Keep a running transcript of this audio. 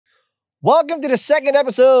Welcome to the second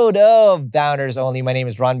episode of Founders Only. My name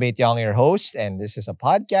is Ron Baetiong, your host, and this is a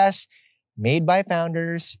podcast made by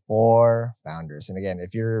founders for founders. And again,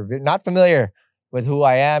 if you're not familiar with who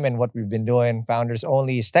I am and what we've been doing, Founders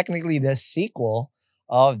Only is technically the sequel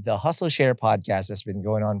of the Hustleshare podcast that's been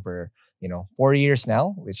going on for 4 years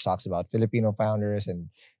now, which talks about Filipino founders and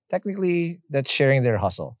technically that's sharing their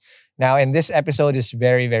hustle. Now, in this episode is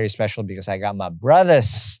very, very special because I got my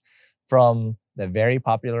brothers from the very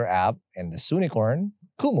popular app and the Sunicorn,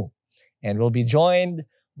 Kumu. And we'll be joined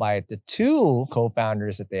by the two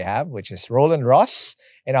co-founders that they have, which is Roland Ross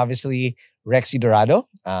and obviously Rexy Dorado.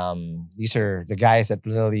 These are the guys that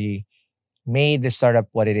really made the startup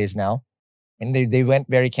what it is now. And they went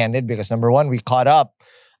very candid because number one, we caught up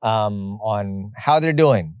on how they're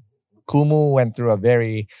doing. Kumu went through a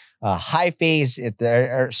very high phase at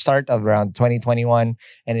the start of around 2021.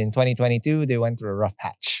 And in 2022, they went through a rough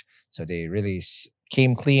patch. So they really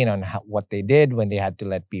came clean on what they did when they had to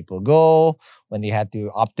let people go, when they had to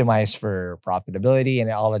optimize for profitability and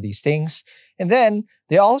all of these things. And then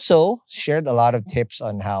they also shared a lot of tips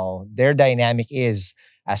on how their dynamic is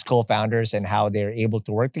as co-founders and how they're able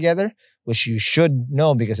to work together, which you should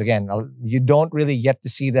know because, again, you don't really get to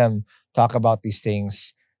see them talk about these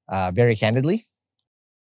things very candidly.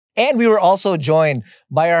 And we were also joined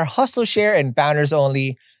by our Hustleshare and Founders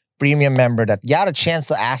Only premium member that got a chance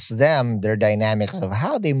to ask them their dynamics of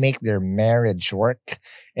how they make their marriage work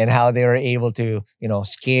and how they were able to,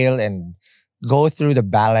 scale and go through the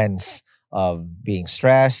balance of being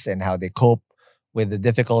stressed and how they cope with the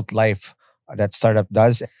difficult life that startup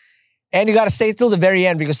does. And you got to stay till the very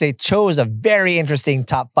end because they chose a very interesting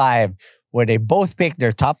top 5 where they both picked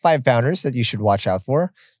their top 5 founders that you should watch out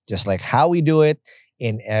for, just like how we do it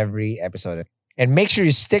in every episode. And make sure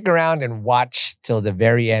you stick around and watch till the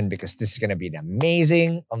very end because this is going to be an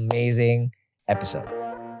amazing, amazing episode.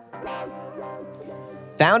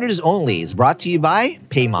 Founders Only is brought to you by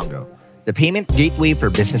PayMongo, the payment gateway for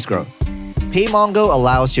business growth. PayMongo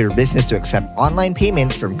allows your business to accept online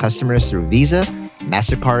payments from customers through Visa,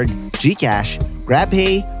 MasterCard, GCash,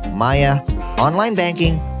 GrabPay, Maya, online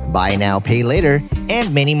banking, buy now, pay later,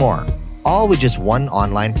 and many more, all with just one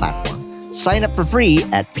online platform. Sign up for free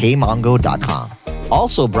at paymongo.com.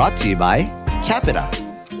 Also brought to you by Qapita.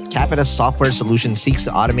 Qapita's software solution seeks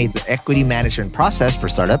to automate the equity management process for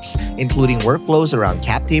startups, including workflows around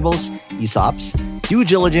cap tables, ESOPs, due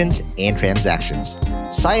diligence, and transactions.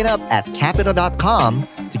 Sign up at Qapita.com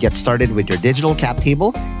to get started with your digital cap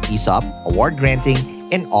table, ESOP, award granting,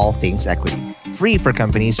 and all things equity. Free for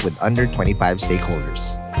companies with under 25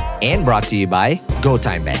 stakeholders. And brought to you by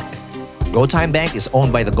GoTyme Bank. GoTyme Bank is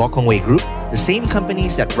owned by the Gokongwei Group, the same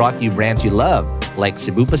companies that brought you brands you love, like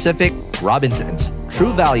Cebu Pacific, Robinsons,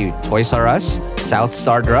 True Value, Toys R Us, South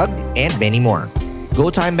Star Drug, and many more.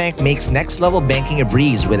 GoTyme Bank makes next-level banking a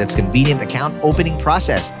breeze with its convenient account opening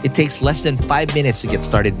process. It takes less than 5 minutes to get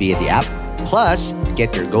started via the app. Plus,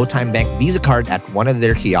 get your GoTyme Bank Visa card at one of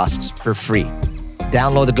their kiosks for free.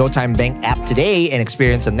 Download the GoTyme Bank app today and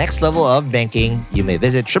experience the next level of banking. You may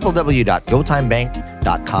visit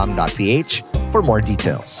www.gotymebank.com.ph for more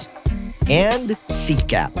details. And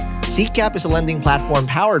SeekCap. SeekCap is a lending platform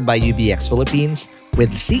powered by UBX Philippines.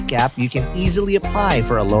 With SeekCap, you can easily apply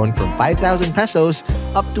for a loan from 5,000 pesos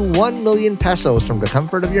up to 1 million pesos from the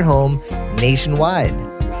comfort of your home nationwide.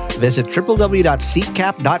 Visit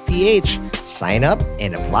www.seekcap.ph, sign up,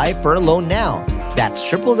 and apply for a loan now. That's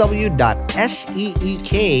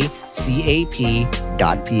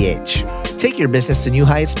www.seekcap.ph. Take your business to new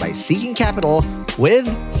heights by seeking capital with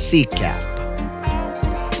SeekCap.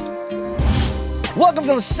 Welcome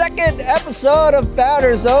to the second episode of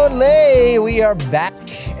Founders Only. We are back.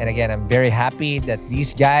 And again, I'm very happy that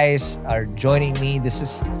these guys are joining me. This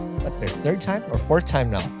is their third time or fourth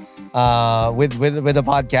time now with the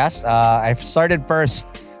podcast. I started first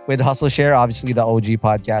with Hustleshare, obviously the OG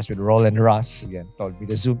podcast with Roland and Ross. Again, told me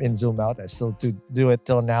to zoom in, zoom out. I still do it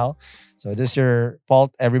till now. So this is your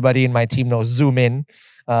fault. Everybody in my team knows zoom in.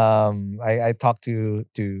 I talk to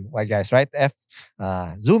my guys, right?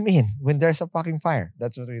 Zoom in when there's a fucking fire.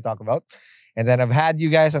 That's what we talk about. And then I've had you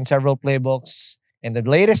guys on several playbooks. And the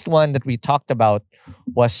latest one that we talked about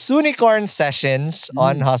was Sunicorn Sessions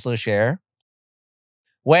on Hustleshare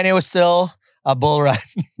when it was still a bull run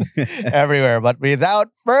everywhere. But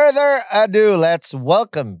without further ado, let's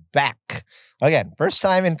welcome back. Again, first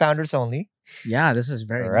time in Founders Only. Yeah, this is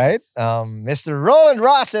very nice. Mr. Roland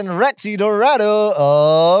Ross and Rexy Dorado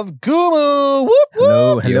of Kumu. Whoop,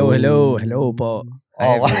 whoop. Hello po.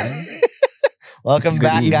 Oh, welcome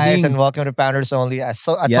back, guys, and welcome to Founders Only. I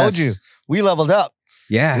told you, we leveled up.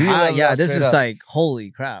 Yeah, this is like,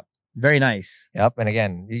 holy crap. Very nice. Yep. And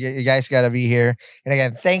again, you guys got to be here. And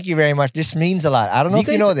again, thank you very much. This means a lot. I don't know if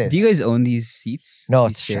you know this. Do you guys own these seats? No,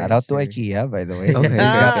 These shout out to chairs, or- IKEA, by the way. Okay. We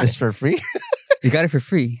got this for free. You got it for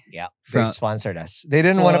free. Yeah, they From- sponsored us. They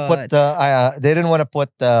didn't want to put What? they didn't want to put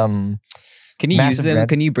Can you use Massive them? rent.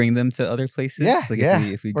 Can you bring them to other places? yeah, Like yeah,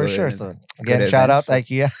 if we for go sure. to- So to again, shout out events,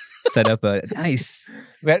 IKEA. set up a nice.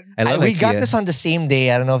 But I love we got IKEA. this on the same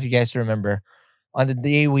day. I don't know if you guys remember. On the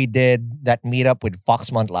day we did that meetup with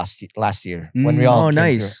Foxmont last year when we Mm. all Oh, came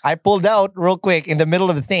nice. through. I pulled out real quick in the middle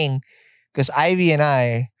of the thing because Ivy and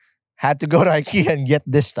I had to go to IKEA and get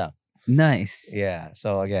this stuff. Nice. Yeah.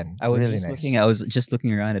 So again, I was really just nice. looking. I was just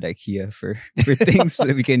looking around at IKEA for things so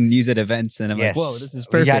that we can use at events, and I'm Yes, like, "Whoa, this is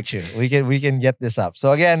we perfect." got you. We can get this up.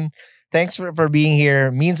 So again, thanks for being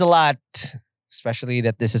here. Means a lot, especially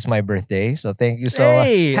that this is my birthday. So thank you so much.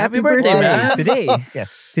 Hey, happy birthday, birthday, man. today.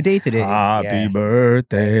 Yes. Today. Happy Yes.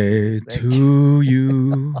 birthday to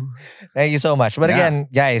you. Thank you so much. But Yeah. again,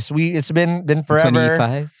 guys, it's been forever.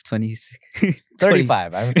 25, 26.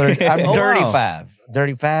 35. I'm 30, I'm Oh, wow. 35.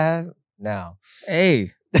 35 now.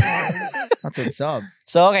 Hey, that's what's up.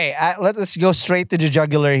 So okay, let us go straight to the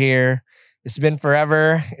jugular here. It's been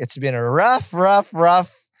forever. It's been a rough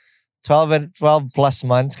 12 plus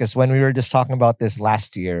months, because when we were just talking about this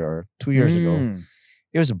last year or 2 years ago, Mm.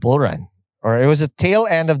 it was a bull run, or it was a tail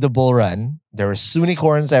end of the bull run. There were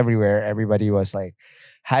unicorns everywhere. Everybody was like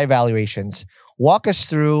high valuations. Walk us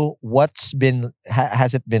through what's been,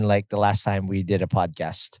 has it been like the last time we did a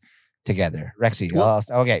podcast together? Rexy.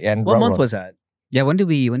 Okay. And What month was that? Yeah, when did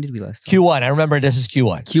we last talk? Q1? I remember this is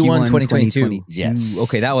Q1. Q1 2022. Yes.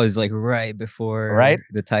 Okay, that was like right before Right?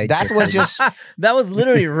 the tide. That shifted. was just That was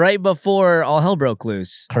literally right before all hell broke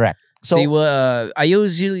loose. correct. So I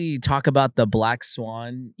usually talk about the Black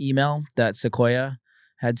Swan email that Sequoia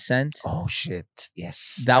had sent. oh shit.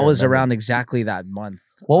 Yes. That I was remember around this. exactly that month.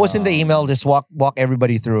 What was in the email? Um, Just walk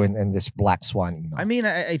everybody through in this Black Swan email. I mean,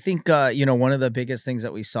 I think one of the biggest things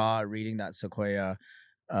that we saw reading that Sequoia,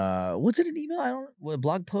 was it an email? I don't a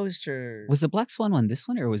blog post or Was the Black Swan one this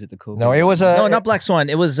one, or was it the COVID? No, it was one? a- no, not Black Swan.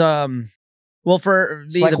 It was well for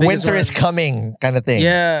it's the like the biggest winter is one- coming kind of thing.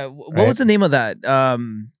 Yeah, what right? was the name of that?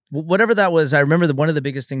 Whatever that was, I remember one of the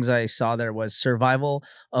biggest things I saw there was survival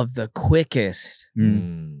of the quickest.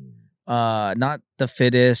 Mm. Not the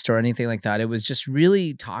fittest or anything like that. It was just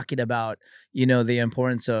really talking about, the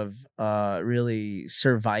importance of really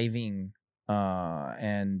surviving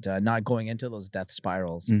and not going into those death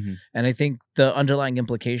spirals. Mhm. And I think the underlying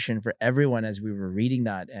implication for everyone as we were reading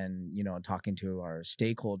that and, talking to our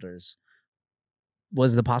stakeholders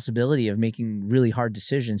was the possibility of making really hard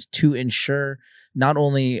decisions to ensure not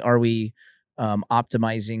only are we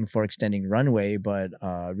optimizing for extending runway, but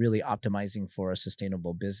really optimizing for a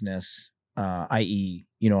sustainable business, i.e.,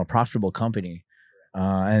 a profitable company.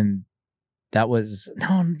 And that was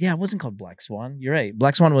it wasn't called Black Swan. You're right.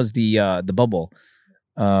 Black Swan was the bubble.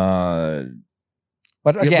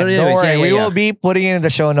 But Yeah, again, but don't anyways, worry. yeah, we yeah. will be putting it in the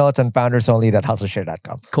show notes on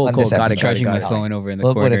foundersonly.hustleshare.com. Cool, on cool. this Got it, episode. Charging my got it. phone over in the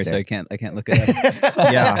We'll put it corner, so there. I can't look it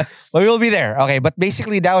up. Yeah. But we will be there. Okay, but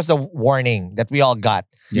basically that was the warning that we all got.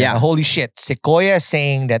 Yeah. Holy shit, Sequoia is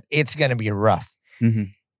saying that it's gonna be rough. Mhm.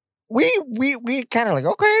 We kind of like,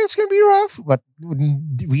 okay, it's gonna be rough, but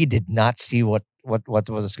we did not see what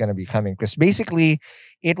was gonna be coming, because basically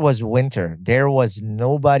it was winter. There was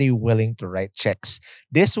nobody willing to write checks.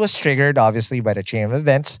 This was triggered obviously by the chain of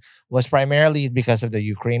events, was primarily because of the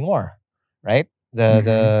Ukraine war, right?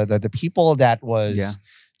 The people that was Yeah.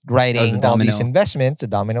 writing That was the all these domino. investments, the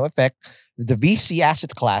domino effect. The VC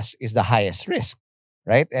asset class is the highest risk,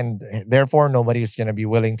 right? And therefore nobody is gonna be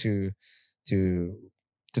willing to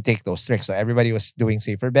take those risks. So everybody was doing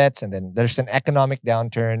safer bets, and then there's an economic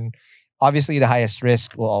downturn. Obviously, the highest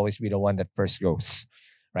risk will always be the one that first goes,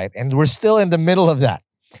 right? And we're still in the middle of that.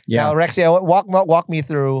 Yeah. Now, Rexy, walk me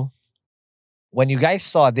through when you guys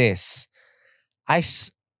saw this.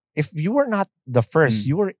 If you were not the first,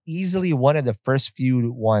 you were easily one of the first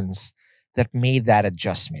few ones that made that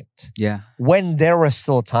adjustment Yeah. when there was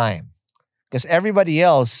still time, because everybody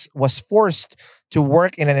else was forced to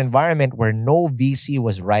work in an environment where no VC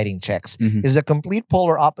was writing checks. Mhm. Is the complete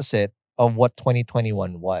polar opposite of what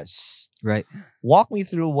 2021 was. Right. Walk me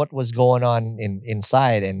through what was going on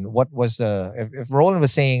inside, and what was if Roland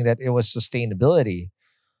was saying that it was sustainability,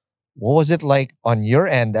 what was it like on your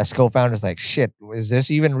end as co-founders? Like, shit, is this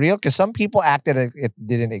even real? Because some people acted like it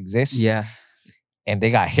didn't exist. Yeah. And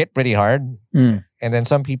they got hit pretty hard. Mm. And then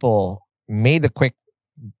some people made the quick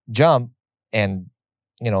jump and,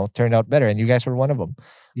 turned out better. And you guys were one of them.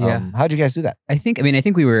 Yeah. How'd you guys do that? I think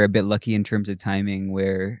we were a bit lucky in terms of timing,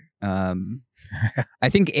 where I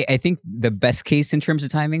think the best case in terms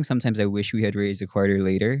of timing. Sometimes I wish we had raised a quarter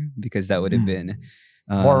later because that would have been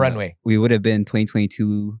more runway. We would have been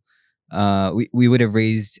 2022. We would have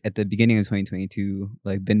raised at the beginning of 2022,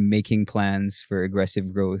 like been making plans for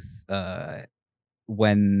aggressive growth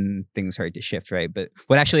when things started to shift, right? But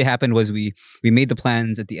what actually happened was we made the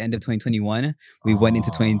plans at the end of 2021. We went into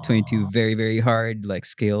 2022 very, very hard, like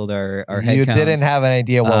scaled our headcount. You didn't have an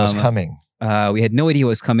idea what was coming. We had no idea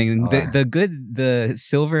what was coming. The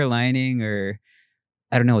silver lining, or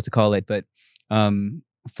I don't know what to call it, but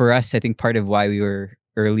for us, I think part of why we were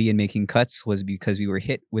early in making cuts was because we were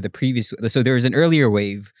hit with a previous. So there was an earlier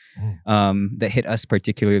wave that hit us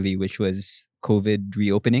particularly, which was COVID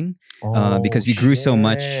reopening, because we grew so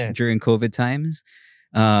much during COVID times.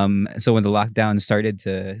 So when the lockdown started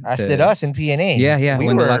to did us in PNA. Yeah.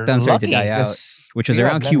 When the lockdown started to die out, which was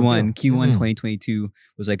around Q1 2022,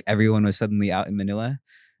 was like everyone was suddenly out in Manila.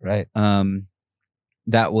 Right.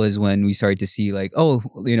 That was when we started to see like,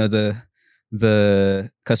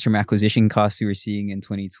 the customer acquisition costs we were seeing in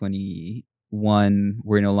 2021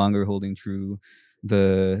 were no longer holding true.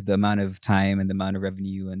 The amount of time and the amount of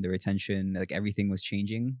revenue and the retention, like everything was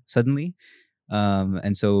changing suddenly.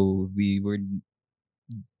 And so the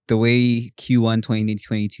way Q1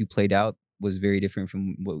 2022 played out was very different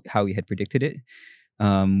from how we had predicted it.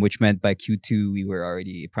 Which meant by Q2 we were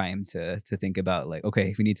already primed to think about like,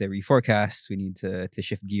 okay, we need to reforecast, we need to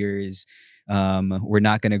shift gears. We're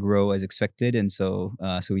not going to grow as expected, and so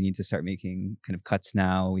we need to start making kind of cuts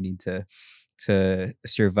now. We need to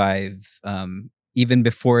survive. Even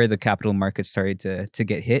before the capital markets started to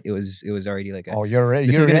get hit, it was already like you're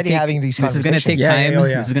already having these conversations. This is going to take time.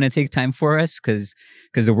 Yeah. This is going to take time for us because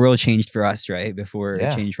the world changed for us, right, before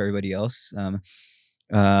it changed for everybody else.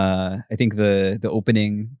 I think the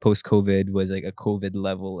opening post COVID was like a COVID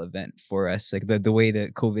level event for us. Like the way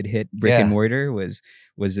that COVID hit brick and mortar was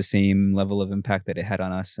the same level of impact that it had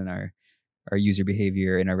on us and our user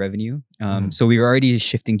behavior and our revenue. So we were already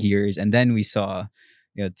shifting gears, and then we saw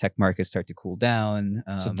tech markets start to cool down.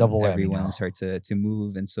 It's a double whammy. Everyone started to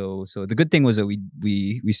move, and so the good thing was that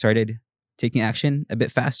we started taking action a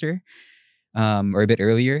bit faster, or a bit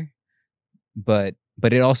earlier, but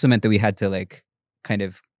it also meant that we had to like kind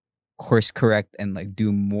of course correct and like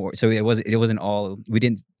do more. So it wasn't all, we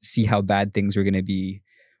didn't see how bad things were going to be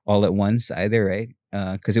all at once either, right?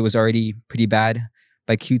 Because it was already pretty bad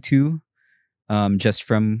by Q2, just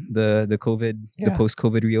from the COVID, the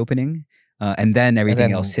post-COVID reopening. And then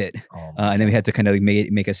everything else hit. And then we had to kind of like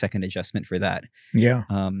make a second adjustment for that. Yeah.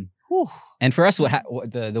 And for us,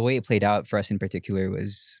 the way it played out for us in particular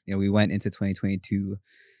was, we went into 2022.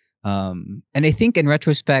 And I think in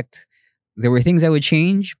retrospect, there were things I would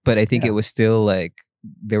change, but I think it was still like,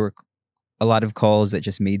 there were a lot of calls that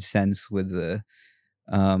just made sense with the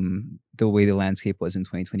way the landscape was in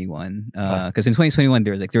 2021. Because in 2021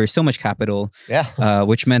 there was so much capital,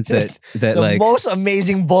 which meant that the like most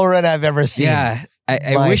amazing bull run I've ever seen. Yeah,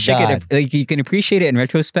 I wish I could like, you can appreciate it in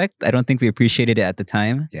retrospect. I don't think we appreciated it at the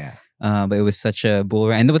time. Yeah, but it was such a bull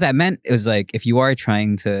run, and what that meant, it was like if you are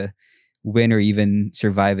trying to win or even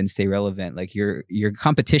survive and stay relevant, like your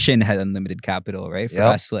competition had unlimited capital, right? For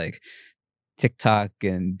us, like TikTok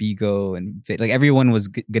and Bigo and like everyone was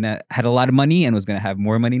had a lot of money and was gonna have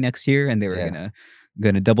more money next year, and they were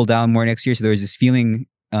gonna double down more next year. So there was this feeling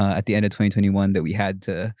at the end of 2021 that we had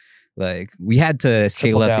to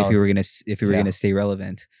scale up if we were gonna stay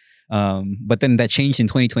relevant. But then that changed in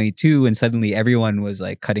 2022, and suddenly everyone was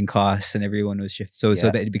like cutting costs and everyone was shifting.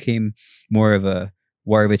 So that it became more of a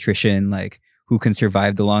war of attrition, like who can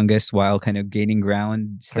survive the longest while kind of gaining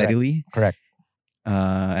ground steadily. Correct.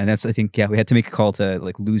 And that's, I think, we had to make a call to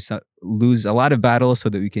like lose a lot of battles so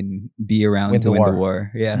that we can be around to win the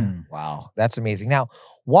war. Yeah. Wow, that's amazing. Now,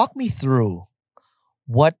 walk me through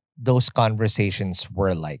what those conversations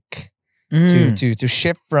were like to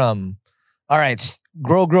shift from, all right,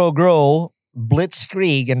 grow,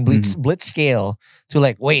 blitzkrieg and blitz scale to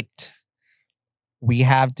like, wait, we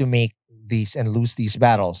have to make these and lose these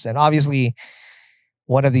battles. And obviously,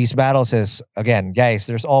 one of these battles is, again, guys,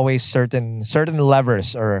 there's always certain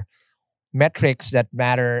levers or metrics that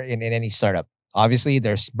matter in any startup. Obviously,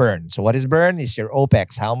 there's burn. So what is burn? Is your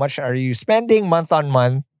OPEX. How much are you spending month on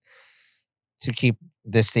month to keep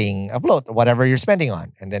this thing afloat, whatever you're spending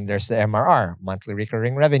on? And then there's the MRR, monthly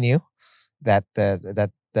recurring revenue, that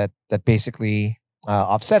basically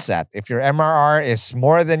offsets that. If your MRR is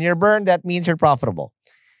more than your burn, that means you're profitable.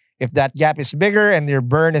 If that gap is bigger and your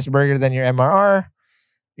burn is bigger than your MRR,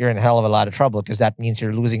 you're in a hell of a lot of trouble, because that means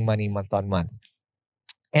you're losing money month on month.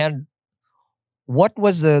 And what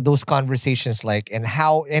was those conversations like, and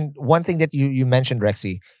how? And one thing that you mentioned,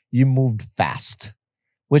 Rexy, you moved fast,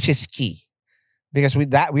 which is key because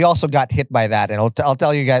we also got hit by that, and I'll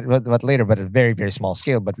tell you guys what later, but at a very very small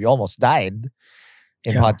scale. But we almost died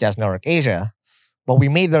in Podcast Network Asia, but we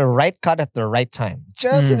made the right cut at the right time,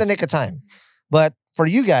 just in the nick of time. But for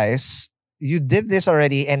you guys, you did this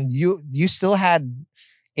already, and you still had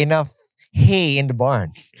enough hay in the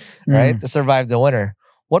barn, right, to survive the winter.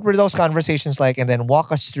 What were those conversations like? And then walk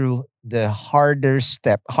us through the hardest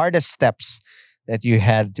steps that you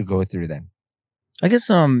had to go through then. I guess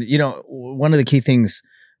one of the key things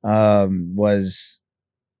was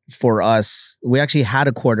for us, we actually had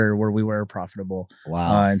a quarter where we were profitable.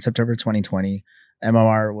 Wow. In September 2020.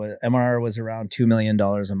 MRR was around $2 million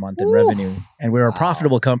a month in revenue, and we were a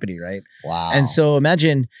profitable company, right? Wow. And so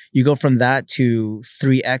imagine you go from that to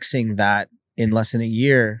 3xing that in less than a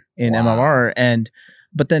year in MRR.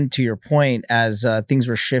 But then to your point, as things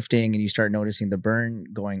were shifting and you start noticing the burn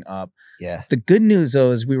going up, the good news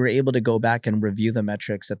though is we were able to go back and review the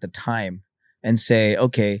metrics at the time and say,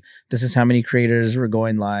 okay, this is how many creators were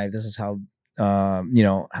going live. This is how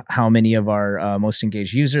how many of our most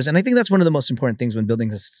engaged users. And I think that's one of the most important things when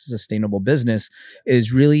building a sustainable business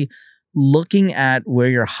is really looking at where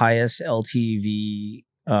your highest LTV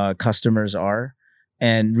customers are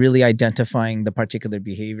and really identifying the particular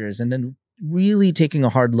behaviors, and then really taking a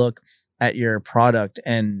hard look at your product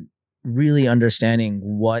and really understanding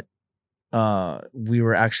what we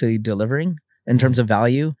were actually delivering in terms of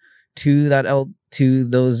value to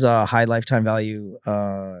those high lifetime value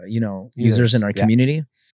users in our community.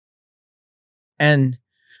 And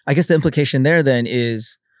I guess the implication there then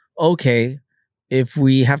is, okay, if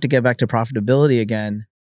we have to get back to profitability again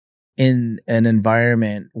in an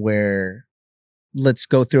environment where, let's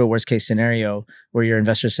go through a worst case scenario where your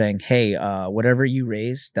investor's saying, hey, whatever you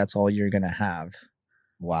raise, that's all you're going to have.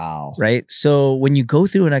 Wow. Right? So when you go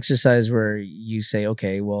through an exercise where you say,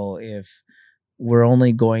 okay, well, if we're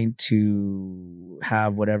only going to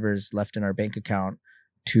have whatever's left in our bank account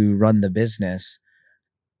to run the business,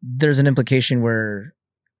 there's an implication where,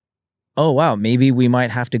 oh, wow, maybe we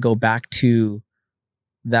might have to go back to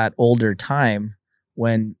that older time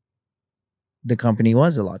when the company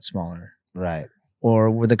was a lot smaller. Right.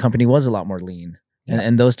 Or where the company was a lot more lean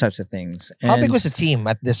and those types of things. How big was the team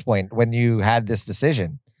at this point when you had this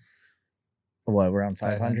decision? What, around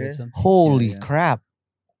 500? Holy crap.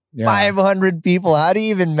 Yeah. 500 people. How do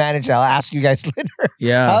you even manage? I'll ask you guys later.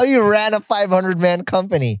 Yeah. How you ran a 500-man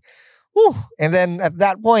company. Whew. And then at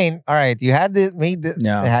that point, all right, you had to make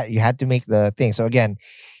the thing. So again,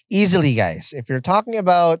 easily, guys, if you're talking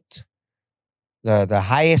about the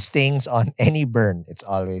highest things on any burn, it's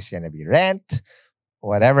always going to be rent,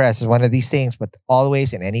 whatever, as one of these things, but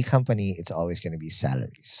always in any company, it's always going to be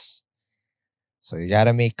salaries. So you got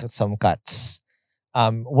to make some cuts.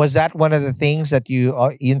 Was that one of the things that you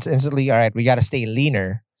instantly, all right, we got to stay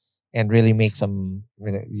leaner and really make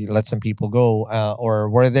you let some people go? Or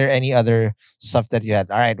were there any other stuff that you had?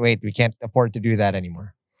 All right, wait, we can't afford to do that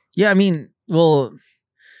anymore. Yeah, I mean, well,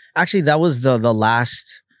 actually, that was the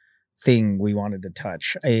last thing we wanted to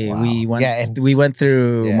touch. We went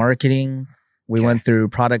through marketing. We went through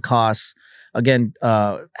product costs. Again,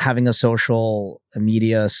 having a social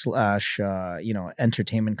media /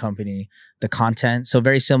 entertainment company, the content. So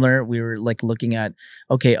very similar. We were like looking at,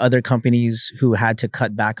 okay, other companies who had to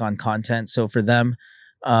cut back on content. So for them,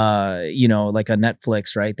 like a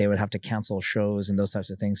Netflix, right? They would have to cancel shows and those types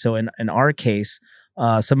of things. So in our case,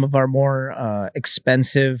 some of our more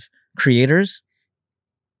expensive creators,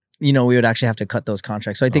 we would actually have to cut those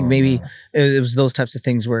contracts. So I think maybe it was those types of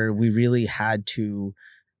things where we really had to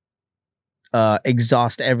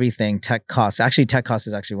exhaust everything. Tech costs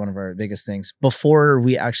is actually one of our biggest things before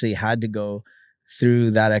we actually had to go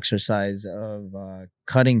through that exercise of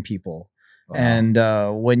cutting people. Wow.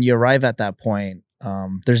 And when you arrive at that point,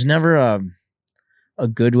 there's never a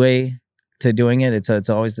good way to doing it. It's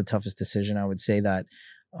always the toughest decision. I would say that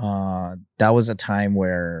that was a time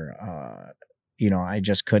where I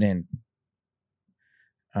just couldn't.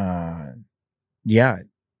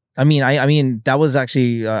 I mean, that was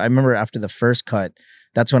actually, I remember after the first cut,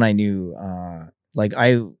 that's when I knew, I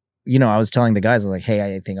was telling the guys, I was like,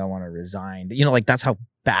 hey, I think I want to resign. That's how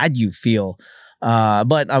bad you feel.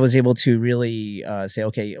 But I was able to really say,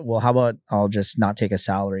 okay, well, how about I'll just not take a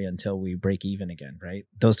salary until we break even again, right?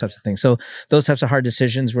 Those types of things. So those types of hard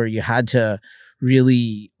decisions where you had to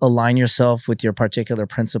really align yourself with your particular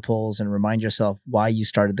principles and remind yourself why you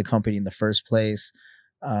started the company in the first place.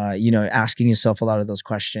 Asking yourself a lot of those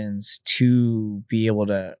questions to be able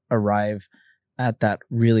to arrive at that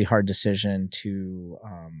really hard decision to,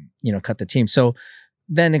 cut the team. So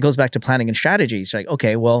then it goes back to planning and strategy. It's like,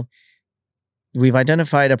 okay, well, we've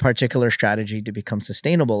identified a particular strategy to become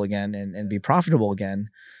sustainable again and be profitable again.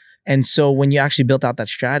 And so when you actually built out that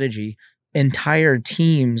strategy, entire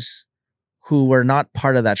teams who were not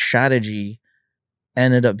part of that strategy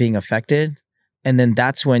ended up being affected. And then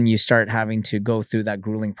that's when you start having to go through that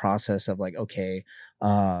grueling process of like, okay,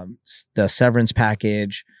 the severance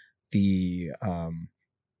package, the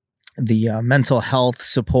mental health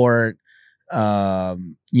support, what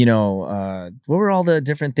were all the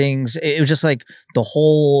different things? It was just like the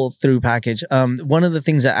whole through package. One of the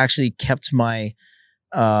things that actually kept my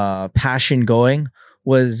passion going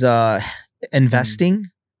was investing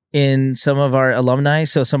in some of our alumni.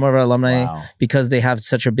 So some of our alumni, Wow. because they have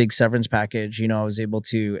such a big severance package, I was able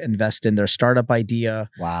to invest in their startup idea.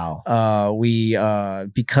 Wow. We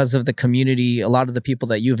because of the community, a lot of the people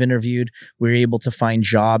that you've interviewed, we were able to find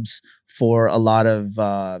jobs for a lot of,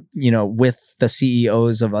 with the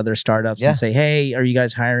CEOs of other startups and say, hey, are you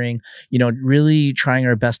guys hiring? Really trying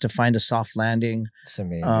our best to find a soft landing. It's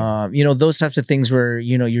amazing. Those types of things where,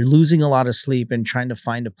 you're losing a lot of sleep and trying to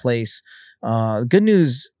find a place. Good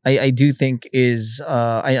news, I do think is,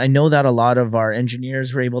 I know that a lot of our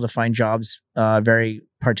engineers were able to find jobs very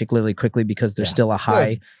particularly quickly because there's still a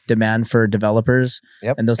high demand for developers.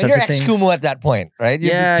 Yep. And those and types you're of things. ex-Kumu at that point, right?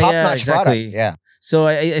 You're Yeah, the top-notch exactly. product. Yeah. So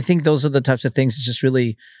I think those are the types of things. It's just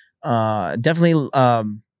really, definitely,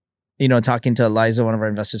 talking to Eliza, one of our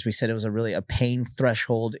investors, we said it was a pain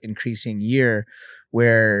threshold increasing year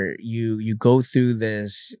where you go through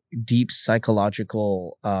this deep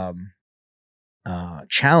psychological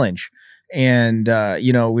challenge. And,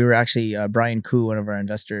 we were actually, Brian Koo, one of our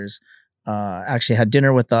investors, actually had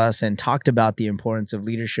dinner with us and talked about the importance of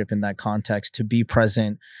leadership in that context, to be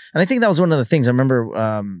present. And I think that was one of the things I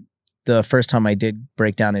remember, the first time I did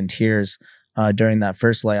break down in tears during that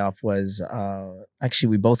first layoff was actually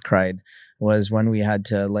we both cried, was when we had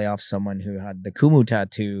to lay off someone who had the Kumu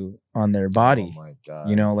tattoo on their body. Oh my God.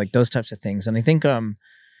 Like those types of things. And I think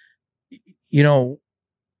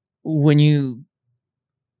when you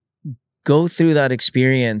go through that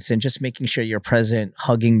experience and just making sure you're present,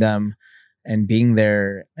 hugging them and being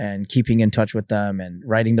there and keeping in touch with them and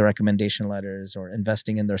writing the recommendation letters or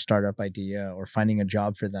investing in their startup idea or finding a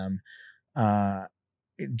job for them. I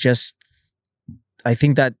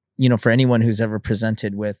think that, for anyone who's ever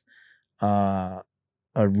presented with a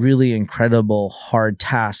really incredible hard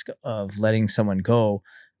task of letting someone go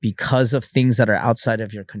because of things that are outside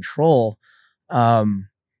of your control,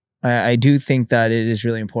 I do think that it is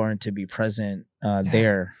really important to be present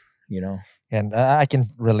there, And I can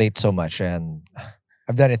relate so much. And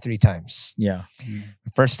I've done it 3 times. Yeah.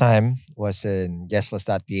 The first time was in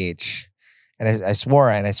guestlist.ph. And I swore,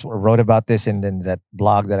 and I wrote about this in that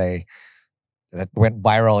blog that went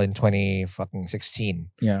viral in 2016.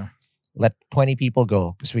 Yeah. Let 20 people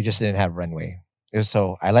go because we just didn't have runway.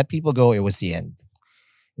 So I let people go. It was the end.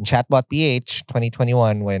 In Chatbot PH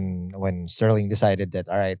 2021, when Sterling decided that,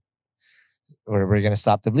 all right, we're going to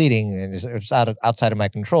stop the bleeding, and it's outside of my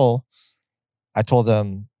control, I told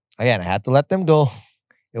them, again, I had to let them go.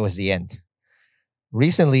 It was the end.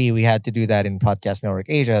 Recently, we had to do that in Podcast Network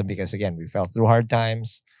Asia because, again, we fell through hard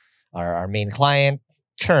times. Our main client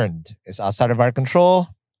churned. It's outside of our control.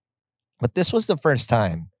 But this was the first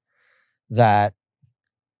time that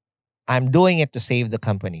I'm doing it to save the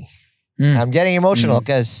company. I'm getting emotional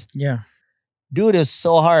because, dude, it's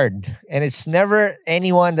so hard. And it's never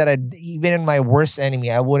anyone that even in my worst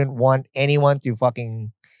enemy, I wouldn't want anyone to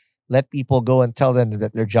fucking let people go and tell them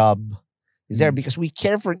that their job is there, because we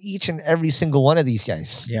care for each and every single one of these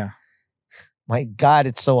guys. Yeah. My God,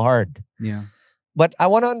 it's so hard. Yeah. But I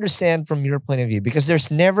want to understand from your point of view, because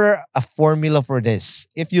there's never a formula for this.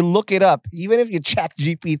 If you look it up, even if you chat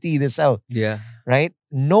GPT this out, right?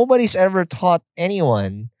 Nobody's ever taught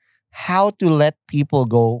anyone how to let people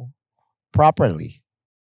go properly.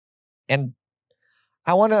 And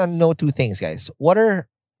I want to know 2 things, guys.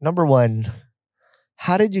 Number 1,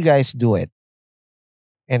 how did you guys do it?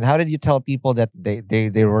 And how did you tell people that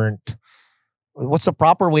they weren't? What's the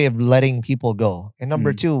proper way of letting people go? And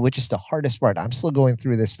number 2, which is the hardest part, I'm still going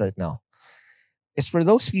through this right now, is for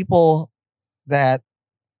those people that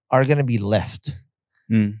are going to be left.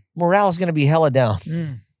 Morale is going to be hella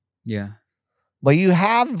down. Yeah. But you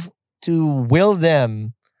have to will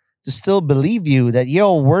them to still believe you that,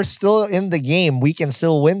 we're still in the game. We can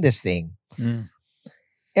still win this thing.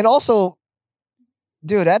 And also,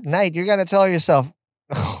 dude, at night, you're going to tell yourself,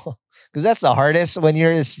 because that's the hardest when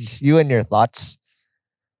it's just you and your thoughts.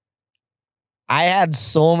 I had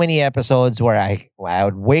so many episodes where I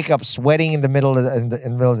would wake up sweating in the middle of in the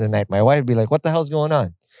middle of the night. My wife would be like, "What the hell's going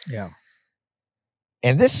on?" Yeah.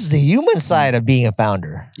 And this is the human side of being a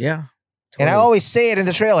founder. Yeah. And I always say it in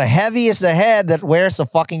the trailer: heavy is the head that wears a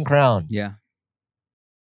fucking crown. Yeah.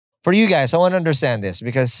 For you guys, I want to understand this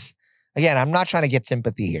because, again, I'm not trying to get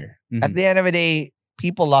sympathy here. At the end of the day,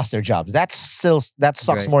 people lost their jobs. That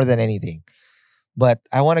sucks more than anything. But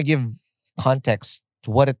I want to give context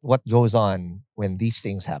to what goes on when these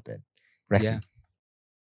things happen. Rexy. Yeah.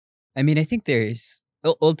 I mean, I think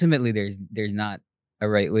ultimately there's not a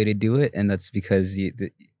right way to do it, and that's because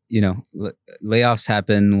layoffs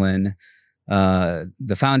happen when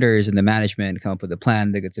the founders and the management come up with a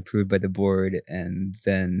plan that gets approved by the board, and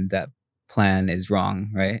then that plan is wrong,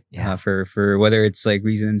 right? Yeah. For whether it's like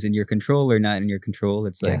reasons in your control or not in your control,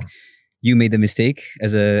 it's like you made the mistake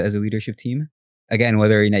as a leadership team. Again,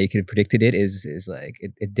 whether or not you could have predicted it is like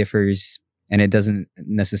it differs, and it doesn't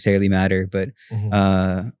necessarily matter. But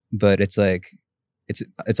it's like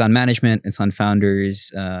it's on management, it's on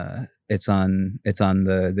founders, it's on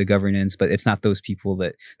the governance, but it's not those people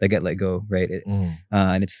that get let go, right?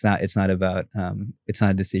 And it's not about it's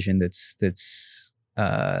not a decision that's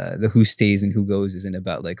the who stays and who goes isn't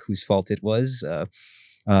about like whose fault it was.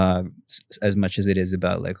 As much as it is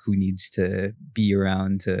about like who needs to be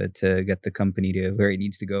around to get the company to where it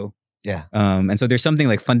needs to go. Yeah. And so there's something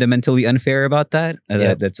like fundamentally unfair about that,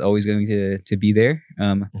 that's always going to be there.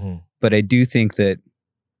 But I do think that,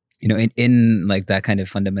 in like that kind of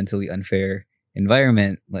fundamentally unfair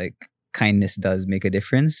environment, like kindness does make a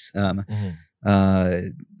difference.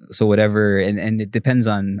 So whatever, and it depends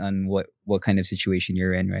on what kind of situation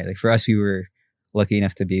you're in, right? Like for us, we were lucky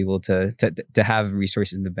enough to be able to have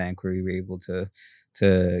resources in the bank where we were able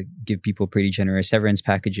to give people pretty generous severance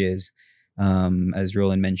packages. As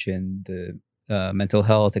Roland mentioned, the mental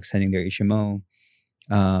health, extending their HMO,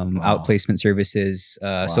 outplacement services.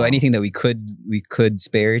 So anything that we could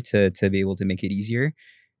spare to be able to make it easier,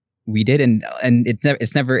 we did. And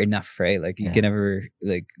it's never enough, right? Like you can never,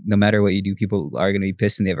 like, no matter what you do, people are going to be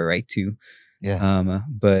pissed and they have a right to. Yeah.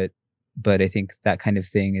 But I think that kind of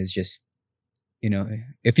thing is just,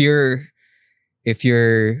 if you're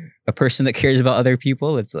a person that cares about other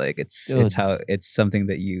people, it's like it's something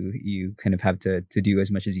that you kind of have to do as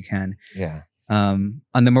much as you can. Yeah. On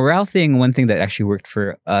the morale thing, one thing that actually worked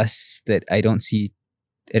for us that I don't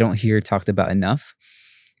hear talked about enough,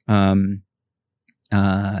 and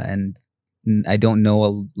I don't know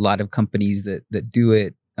a lot of companies that do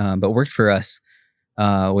it, but worked for us,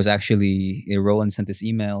 was actually Roland sent this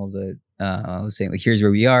email that was saying like, here's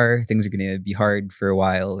where we are. Things are going to be hard for a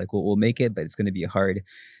while. Like we'll make it, but it's going to be hard.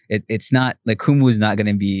 It's not like Kumu is not going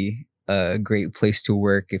to be a great place to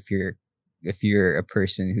work if you're a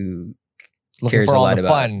person who cares a lot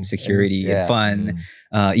about security and fun,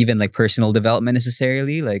 even like personal development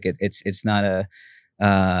necessarily. Like it's not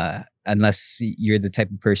unless you're the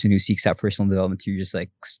type of person who seeks out personal development, you're just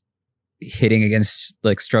like hitting against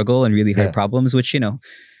like struggle and really hard problems, which,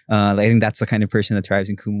 I think that's the kind of person that thrives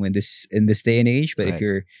in Kumu in this day and age. But if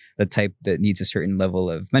you're the type that needs a certain level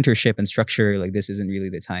of mentorship and structure, like this isn't really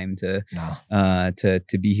the time to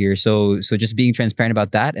be here. So just being transparent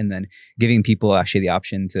about that, and then giving people actually the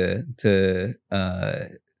option to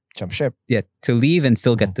jump ship. Yeah, to leave and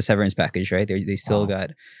still get the severance package, right? They still got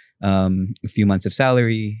a few months of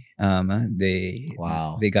salary. They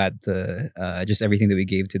got the just everything that we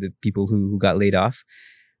gave to the people who got laid off.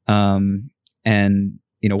 And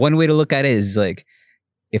one way to look at it is like,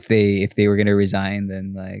 if they were going to resign,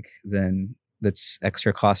 then that's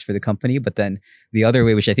extra cost for the company. But then the other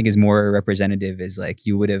way, which I think is more representative, is like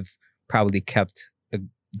you would have probably kept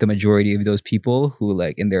the majority of those people who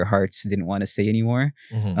like in their hearts didn't want to stay anymore.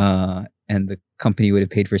 And the company would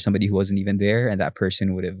have paid for somebody who wasn't even there, and that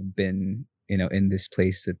person would have been in this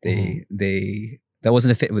place that that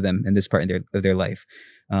wasn't a fit with them in this part of their life.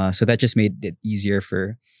 So that just made it easier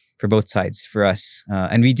for both sides, for us.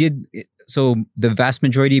 And we did, so the vast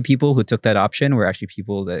majority of people who took that option were actually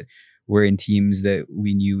people that were in teams that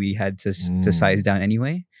we knew we had to size down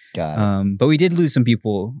anyway. But we did lose some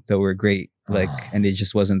people that were great, and it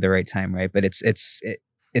just wasn't the right time, right? But it's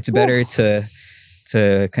better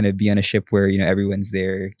to kind of be on a ship where, everyone's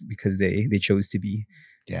there because they chose to be.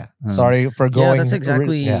 Yeah. Sorry for going. Yeah, that's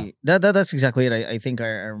exactly that's exactly it. I think I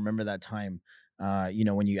remember that time.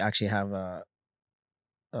 When you actually have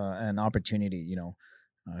an opportunity,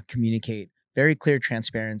 communicate very clear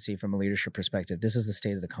transparency from a leadership perspective. This is the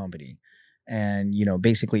state of the company. And,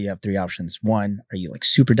 basically you have three options. One, are you like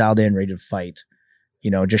super dialed in, ready to fight?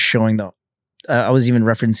 Just showing I was even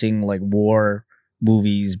referencing like war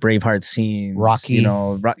movies, Braveheart scenes, Rocky. you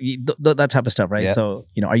know, that type of stuff, right? Yep. So,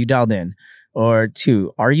 you know, are you dialed in? Or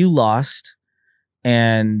 2, are you lost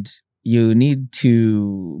and you need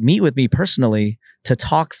to meet with me personally to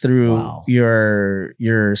talk through Wow. your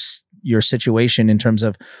situation in terms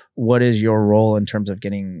of what is your role in terms of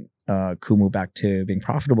getting Kumu back to being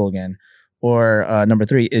profitable again? Or number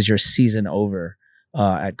 3, is your season over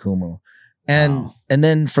at Kumu? And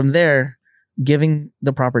then from there, giving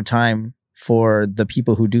the proper time for the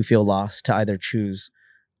people who do feel lost to either choose,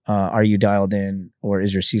 are you dialed in or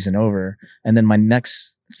is your season over? And then my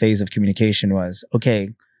next phase of communication was, okay,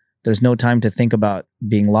 there's no time to think about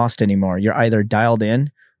being lost anymore. You're either dialed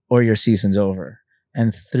in or your season's over.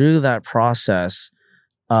 And through that process,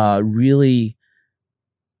 really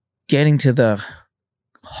getting to the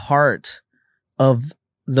heart of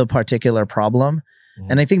the particular problem.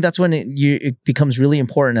 And I think that's when it becomes really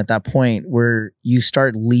important at that point where you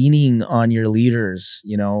start leaning on your leaders,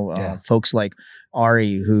 you know, folks like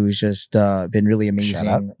Ari, who's just been really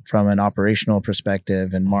amazing from an operational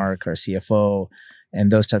perspective, and Mark, our CFO, and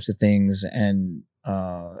those types of things. And,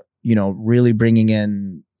 you know, really bringing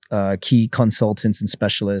in key consultants and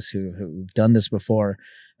specialists who've done this before.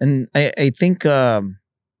 And I think,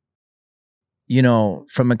 you know,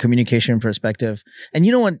 from a communication perspective, and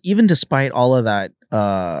you know what, even despite all of that,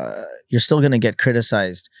 you're still going to get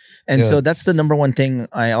criticized. And so that's the number one thing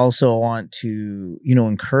I also want to, you know,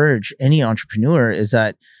 encourage any entrepreneur is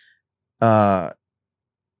that,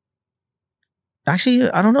 actually,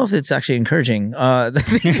 I don't know if it's actually encouraging.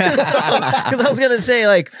 Because I was going to say,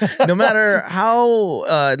 like, no matter how,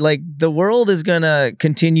 like, the world is going to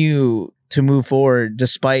continue to move forward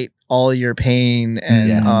despite all your pain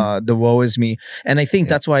and the woe is me. And I think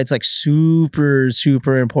that's why it's like super,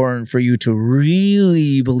 super important for you to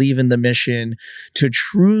really believe in the mission, to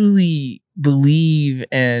truly believe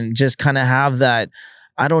and just kind of have that,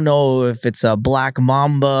 I don't know if it's a Black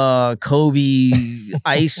Mamba, Kobe,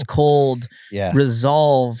 ice cold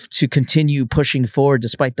resolve to continue pushing forward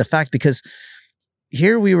despite the fact, because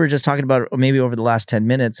here we were just talking about maybe over the last 10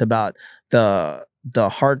 minutes about the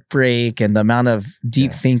heartbreak and the amount of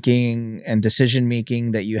deep thinking and decision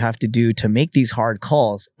making that you have to do to make these hard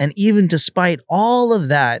calls. And even despite all of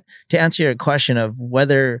that, to answer your question of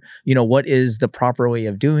whether, you know, what is the proper way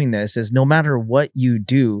of doing this, is no matter what you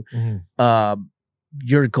do,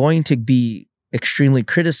 you're going to be extremely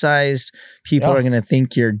criticized. People are going to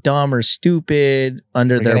think you're dumb or stupid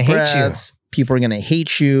under their breaths. People are going to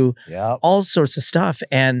hate you. All sorts of stuff.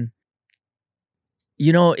 And,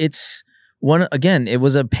 you know, it's it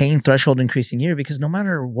was a pain threshold increasing year, because no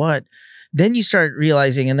matter what, then you start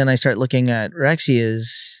realizing, and then I start looking at Rexy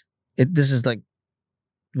this is like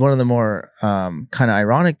one of the more kind of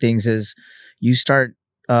ironic things is you start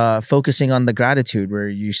focusing on the gratitude, where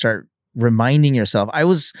you start reminding yourself. I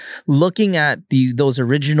was looking at those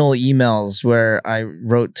original emails where I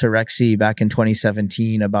wrote to Rexy back in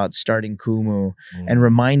 2017 about starting Kumu and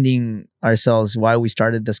reminding ourselves why we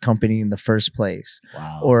started this company in the first place.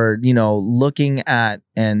 Or, you know, looking at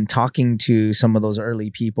and talking to some of those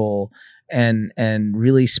early people and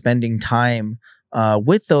really spending time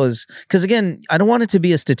with those, because again, I don't want it to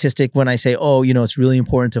be a statistic when I say, oh, you know, it's really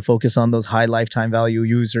important to focus on those high lifetime value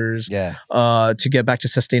users to get back to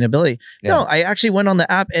sustainability. No, I actually went on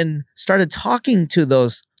the app and started talking to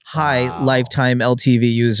those high lifetime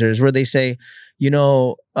LTV users, where they say, you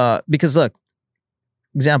know, because look,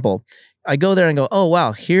 example, I go there and go, oh,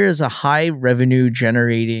 wow, here's a high revenue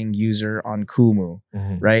generating user on Kumu,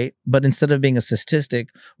 right? But instead of being a statistic,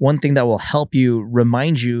 one thing that will help you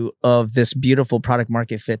remind you of this beautiful product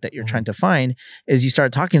market fit that you're trying to find is you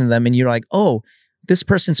start talking to them and you're like, oh, this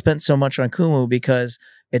person spent so much on Kumu because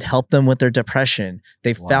it helped them with their depression.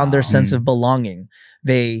 They found their sense of belonging.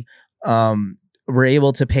 They were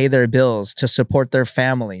able to pay their bills, to support their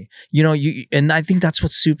family. You know, and I think that's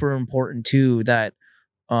what's super important too, that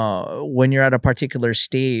when you're at a particular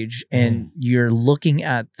stage and you're looking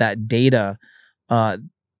at that data,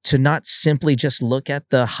 to not simply just look at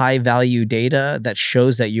the high value data that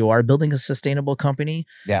shows that you are building a sustainable company.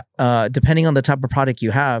 Depending on the type of product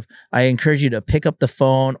you have, I encourage you to pick up the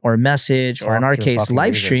phone or message, or in our case,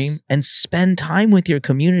 live stream, and spend time with your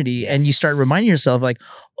community. And you start reminding yourself like,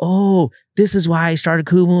 oh, this is why I started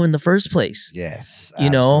Kumu in the first place. You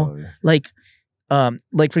know, like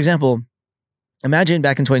for example, imagine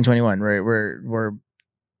back in 2021, we're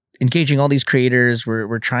engaging all these creators.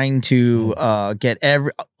 We're trying to get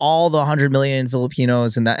all the 100 million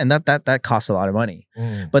Filipinos, and that costs a lot of money.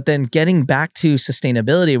 But then getting back to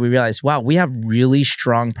sustainability, we realized, wow, we have really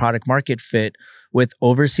strong product market fit with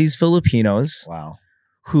overseas Filipinos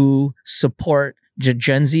who support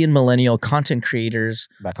Gen Z and millennial content creators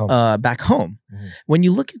Back home. back home. When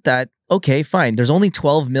you look at that, okay, fine. There's only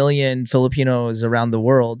 12 million Filipinos around the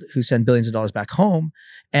world who send billions of dollars back home.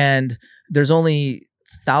 And there's only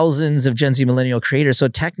thousands of Gen Z millennial creators. So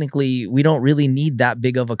technically, we don't really need that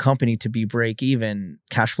big of a company to be break even,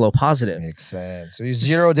 cash flow positive. Makes sense. So you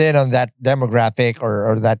zeroed in on that demographic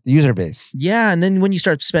or that user base. Yeah. And then when you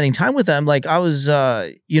start spending time with them, like I was,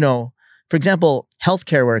 for example,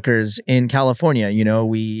 healthcare workers in California,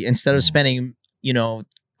 we, instead of spending,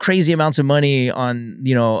 crazy amounts of money on,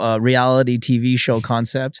 a reality TV show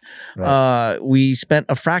concept, we spent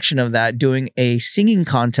a fraction of that doing a singing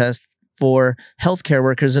contest for healthcare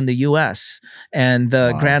workers in the US. And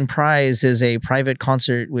the grand prize is a private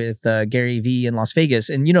concert with Gary Vee in Las Vegas.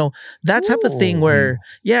 And, that type of thing where,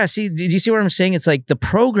 do you see what I'm saying? It's like the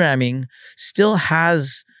programming still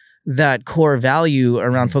has that core value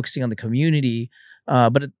around focusing on the community.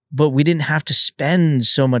 But we didn't have to spend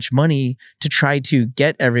so much money to try to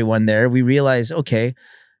get everyone there. We realized, okay,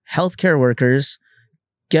 healthcare workers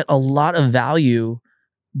get a lot of value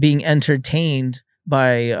being entertained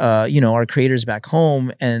by our creators back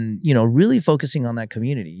home, and really focusing on that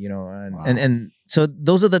community, and so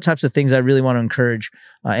those are the types of things I really want to encourage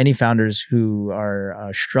any founders who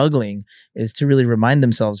are struggling, is to really remind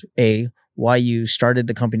themselves why you started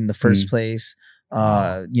the company in the first place,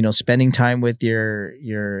 spending time with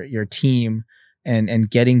your team and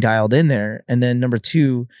getting dialed in there, and then number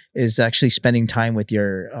two is actually spending time with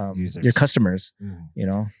your customers,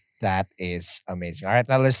 That is amazing. All right,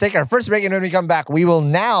 now let's take our first break, and when we come back, we will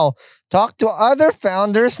now talk to other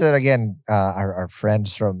founders that, again, are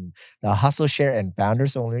friends from the Hustleshare and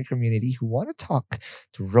Founders Only community who want to talk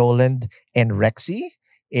to Roland and Rexy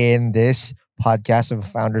in this podcast of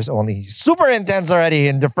Founders Only. Super intense already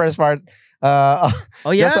in the first part.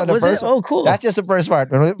 Oh yeah, was it? Oh, cool. That's just the first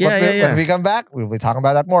part. When we come back, we'll be talking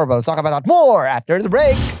about that more. But let's talk about that more after the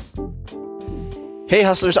break. Hey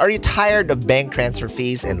hustlers, are you tired of bank transfer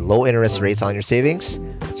fees and low interest rates on your savings?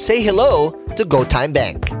 Say hello to GoTyme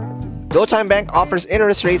Bank. GoTyme Bank offers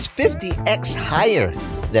interest rates 50x higher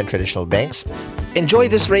than traditional banks. Enjoy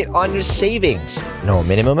this rate on your savings. No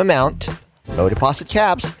minimum amount, no deposit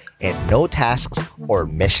caps, and no tasks or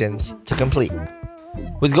missions to complete.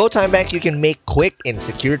 With GoTyme Bank, you can make quick and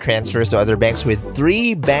secure transfers to other banks with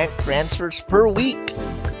 3 bank transfers per week.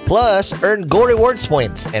 Plus, earn Go Rewards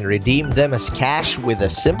points and redeem them as cash with a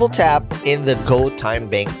simple tap in the GoTyme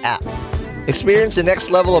Bank app. Experience the next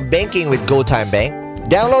level of banking with GoTyme Bank.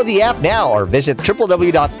 Download the app now or visit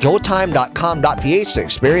www.gotyme.com.ph to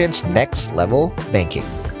experience next level banking.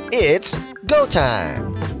 It's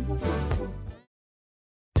GoTyme!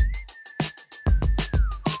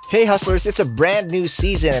 Hey hustlers, it's a brand new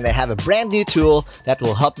season and I have a brand new tool that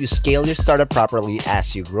will help you scale your startup properly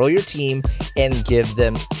as you grow your team and give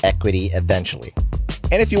them equity eventually.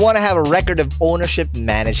 And if you want to have a record of ownership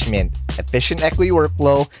management, efficient equity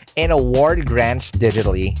workflow, and award grants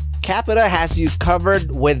digitally, Qapita has you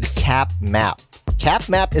covered with QapMap.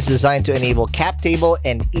 QapMap is designed to enable cap table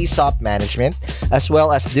and ESOP management, as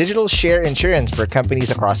well as digital share insurance for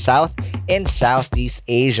companies across South and Southeast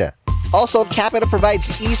Asia. Also, Qapita provides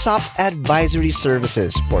ESOP advisory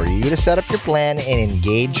services for you to set up your plan and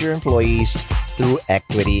engage your employees through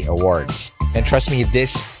equity awards. And trust me,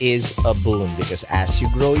 this is a boon because as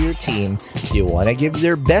you grow your team, you want to give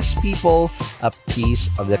their best people a piece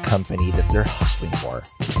of the company that they're hustling for.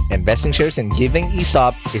 Investing shares and giving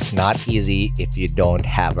ESOP is not easy if you don't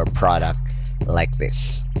have a product like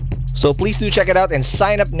this. So please do check it out and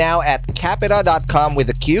sign up now at Qapita.com with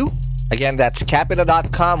a Q. Again, that's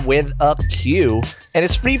Qapita.com with a Q. And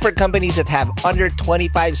it's free for companies that have under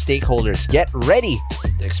 25 stakeholders. Get ready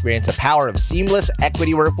to experience the power of seamless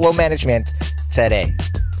equity workflow management today.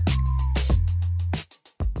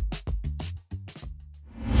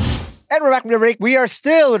 And we're back from the break. We are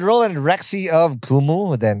still with Roland and Rexy of Kumu,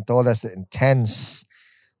 who then told us the intense...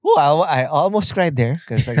 Oh, I almost cried there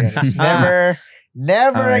because, again, it's never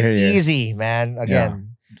easy, man. Again.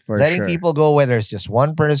 Letting people go where there's just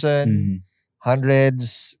one person,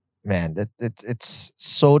 hundreds, man, it's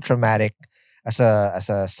so traumatic as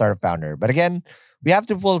a startup founder. But again, we have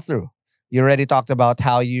to pull through. You already talked about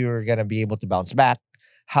how you're gonna be able to bounce back,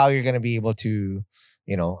 how you're gonna be able to,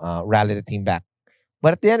 rally the team back.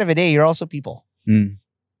 But at the end of the day, you're also people,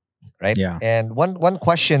 right? Yeah. And one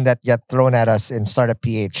question that got thrown at us in Startup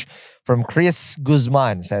PH from Chris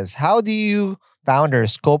Guzman says, "How do you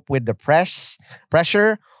founders cope with the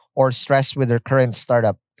pressure or stress with their current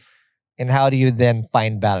startup, and how do you then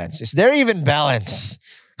find balance? Is there even balance?"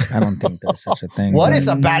 I don't think there's such a thing. What is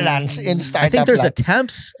a balance in startup? I think there's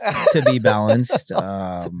attempts to be balanced.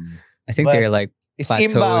 I think they're like It's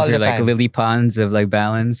imba all plateaus the or like time. lily ponds of like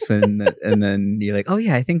balance, and then you're like, oh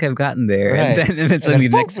yeah, I think I've gotten there, Right. and then suddenly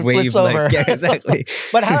the boom, next it wave, flips over. like, yeah, exactly.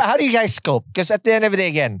 But how do you guys cope? Because at the end of the day,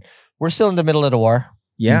 again, we're still in the middle of the war,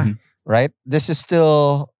 Yeah. Mhm. right? This is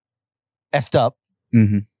still effed up,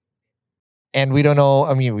 Mhm. and we don't know.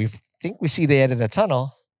 I mean, we think we see the end of the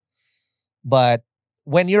tunnel, but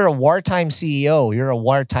when you're a wartime CEO, you're a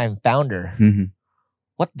wartime founder. Mhm.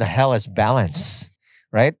 What the hell is balance,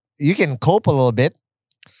 right? You can cope a little bit,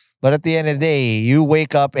 but at the end of the day, you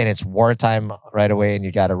wake up and it's wartime right away, and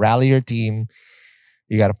you got to rally your team.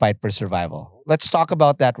 You got to fight for survival. Let's talk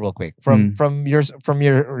about that real quick from your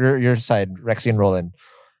side, Rexy and Roland.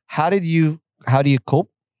 How do you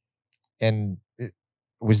cope? And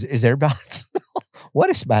is there balance? What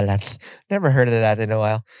is balance? Never heard of that in a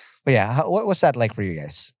while. But yeah, what's that like for you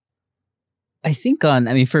guys? I think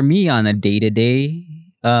for me on a day to day,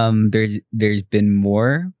 there's been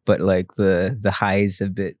more, but like the highs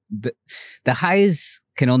have been the highs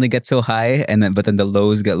can only get so high, and then the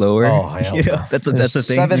lows get lower. Oh, hell You know, no. that's the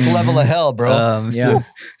thing. 7th level of hell, bro.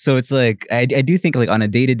 So it's like I do think like on a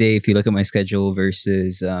day to day, if you look at my schedule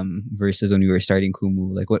versus when we were starting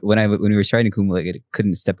Kumu, like when we were starting Kumu, like it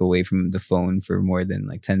couldn't step away from the phone for more than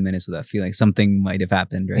like 10 minutes without feeling something might have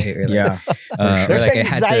happened, right? Or like, There's or like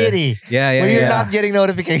anxiety. when You're not getting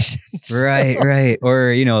notifications. right.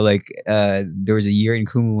 Or like there was a year in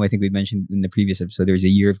Kumu. I think we mentioned in the previous episode. There was a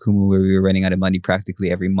year of Kumu where we were running out of money practically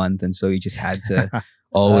every month, and so you just had to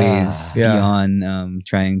always be on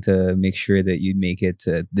trying to make sure that you'd make it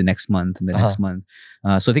to the next month and the next month.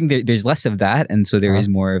 So I think there's less of that, and so there is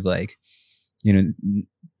more of like, you know,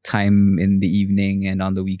 time in the evening and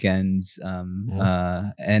on the weekends.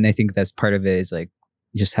 And I think that's part of it is like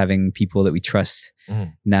just having people that we trust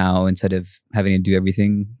now instead of having to do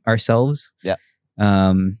everything ourselves. Yeah.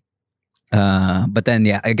 But then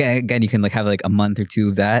again you can like have like a month or two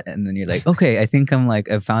of that, and then you're like, okay, I think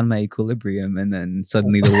I've found my equilibrium, and then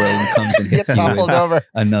suddenly the world comes and hits Get you toppled with over.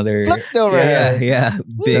 another Flipped over. big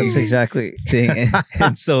That's exactly. thing.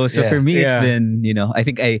 And so for me it's been, you know, I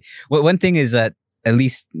think one thing is that at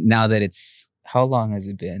least now that it's, how long has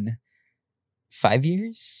it been? 5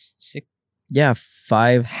 years? 6? Yeah,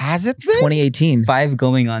 5. Has it been? 2018. 5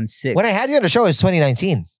 going on 6. When I had you on the show, it was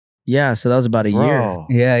 2019. Yeah, so that was about a year. Bro.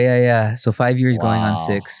 Yeah. So 5 years going on Wow.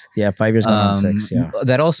 6. Yeah, 5 years going on 6. Yeah.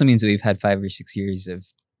 That also means that we've had 5 or 6 years of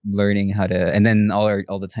learning how to, and then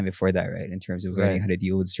all the time before that, right? In terms of learning how to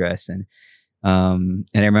deal with stress. And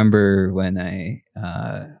I remember when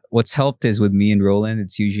what's helped is with me and Roland,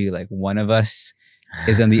 it's usually like one of us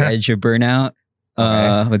is on the edge of burnout.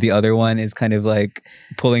 But the other one is kind of like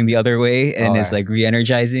pulling the other way and is like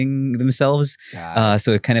re-energizing themselves.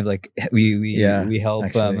 So it kind of like we help.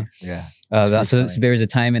 So there was a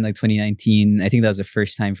time in like 2019. I think that was the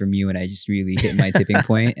first time for me when I just really hit my tipping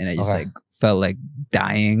point, and I just like felt like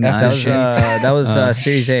dying. That was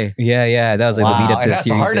Series A. Yeah. That was like the lead up to that's the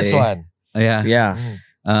Series hardest A. one. Yeah.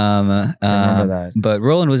 I remember that. But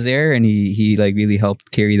Roland was there, and he like really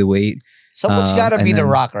helped carry the weight. Someone's got to be the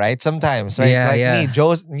rock, right? Sometimes, right?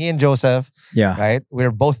 Me and Joseph, right? We're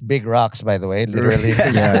both big rocks, by the way, literally.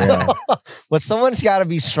 But someone's got to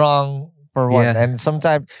be strong for one. And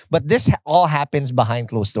sometimes, but this all happens behind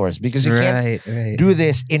closed doors because you can't do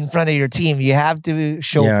this in front of your team. You have to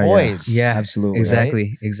show poise. Yeah, absolutely.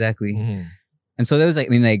 Exactly. Mm-hmm. And so there was like,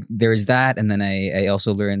 there was that. And then I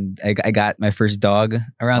also learned, I got my first dog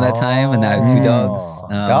around that time, and I have 2 dogs.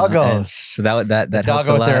 Doggos. So that helped a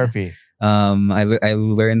Doggo lot. therapy. I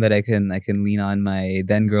learned that I can lean on my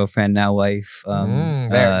then girlfriend, now wife.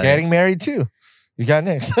 They're getting married too. You got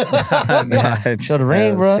next. Show the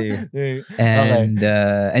ring, bro.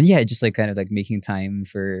 And just like kind of like making time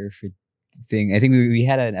for thing. I think we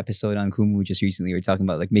had an episode on Kumu just recently. We were talking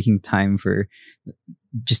about like making time for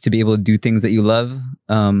just to be able to do things that you love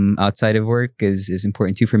outside of work is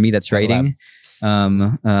important too. For me, that's writing. Like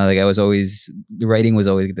the writing was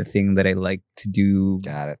always the thing that I liked to do.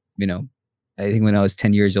 Got it. You know, I think when I was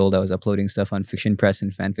 10 years old, I was uploading stuff on Fiction Press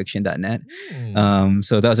and fanfiction.net.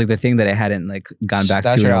 So that was like the thing that I hadn't like gone back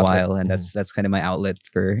to in a while, and that's kind of my outlet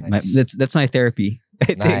for that's my therapy. I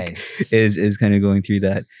think is kind of going through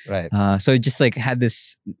that. Right. So just like had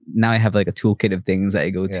this. Now I have like a toolkit of things that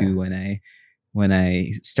I go to when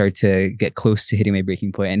I start to get close to hitting my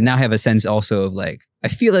breaking point. And now I have a sense also of like, I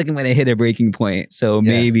feel like I'm going to hit a breaking point. So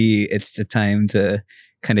maybe it's the time to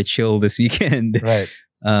kind of chill this weekend. Right.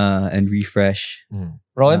 And refresh.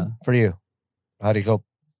 Roland, for you, how do you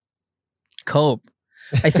cope?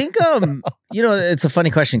 I think, it's a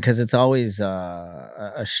funny question because it's always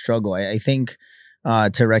a struggle. I think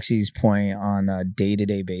to Rexy's point on a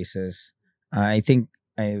day-to-day basis, I think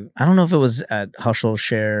don't know if it was at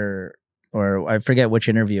Hustleshare or I forget which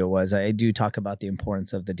interview it was. I do talk about the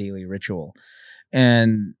importance of the daily ritual.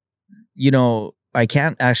 And, I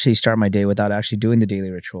can't actually start my day without actually doing the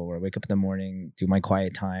daily ritual where I wake up in the morning, do my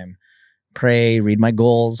quiet time, pray, read my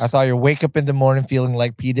goals. I thought you wake up in the morning feling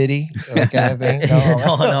like P. Diddy, that kind of thing.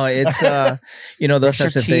 No, it's those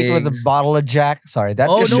types of things. With a bottle of Jack. Sorry, that.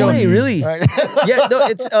 Oh, just no shows way, you. really? Right. Yeah, no,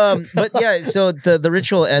 it's but yeah. So the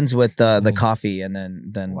ritual ends with the coffee, and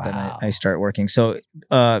then I start working. So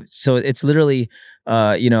it's literally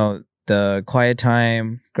the quiet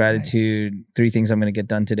time, gratitude, 3 things I'm going to get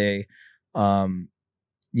done today. The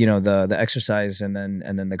exercise and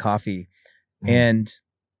then the coffee. And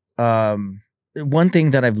one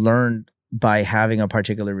thing that I've learned by having a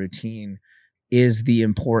particular routine is the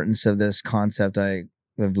importance of this concept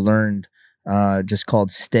I've learned just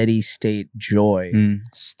called steady state joy.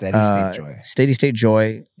 Steady state joy. Steady state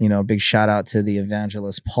joy. Big shout out to the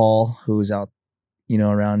evangelist Paul, who was out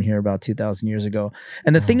around here about 2,000 years ago.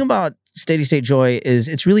 And the thing about steady state joy is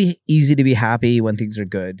it's really easy to be happy when things are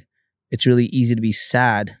good. It's really easy to be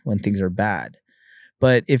sad when things are bad.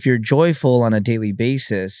 But if you're joyful on a daily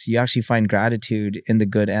basis, you actually find gratitude in the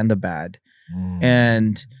good and the bad.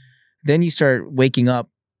 And then you start waking up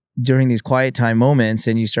during these quiet time moments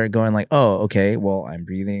and you start going like, oh, okay, well, I'm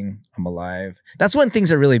breathing, I'm alive. That's when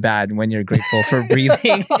things are really bad, when you're grateful for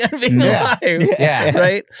breathing and being alive. Yeah.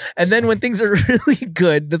 Right? And then when things are really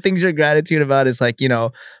good, the things you're gratitude about is like,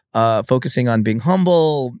 focusing on being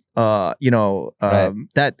humble,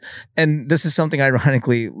 that, and this is something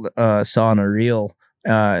ironically saw on a reel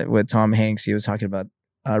with Tom Hanks. He was talking about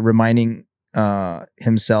reminding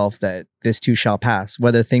himself that this too shall pass,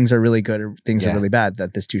 whether things are really good or things are really bad,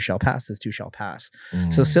 that this too shall pass, this too shall pass.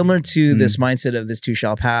 So similar to this mindset of this too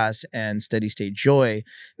shall pass and steady state joy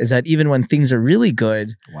is that even when things are really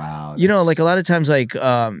good, like a lot of times, like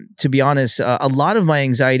to be honest, a lot of my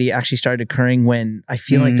anxiety actually started occurring when I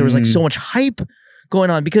feel like there was like so much hype going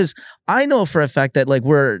on, because I know for a fact that like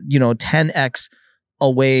we're 10x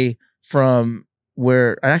away from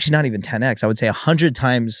where, actually not even 10x, I would say 100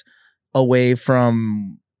 times away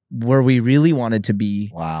from where we really wanted to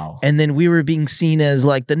be. Wow. And then we were being seen as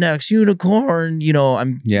like the next unicorn.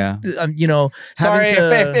 I'm sorry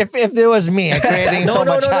if there was me creating so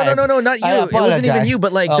much hype. No, not you. It wasn't even you,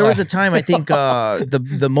 but like there was a time I think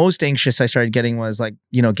the most anxious I started getting was like,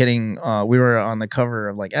 getting we were on the cover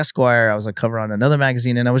of like Esquire. I was a cover on another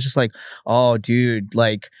magazine, and I was just like, oh dude,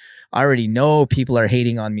 like I already know people are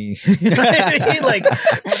hating on me. You know what I mean? Like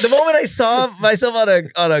the moment I saw myself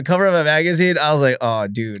on a cover of a magazine, I was like, "Oh,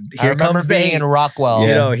 dude, here comes being in Rockwell.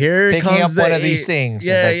 Here picking comes up one of these things.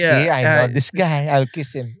 Yeah, like, see, I know this guy. I'll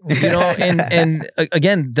kiss him. And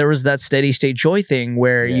again, there was that steady state joy thing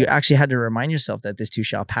where you actually had to remind yourself that this too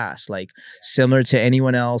shall pass. Like similar to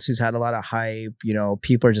anyone else who's had a lot of hype,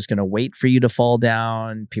 people are just gonna wait for you to fall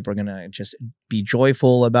down. People are gonna just be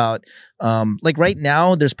joyful about like right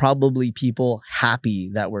now there's probably people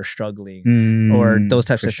happy that we're struggling or those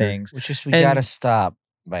types of things, which is we gotta stop,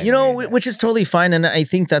 which is totally fine. And I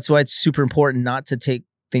think that's why it's super important not to take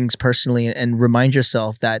things personally and remind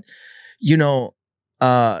yourself that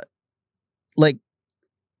like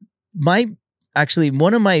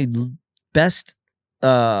one of my best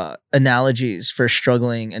analogies for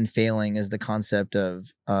struggling and failing is the concept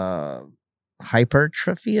of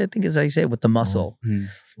hypertrophy, I think is how you say it, with the muscle.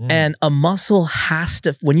 And a muscle has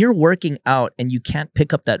to, when you're working out and you can't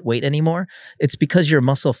pick up that weight anymore, it's because your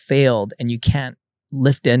muscle failed and you can't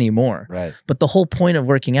lift anymore. Right. But the whole point of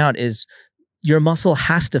working out is your muscle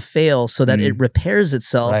has to fail so that it repairs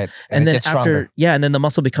itself. Right. And then stronger. and then the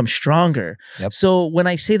muscle becomes stronger. Yep. So when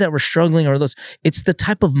I say that we're struggling or those, it's the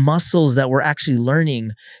type of muscles that we're actually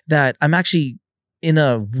learning that I'm actually in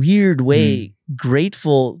a weird way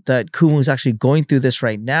grateful that Kumu is actually going through this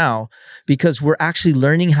right now, because we're actually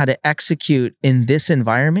learning how to execute in this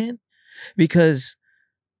environment. Because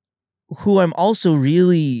who I'm also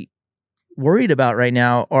really worried about right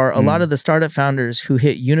now are a lot of the startup founders who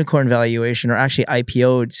hit unicorn valuation or actually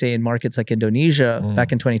IPO'd, say in markets like Indonesia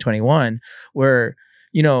back in 2021, where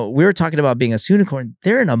we were talking about being a unicorn.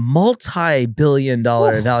 They're in a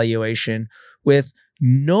multi-billion-dollar valuation with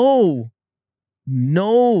no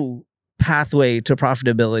pathway to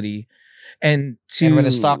profitability. And when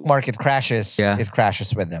the stock market crashes, it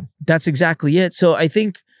crashes with them. That's exactly it. So I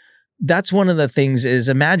think that's one of the things is,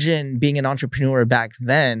 imagine being an entrepreneur back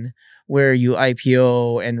then where you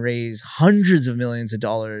IPO and raise hundreds of millions of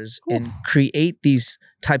dollars and create these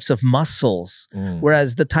types of muscles.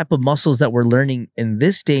 Whereas the type of muscles that we're learning in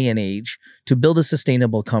this day and age to build a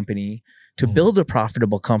sustainable company, to build a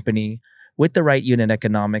profitable company, with the right unit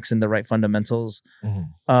economics and the right fundamentals,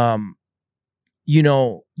 Mhm. you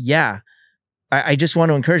know, I just want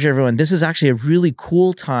to encourage everyone. This is actually a really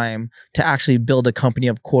cool time to actually build a company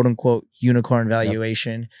of quote unquote unicorn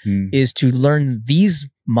valuation, is to learn these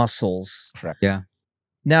muscles. Correct. Yeah.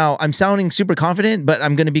 Now, I'm sounding super confident, but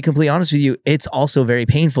I'm going to be completely honest with you. It's also very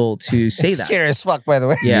painful to say It's that. scary as fuck, by the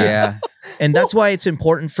way. Yeah. And that's why it's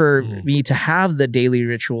important for me to have the daily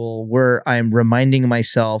ritual where I'm reminding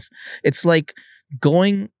myself. It's like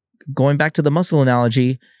going back to the muscle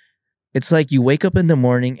analogy. It's like you wake up in the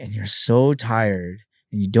morning and you're so tired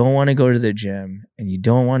and you don't want to go to the gym and you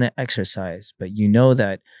don't want to exercise, but you know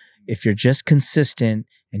that if you're just consistent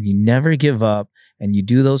and you never give up and you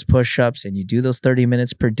do those push-ups and you do those 30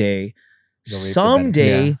 minutes per day,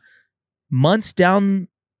 someday, months down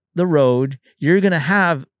the road, you're going to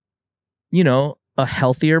have, you know, a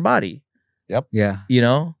healthier body. Yep. Yeah. You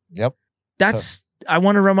know? Yep. That's, I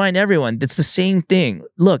want to remind everyone, it's the same thing.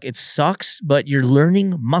 Look, it sucks, but you're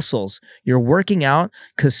learning muscles. You're working out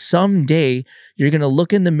because someday you're going to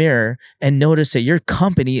look in the mirror and notice that your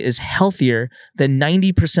company is healthier than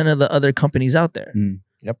 90% of the other companies out there.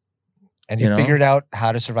 Yep. And you figured out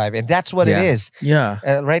how to survive. And that's what it is.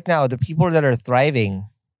 Yeah. Right now, the people that are thriving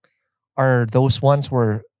are those ones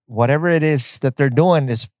where whatever it is that they're doing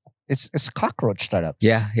is it's cockroach startups.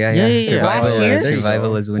 Yeah. Last year,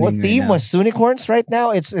 survival is winning. What theme was unicorns? Right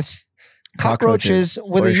now, it's cockroaches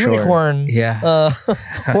with a unicorn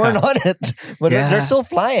horn on it, but they're still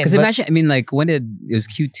flying. Because imagine, I mean, like when it was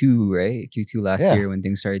Q2, right? Q2 last year when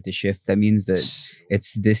things started to shift. That means that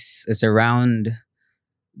it's around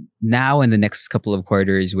now in the next couple of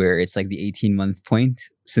quarters where it's like the 18-month point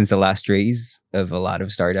since the last raise of a lot of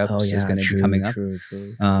startups is going to be coming up. True.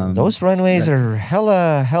 Those runways are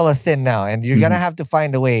hella thin now, and you're gonna have to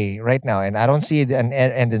find a way right now. And I don't see an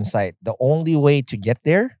end in sight. The only way to get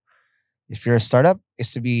there, if you're a startup,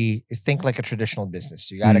 is think like a traditional business.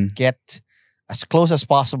 You gotta get as close as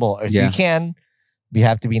possible. If you can, you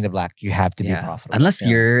have to be in the black. You have to be profitable. Unless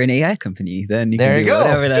you're an AI company, then you there can do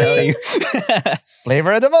whatever the hell you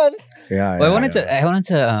flavor of the month. Well, I wanted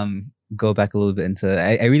to go back a little bit into.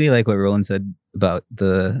 I really like what Roland said about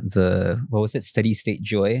the what was it, steady state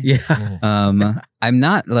joy. I'm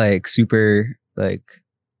not like super like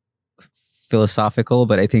philosophical,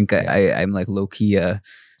 but I think I'm like low key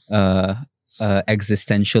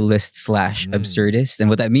existentialist / absurdist, and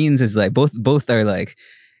what that means is like both are like,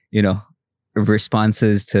 you know,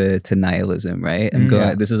 responses to nihilism, right? I'm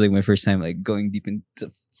going. This is like my first time like going deep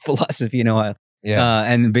into philosophy in a while.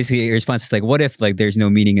 And basically your response is like, what if like there's no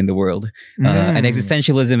meaning in the world? And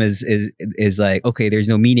existentialism is like, okay, there's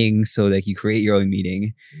no meaning, so like you create your own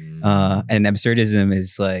meaning. And absurdism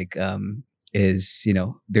is like is, you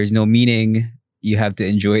know, there's no meaning, you have to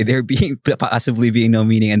enjoy there being possibly being no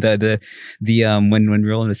meaning. And the when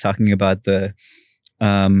Roland was talking about the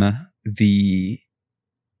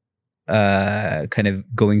kind of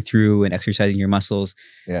going through and exercising your muscles.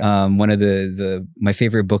 One of my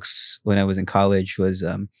favorite books when I was in college was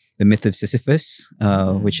The Myth of Sisyphus,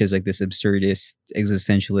 which is like this absurdist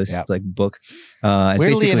existentialist like book.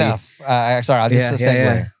 Weirdly enough, sorry, I'll just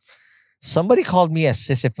segue. Somebody called me a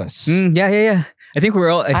Sisyphus. I think we're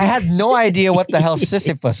all. I had no idea what the hell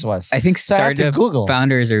Sisyphus was. I think startup Google.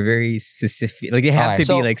 founders are very Sisyphean. Like they have to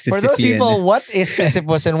be like Sisyphean. For those people, what is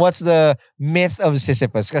Sisyphus and what's the myth of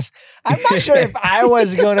Sisyphus? Because I'm not sure if I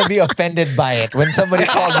was going to be offended by it when somebody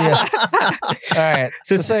called me. All right.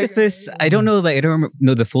 So Sisyphus, I don't know. Like I don't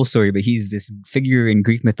know the full story, but he's this figure in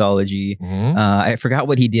Greek mythology. I forgot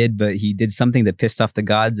what he did, but he did something that pissed off the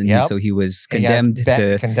gods, and so he was condemned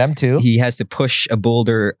to. He has to push a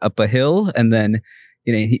boulder up a hill, and then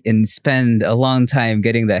and spend a long time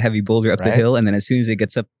getting that heavy boulder up the hill, and then as soon as it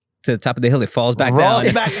gets up to the top of the hill, it falls back down.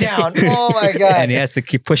 Oh my god! And he has to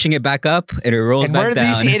keep pushing it back up, and it rolls back down. And where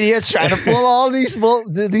are these idiots trying to pull all these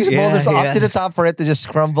boulders up to the top for it to just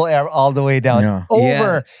crumble all the way down,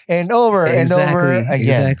 over and over and over again?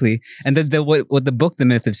 Exactly. And what the book, The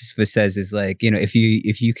Myth of Sisyphus, says is like, you know,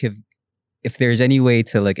 if there's any way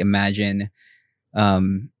to like imagine,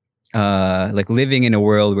 like living in a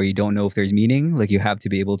world where you don't know if there's meaning, like you have to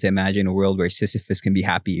be able to imagine a world where Sisyphus can be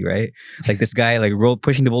happy, right? Like this guy like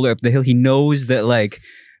pushing the boulder up the hill, he knows that like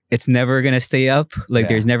it's never gonna stay up, like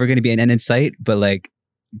there's never gonna be an end in sight, but like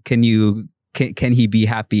can he be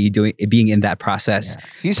happy being in that process?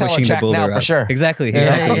 He's pushing the boulder now for sure. Exactly. So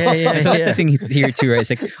that's the thing here too, right? It's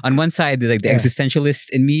like on one side, like the existentialist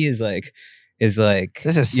in me is like this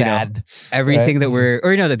is sad. right? Everything that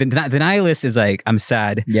the nihilist is like, I'm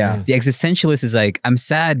sad. The existentialist is like, I'm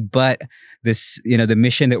sad, but this, you know, the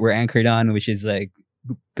mission that we're anchored on, which is like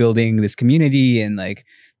building this community and like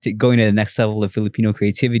going to the next level of Filipino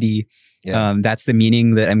creativity. Yeah. That's the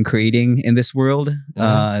meaning that I'm creating in this world.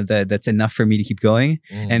 That's enough for me to keep going.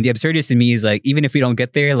 And the absurdist in me is like, even if we don't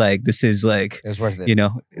get there, like this is like, It's worth it. you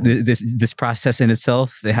know, this process in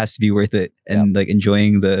itself, it has to be worth it, and like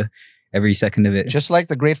enjoying every second of it. Just like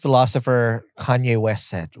the great philosopher Kanye West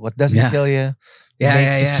said, "What doesn't kill you,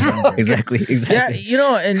 makes you strong." Exactly. Yeah, you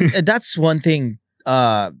know, and that's one thing.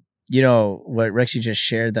 You know what Rexy just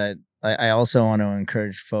shared that I also want to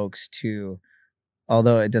encourage folks to.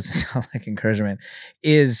 Although it doesn't sound like encouragement,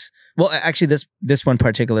 is well, actually this one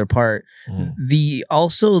particular part, the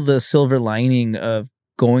silver lining of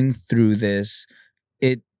going through this,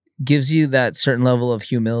 it gives you that certain level of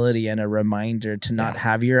humility and a reminder to not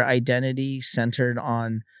have your identity centered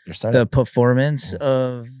on the performance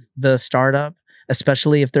of the startup,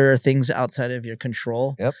 especially if there are things outside of your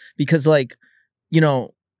control. Yep. Because like, you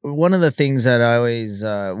know, one of the things that I always,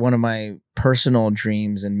 one of my personal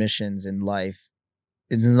dreams and missions in life,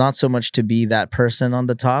 it's not so much to be that person on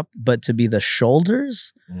the top, but to be the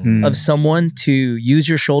shoulders of someone, to use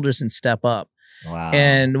your shoulders and step up. Wow.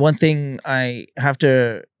 And one thing we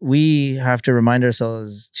have to remind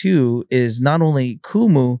ourselves too is not only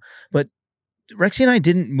Kumu, but Rexy and I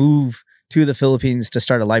didn't move to the Philippines to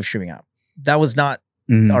start a live streaming app. That was not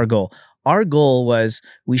our goal. Our goal was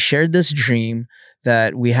we shared this dream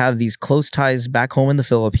that we have these close ties back home in the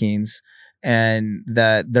Philippines, and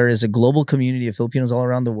that there is a global community of Filipinos all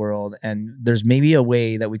around the world. And there's maybe a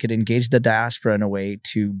way that we could engage the diaspora in a way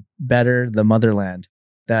to better the motherland.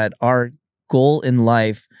 That our goal in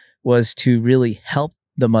life was to really help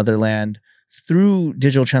the motherland through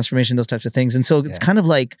digital transformation, those types of things. And so it's kind of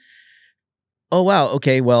like, oh, wow,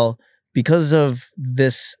 okay, well, because of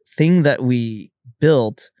this thing that we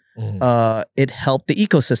built, it helped the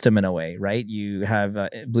ecosystem in a way, right? You have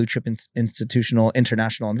blue chip institutional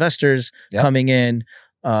international investors coming in.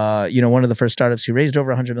 You know, one of the first startups who raised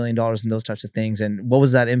over $100 million and those types of things. And what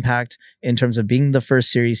was that impact in terms of being the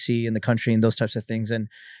first Series C in the country and those types of things?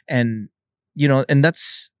 And you know, and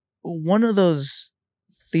that's one of those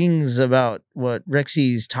things about what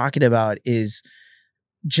Rexy's talking about, is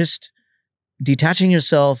just detaching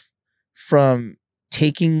yourself from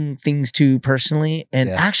taking things too personally and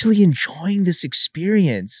actually enjoying this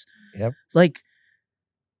experience. Yep. Like,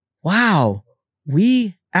 wow,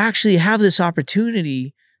 we actually have this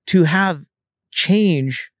opportunity to have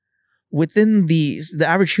change within the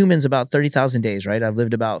average human's about 30,000 days, right? I've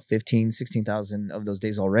lived about 15, 16,000 of those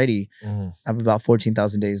days already. I have about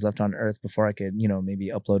 14,000 days left on Earth before I could, you know, maybe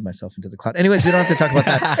upload myself into the cloud. Anyways, we don't have to talk about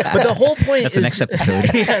that. But the whole point is... the next episode.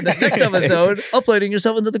 The next episode, uploading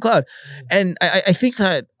yourself into the cloud. And I think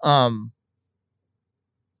that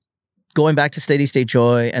going back to steady state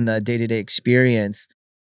joy and the day-to-day experience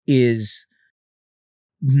is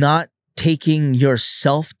not taking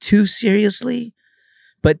yourself too seriously,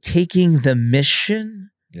 but taking the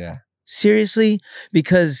mission seriously.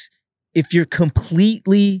 Because if you're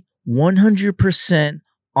completely 100%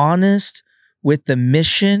 honest with the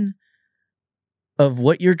mission of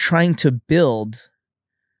what you're trying to build,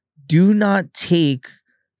 do not take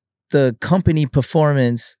the company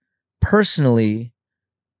performance personally,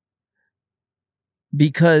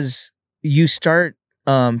 because you start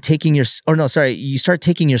you start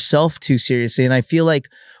taking yourself too seriously. And I feel like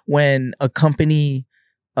when a company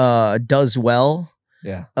does well,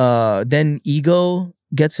 then ego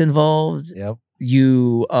gets involved.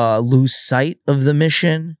 You lose sight of the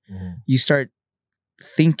mission. You start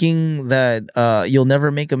thinking that you'll never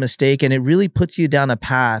make a mistake, and it really puts you down a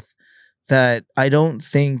path that I don't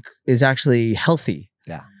think is actually healthy.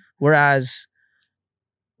 Whereas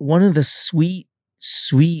one of the sweet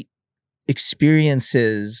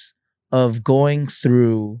experiences of going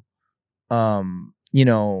through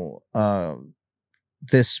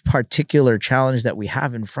this particular challenge that we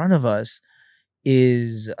have in front of us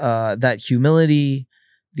is that humility,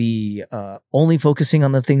 the only focusing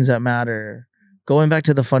on the things that matter, going back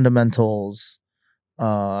to the fundamentals,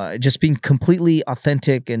 just being completely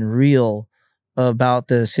authentic and real about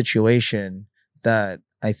the situation, that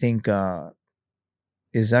I think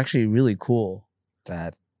is actually really cool.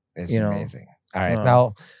 That is amazing. All right.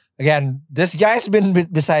 Now, again, this guy's been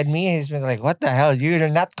beside me. He's been like, what the hell? You're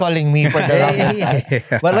not calling me for the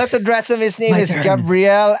wrong. But let's address him. His name is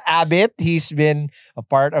Gabriel Abbott. He's been a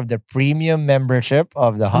part of the premium membership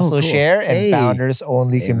of the Hustleshare and Founders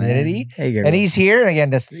Only community. And he's here.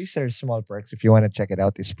 Again, these are small perks. If you want to check it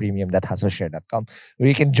out, it's premium.hustleshare.com, where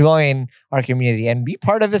you can join our community and be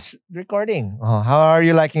part of its recording. How are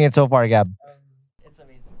you liking it so far, Gab? It's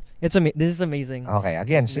amazing. This is amazing. Okay,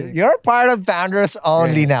 again, so you're part of Founders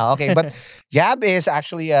Only now. Okay, but Gab is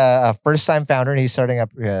actually a first-time founder, and he's starting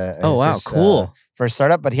up. Oh, wow, cool. First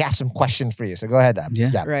startup, but he has some questions for you. So go ahead,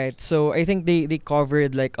 Gab. Right. So I think they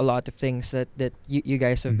covered like a lot of things that you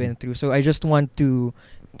guys have been through. So I just want to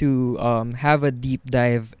have a deep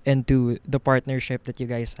dive into the partnership that you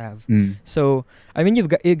guys have. So I mean,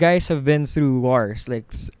 you guys have been through wars like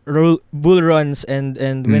bull runs and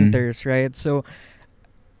winters, right? So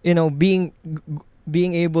you know, being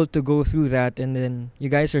able to go through that, and then you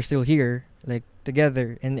guys are still here, like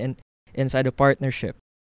together and inside a partnership.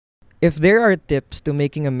 If there are tips to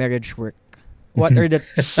making a marriage work, what are the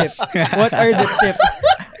tips? What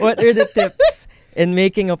are the tips in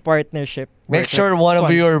making a partnership work? Make sure one of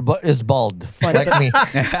you is bald, like me.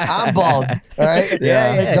 I'm bald, right?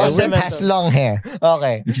 Yeah. Joseph has long hair.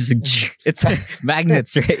 Okay. It's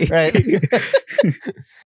magnets, right? Right.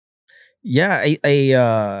 Yeah,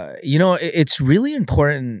 I you know, it's really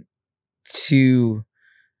important to,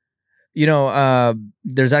 you know,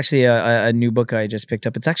 there's actually a new book I just picked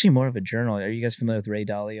up. It's actually more of a journal. Are you guys familiar with Ray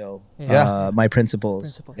Dalio? Yeah. My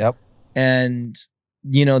Principles. Yep. And,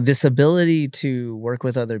 you know, this ability to work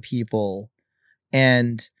with other people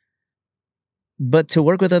but to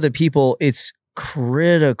work with other people, it's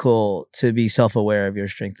critical to be self-aware of your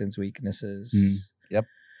strengths and weaknesses. Yep.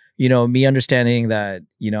 You know, me understanding that,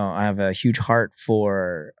 you know, I have a huge heart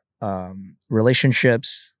for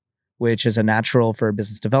relationships, which is a natural for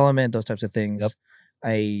business development, those types of things. Yep.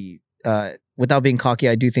 I, without being cocky,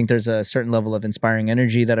 I do think there's a certain level of inspiring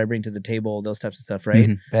energy that I bring to the table, those types of stuff, right?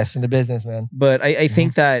 Best in the business, man. But I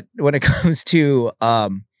think that when it comes to,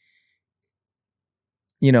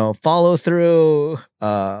 you know, follow through,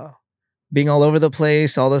 being all over the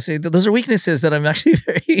place, all those are weaknesses that I'm actually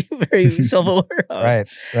very, very self-aware of.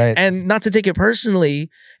 Right. And not to take it personally,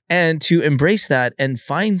 and to embrace that and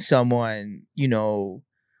find someone, you know,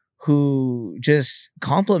 who just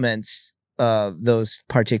complements those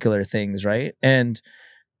particular things, right? And,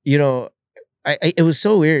 you know, it was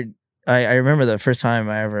so weird. I remember the first time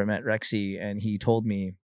I ever met Rexy, and he told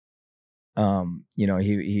me, you know,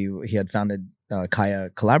 he had founded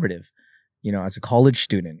Kaya Collaborative, you know, as a college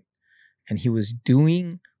student. And he was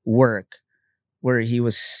doing work where he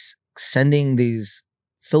was sending these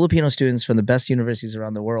Filipino students from the best universities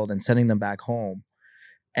around the world and sending them back home.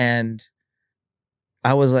 And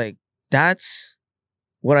I was like, that's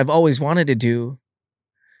what I've always wanted to do.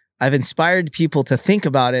 I've inspired people to think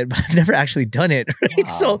about it, but I've never actually done it. Right? Wow.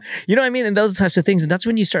 So, you know what I mean? And those types of things. And that's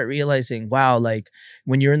when you start realizing, wow, like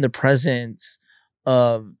when you're in the presence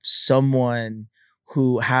of someone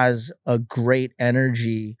who has a great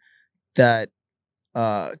energy that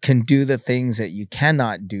can do the things that you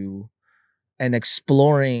cannot do, and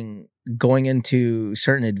exploring going into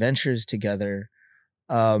certain adventures together.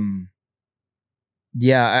 I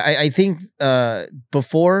think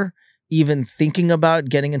before even thinking about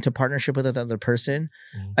getting into partnership with another person,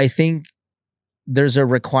 I think there's a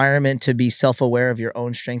requirement to be self-aware of your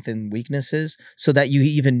own strengths and weaknesses so that you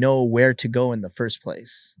even know where to go in the first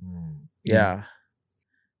place. Yeah.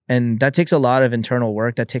 And that takes a lot of internal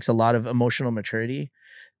work. That takes a lot of emotional maturity.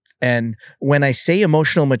 And when I say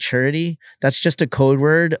emotional maturity, that's just a code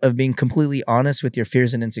word of being completely honest with your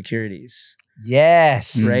fears and insecurities.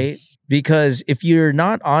 Yes. Right? Because if you're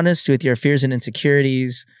not honest with your fears and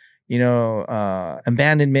insecurities, you know,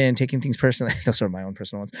 abandonment, taking things personally, those are my own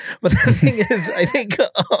personal ones. But the thing is,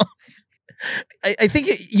 I think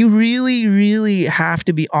you really, really have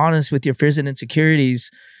to be honest with your fears and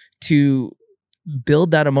insecurities to build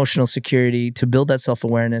that emotional security, to build that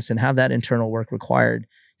self-awareness, and have that internal work required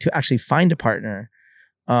to actually find a partner.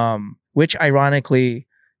 Which ironically,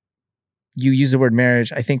 you use the word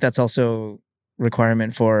marriage. I think that's also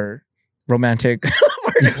requirement for romantic.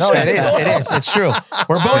 No, it is. It's true.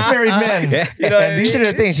 We're both married men. You know, and these are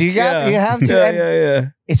the things you have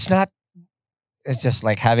to. It's not. It's just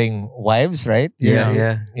like having wives, right?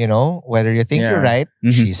 You know, whether you think you're right,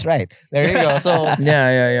 she's right. There you go. So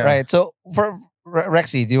yeah. Right. So for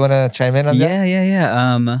Rexy, do you want to chime in on that?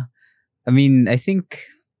 Yeah. I mean, I think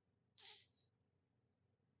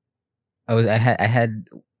I had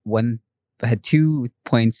 2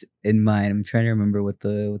 points in mind. I'm trying to remember what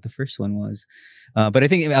the first one was, but I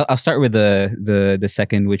think I'll start with the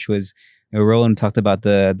second, which was, you know, Roland talked about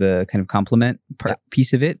the kind of complement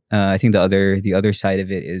piece of it. I think the other side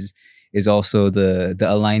of it is also the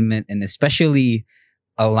alignment, and especially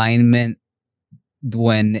alignment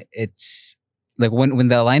when it's like when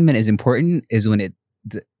the alignment is important is when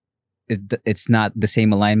it's not the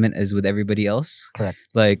same alignment as with everybody else. Correct.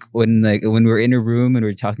 Like when we're in a room and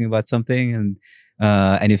we're talking about something and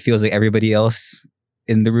it feels like everybody else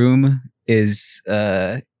in the room is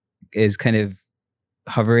kind of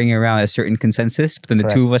hovering around a certain consensus, but then the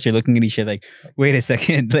two of us are looking at each other like, wait a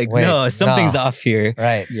second, like no, something's off here.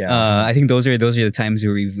 Right. Yeah. I think those are the times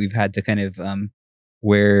where we've had to kind of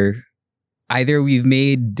where either we've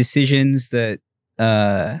made decisions that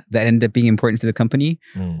end up being important to the company,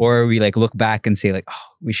 or we like look back and say like, oh,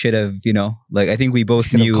 we should have, like I think we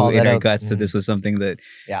both knew in our guts that this was something that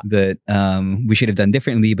we should have done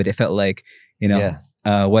differently, but it felt like,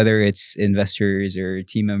 whether it's investors or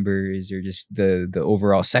team members or just the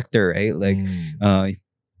overall sector, right? Like, I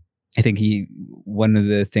think one of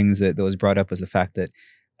the things that was brought up was the fact that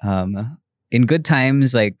in good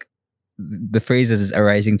times, like the phrase is a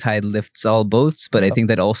rising tide lifts all boats, but I think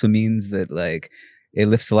that also means that like it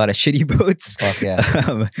lifts a lot of shitty boats. Fuck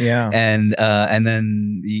yeah. And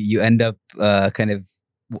then you end up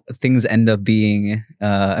things end up being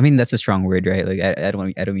I mean that's a strong word, right? Like I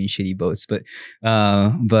don't mean shitty boats, but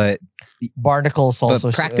barnacles also,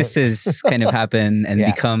 but practices kind of happen and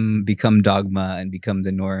become dogma and become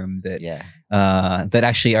the norm that that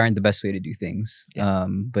actually aren't the best way to do things.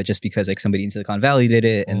 But just because like somebody in Silicon Valley did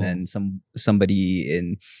it, and then somebody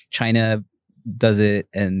in China does it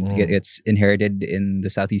and gets inherited in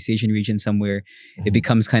the Southeast Asian region somewhere, it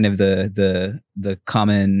becomes kind of the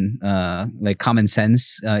common like common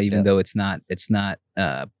sense, even though it's not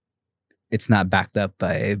backed up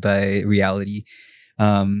by reality.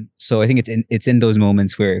 So I think it's in those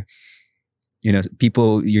moments where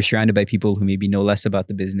you're surrounded by people who maybe know less about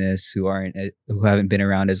the business, who haven't been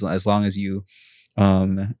around as long as you,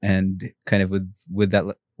 and kind of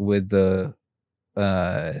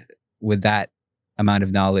with that amount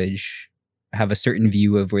of knowledge, have a certain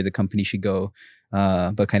view of where the company should go,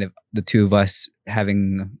 but kind of the two of us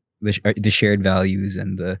having the shared values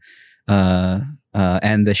and the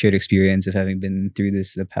shared experience of having been through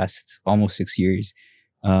this the past almost 6 years.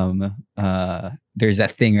 There's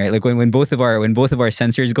that thing, right? Like when both of our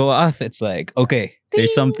sensors go off, it's like, okay,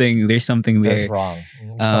 there's something there. There's wrong.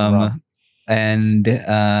 Wrong. And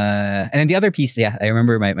then the other piece, I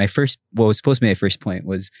remember my first, what was supposed to be my first point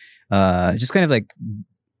was just kind of like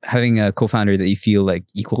having a co-founder that you feel like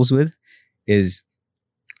equals with is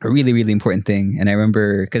a really, really important thing. And I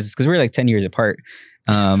remember because we're like 10 years apart.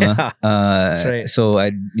 That's right. So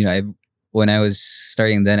when I was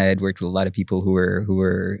starting then, I had worked with a lot of people who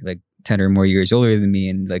were like 10 or more years older than me.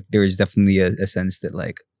 And like, there was definitely a sense that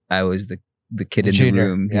like I was the kid in the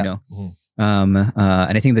room, and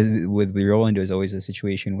I think that with Roland, it was always a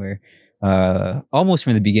situation where almost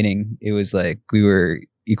from the beginning, it was like we were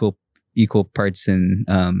equal parts in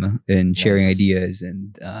sharing ideas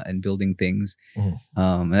and building things.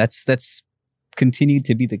 And that's continued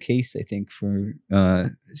to be the case, I think, for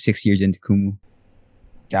 6 years into Kumu.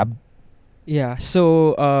 Gab? Yeah.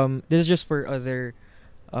 So this is just for other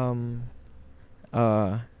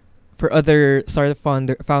startup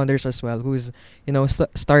founders as well, who's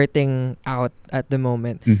starting out at the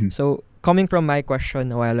moment. So coming from my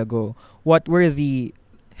question a while ago, what were the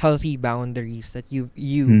healthy boundaries that you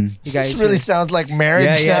guys? This really sounds like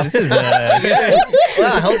marriage. Yeah. This is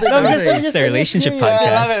healthy boundaries. It's a relationship podcast. Yeah,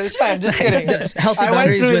 I love it. It's fine. Just kidding. Healthy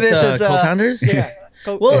boundaries with co-founders. Yeah.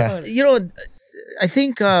 I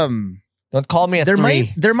think don't call me a there three.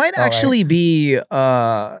 There might actually be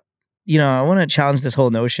I want to challenge this whole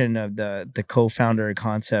notion of the co-founder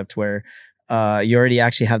concept where you already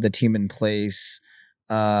actually have the team in place,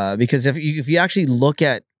 because if you actually look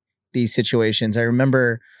at these situations, I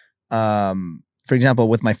remember, for example,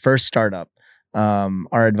 with my first startup,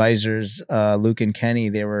 our advisors, Luke and Kenny,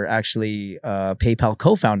 they were actually PayPal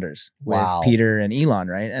co-founders with Peter and Elon,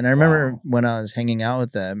 right? And I remember when I was hanging out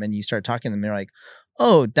with them and you start talking to them, they're like,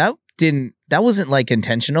 oh, that wasn't like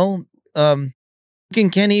intentional. Luke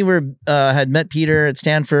and Kenny had met Peter at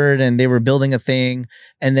Stanford and they were building a thing,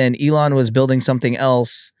 and then Elon was building something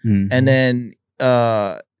else, and then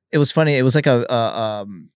it was funny. It was like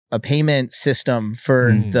a payment system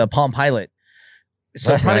for the Palm Pilot.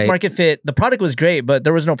 So product market fit, the product was great, but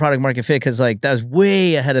there was no product market fit because like that was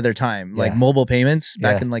way ahead of their time, like mobile payments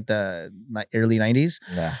back in like the early 90s.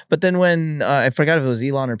 Yeah. But then when I forgot if it was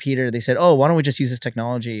Elon or Peter, they said, oh, why don't we just use this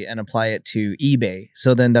technology and apply it to eBay?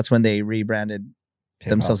 So then that's when they rebranded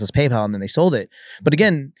themselves as PayPal, and then they sold it. But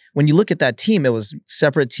again, when you look at that team, it was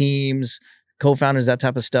separate teams, co-founders, that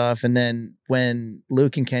type of stuff. And then when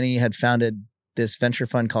Luke and Kenny had founded this venture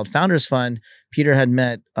fund called Founders Fund, Peter had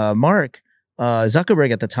met Mark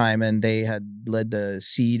Zuckerberg at the time, and they had led the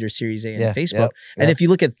seed or Series A in Facebook. And if you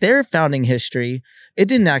look at their founding history, it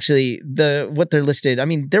didn't actually what they're listed. I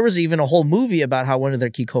mean, there was even a whole movie about how one of their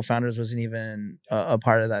key co-founders wasn't even a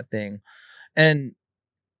part of that thing. And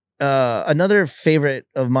another favorite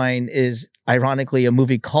of mine is ironically a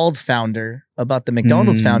movie called Founder about the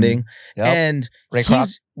McDonald's founding. Yep. And Ray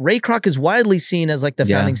Kroc. Ray Kroc is widely seen as like the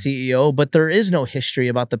Yeah. founding CEO, but there is no history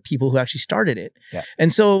about the people who actually started it. Yeah.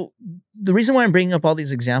 And so the reason why I'm bringing up all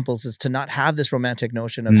these examples is to not have this romantic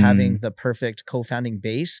notion of having the perfect co-founding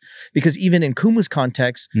base. Because even in Kumu's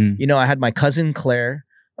context, you know, I had my cousin Claire,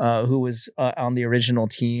 who was on the original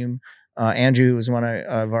team. Andrew, who was one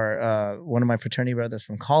of my fraternity brothers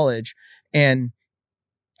from college. And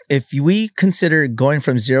if we consider going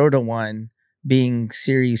from 0 to 1 being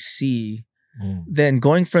Series C, then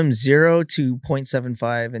going from 0 to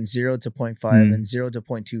 0.75 and 0 to 0.5 and 0 to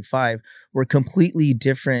 0.25 were completely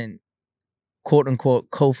different, quote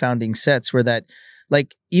unquote, co-founding sets. Where that,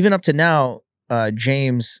 like, even up to now,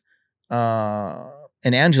 James and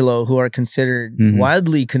Angelo, who are considered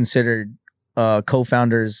widely considered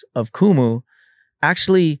co-founders of Kumu,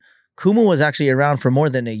 actually Kumu was actually around for more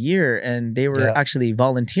than a year, and they were actually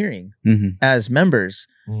volunteering as members.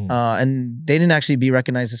 And they didn't actually be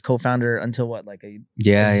recognized as co-founder until what, like a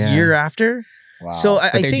year after? Wow. So I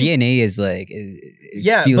But their think, DNA is like,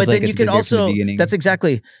 it feels but like then you it's can been there from the also, beginning. that's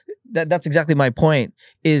exactly my point,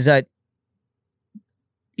 is that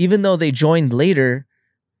even though they joined later,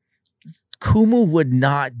 Kumu would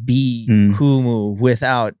not be Kumu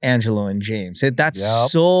without Angelo and James.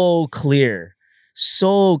 That's so clear.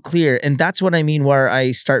 So clear. And that's what I mean, where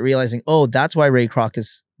I start realizing, oh, that's why Ray Kroc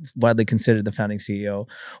is widely considered the founding CEO.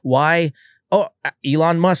 Why? Oh,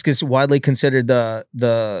 Elon Musk is widely considered the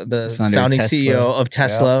founding CEO of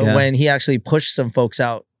Tesla when he actually pushed some folks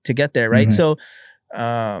out to get there, right? So,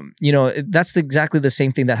 you know, that's exactly the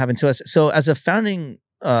same thing that happened to us. So as a founder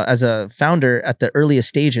at the earliest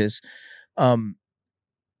stages,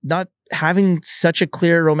 not having such a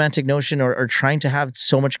clear romantic notion or trying to have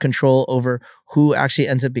so much control over who actually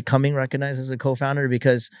ends up becoming recognized as a co-founder,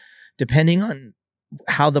 because depending on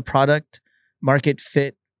how the product market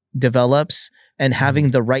fit develops and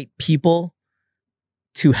having the right people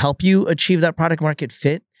to help you achieve that product market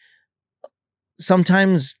fit,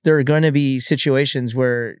 sometimes there are going to be situations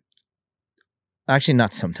where, actually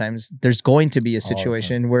not sometimes, there's going to be a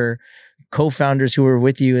situation where co-founders who were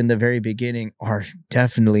with you in the very beginning are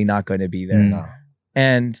definitely not going to be there. No.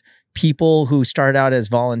 And people who start out as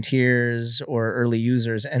volunteers or early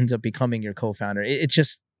users ends up becoming your co-founder. It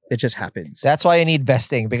just happens. That's why I need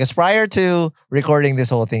vesting, because prior to recording this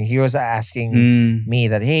whole thing, he was asking me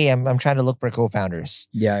that, hey, I'm trying to look for co-founders.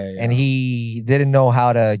 Yeah. And he didn't know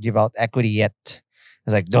how to give out equity yet. I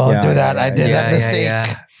was like, don't do that. I did that mistake.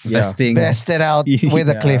 Vesting. Vest it out with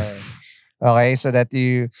a cliff. Okay, so that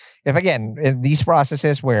if again, in these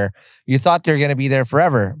processes where you thought they're going to be there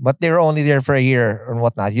forever, but they were only there for a year and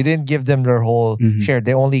whatnot, you didn't give them their whole share.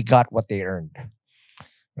 They only got what they earned.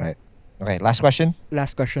 Right. Okay, last question.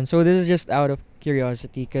 So this is just out of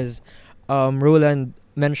curiosity, because Roland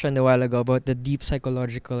mentioned a while ago about the deep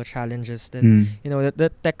psychological challenges that you know that the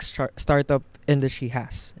tech startup industry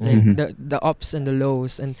has, like the ups and the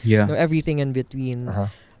lows, and you know, everything in between.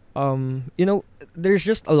 You know, there's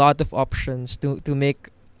just a lot of options to make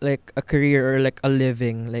like a career or like a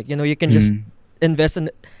living. Like, you know, you can just invest in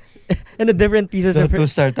the different pieces of Two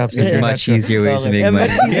startups. There's much easier ways to make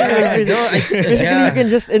money. You can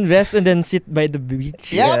just invest and then sit by the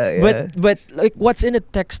beach. But like, what's in a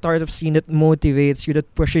tech startup scene that motivates you,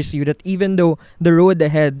 that pushes you, that even though the road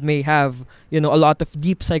ahead may have, you know, a lot of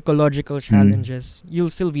deep psychological challenges, you'll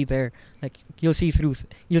still be there. Like, you'll see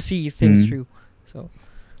things through. So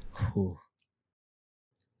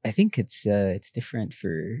I think it's different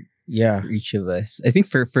for each of us. I think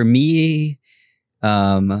for me,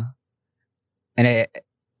 and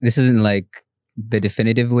this isn't like the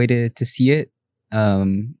definitive way to see it,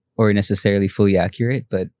 or necessarily fully accurate,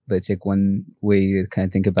 but it's like one way to kind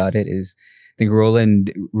of think about it is, I think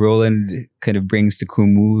Roland kind of brings to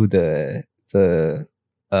Kumu the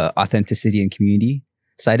authenticity and community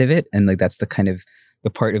side of it, and like that's the kind of the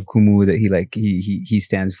part of Kumu that he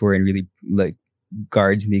stands for and really like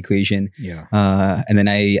guards in the equation. And then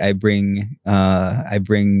I bring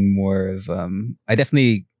more of I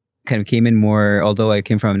definitely kind of came in more, although I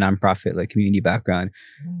came from a nonprofit like community background,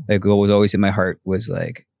 like what was always in my heart was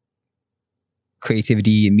like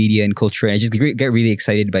creativity and media and culture, and I just get really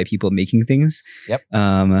excited by people making things.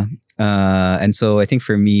 And so I think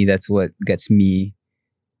for me that's what gets me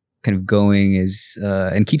kind of going is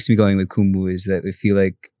and keeps me going with Kumu, is that I feel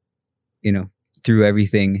like, you know, through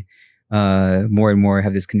everything, more and more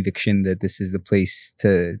have this conviction that this is the place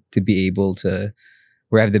to be able to,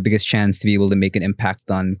 where I have the biggest chance to be able to make an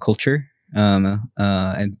impact on culture,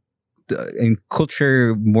 and in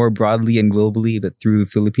culture more broadly and globally, but through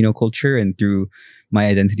Filipino culture and through my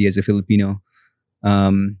identity as a Filipino.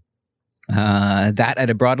 That at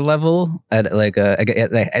a broader level, at like a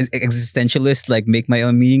existentialist, like make my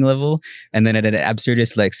own meaning level, and then at an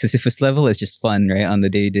absurdist, like Sisyphus level, it's just fun, right? On the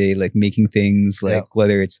day to day, like making things, like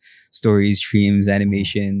whether it's stories, streams,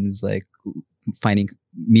 animations, like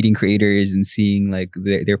meeting creators and seeing like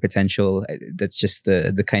their potential. That's just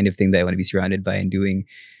the kind of thing that I want to be surrounded by and doing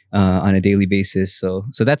on a daily basis. So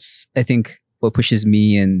that's, I think, what pushes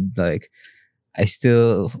me. And like, I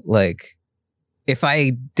still like, if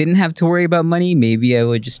I didn't have to worry about money, maybe I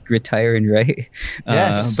would just retire and write.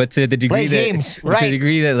 Yes. But to the degree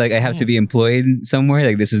that like I have to be employed somewhere,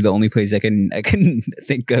 like this is the only place I can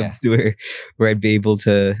think of where I'd be able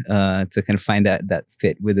to kind of find that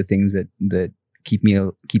fit with the things that keep me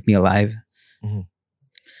alive. Mm-hmm.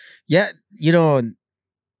 Yeah,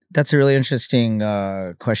 that's a really interesting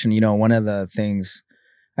question. One of the things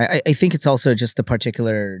I think it's also just the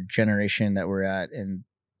particular generation that we're at in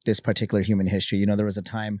this particular human history. There was a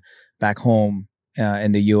time back home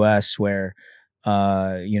in the US where,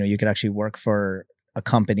 you could actually work for a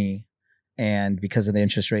company, and because of the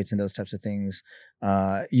interest rates and those types of things,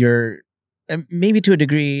 you're maybe to a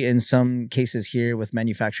degree in some cases here with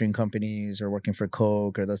manufacturing companies or working for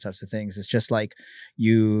Coke or those types of things. It's just like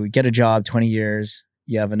you get a job, 20 years,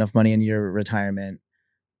 you have enough money in your retirement.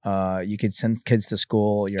 You could send kids to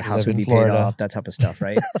school, your house would be paid off, that type of stuff,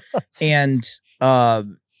 right? And,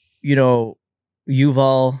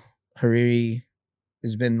 Yuval Harari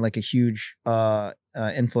has been like a huge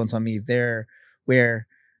influence on me there, where,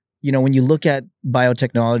 when you look at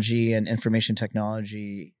biotechnology and information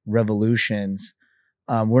technology revolutions,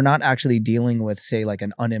 we're not actually dealing with, say, like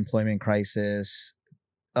an unemployment crisis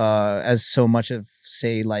as so much of,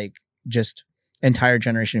 say, like just entire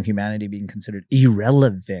generation of humanity being considered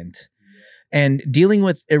irrelevant. And dealing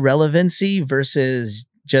with irrelevancy versus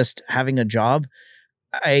just having a job,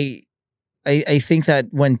 I think that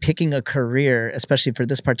when picking a career, especially for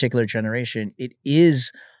this particular generation, it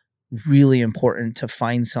is really important to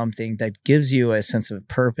find something that gives you a sense of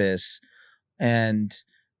purpose. And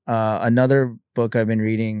another book I've been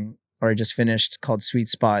reading, or I just finished, called Sweet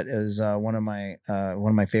Spot, is one of my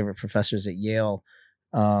favorite professors at Yale,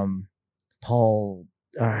 Paul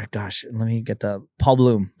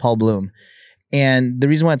Bloom. And the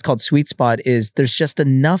reason why it's called Sweet Spot is there's just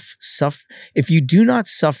enough if you do not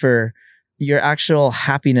suffer, your actual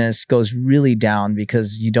happiness goes really down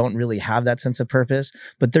because you don't really have that sense of purpose.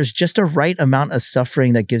 But there's just a right amount of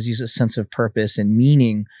suffering that gives you a sense of purpose and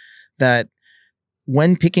meaning, that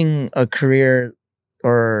when picking a career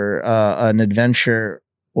or an adventure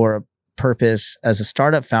or a purpose as a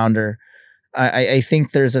startup founder, I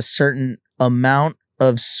think there's a certain amount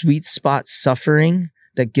of sweet spot suffering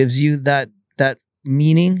that gives you that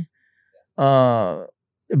meaning. But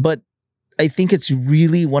I think it's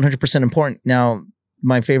really 100% important. Now,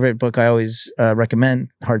 my favorite book I always recommend,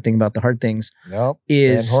 Hard Thing About the Hard Things,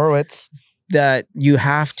 is Dan Horowitz, that you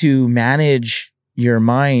have to manage your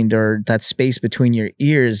mind, or that space between your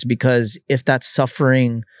ears, because if that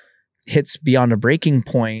suffering hits beyond a breaking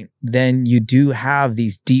point, then you do have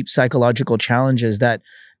these deep psychological challenges that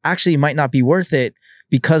actually might not be worth it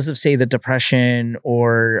because of, say, the depression,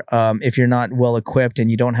 or if you're not well equipped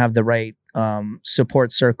and you don't have the right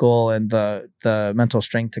support circle and the mental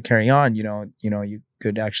strength to carry on, you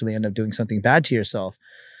could actually end up doing something bad to yourself.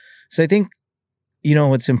 So I think,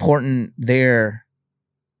 what's important there,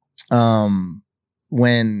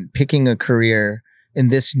 when picking a career in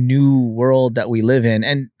this new world that we live in,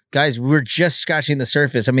 and guys, we're just scratching the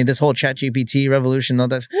surface. I mean, this whole ChatGPT revolution, all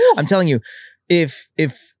that, I'm telling you, if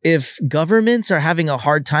governments are having a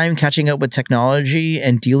hard time catching up with technology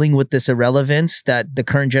and dealing with this irrelevance that the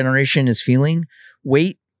current generation is feeling,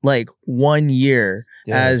 wait like 1 year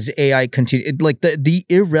as AI continues. Like the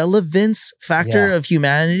irrelevance factor of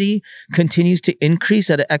humanity continues to increase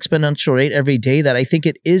at an exponential rate every day, that I think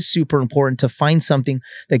it is super important to find something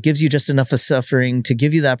that gives you just enough of suffering to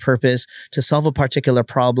give you that purpose to solve a particular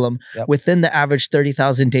problem within the average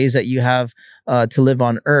 30,000 days that you have to live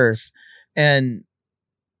on Earth. And,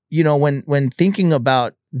 when thinking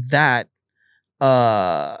about that,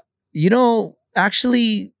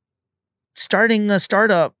 actually starting a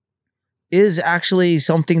startup is actually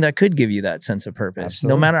something that could give you that sense of purpose,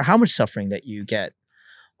 no matter how much suffering that you get.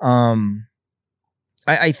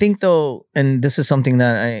 I think though, and this is something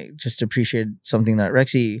that I just appreciate, something that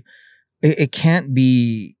Rexy, it can't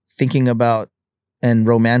be thinking about and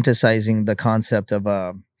romanticizing the concept of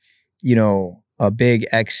a big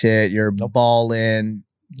exit, you're balling,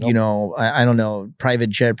 I don't know, private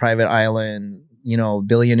jet, private island,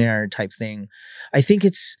 billionaire type thing. I think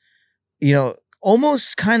it's,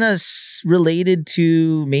 almost kind of related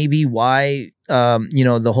to maybe why,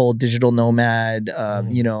 the whole digital nomad,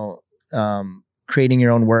 creating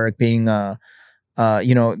your own work, being, that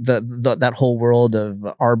whole world of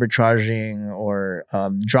arbitraging or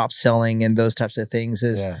drop selling and those types of things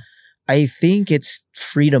is, I think it's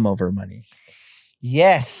freedom over money.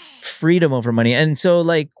 Yes. Freedom over money. And so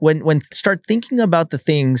like when start thinking about the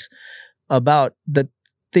things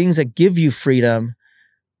that give you freedom,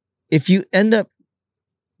 if you end up,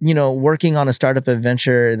 working on a startup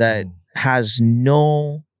adventure that has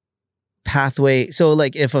no pathway. So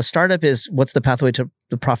like if a startup is, what's the pathway to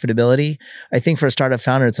the profitability? I think for a startup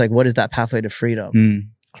founder, it's like, what is that pathway to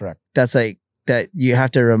freedom? Correct. That's like, that you have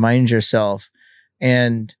to remind yourself.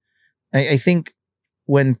 And I think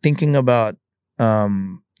when thinking about,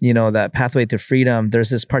 that pathway to freedom, there's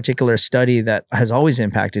this particular study that has always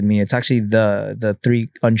impacted me. It's actually the 3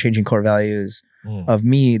 unchanging core values of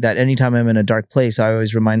me, that anytime I'm in a dark place, I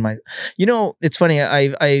always remind it's funny.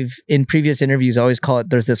 I've in previous interviews, I always call it,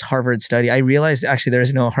 there's this Harvard study. I realized actually there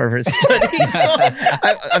is no Harvard study. So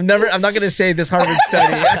I'm not going to say this Harvard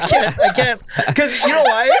study. I can't, because you know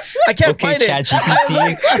why? I can't find it. I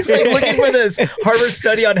was like looking for this Harvard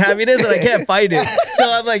study on happiness and I can't find it. So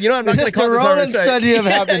I'm like, I'm not going to call this Harvard study of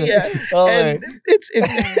happiness. And it's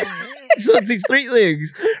so it's these 3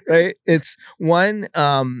 things, right? It's one,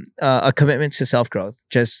 a commitment to self-growth,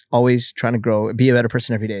 just always trying to grow, be a better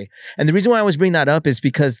person every day. And the reason why I always bring that up is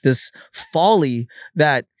because this folly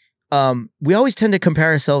that we always tend to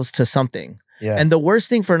compare ourselves to something. Yeah. And the worst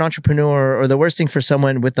thing for an entrepreneur, or the worst thing for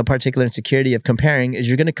someone with the particular insecurity of comparing, is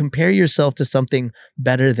you're going to compare yourself to something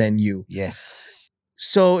better than you. Yes.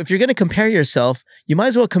 So if you're going to compare yourself, you might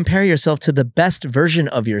as well compare yourself to the best version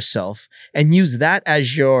of yourself and use that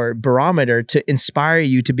as your barometer to inspire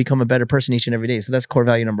you to become a better person each and every day. So that's core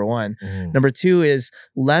value number 1. Number 2 is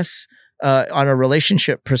less, on a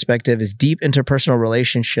relationship perspective, is deep interpersonal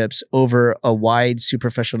relationships over a wide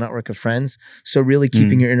superficial network of friends. So really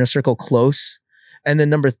keeping your inner circle close. And then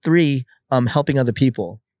number 3, helping other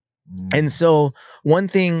people. And so one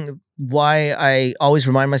thing why I always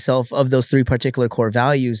remind myself of those 3 particular core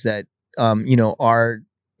values that, are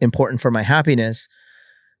important for my happiness.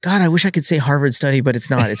 God, I wish I could say Harvard study, but it's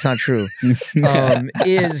not true.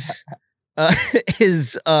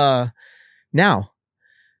 Now,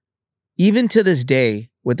 even to this day,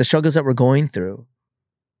 with the struggles that we're going through,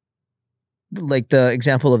 like the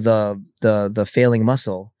example of the failing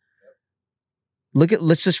muscle,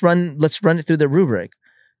 let's run it through the rubric.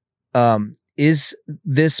 Is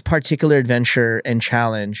this particular adventure and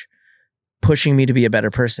challenge pushing me to be a better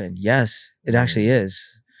person? Yes, it actually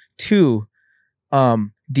is. 2,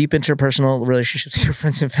 deep interpersonal relationships with your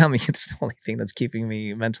friends and family. It's the only thing that's keeping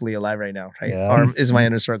me mentally alive right now, right? Yeah. Is my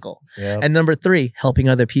inner circle. Yeah. And number 3, helping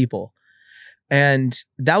other people. And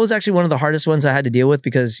that was actually one of the hardest ones I had to deal with,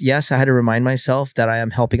 because yes, I had to remind myself that I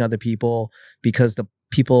am helping other people, because the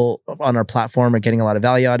people on our platform are getting a lot of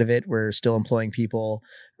value out of it. We're still employing people,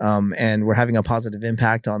 and we're having a positive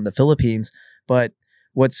impact on the Philippines. But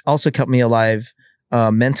what's also kept me alive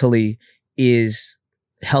mentally is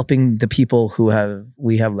helping the people who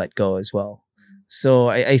we have let go as well. So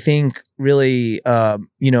I think really,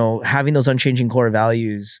 having those unchanging core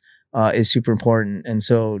values is super important. And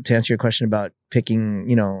so to answer your question about picking,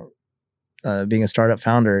 being a startup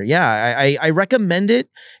founder, I recommend it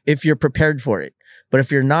if you're prepared for it. But if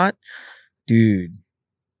you're not, dude,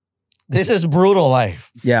 this is brutal life.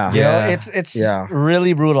 Yeah. It's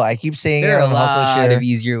really brutal. I keep saying There it are on a lot Hustleshare. of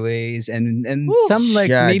easier ways and Woo. some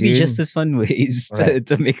maybe dude. just as fun ways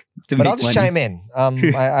to make But I'll just money. chime in.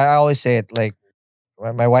 I always say it, like,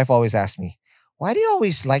 my wife always asks me, why do you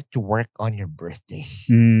always like to work on your birthday?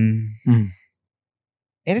 And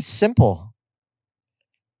it's simple.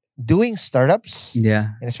 Doing startups,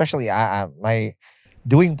 Yeah. and especially my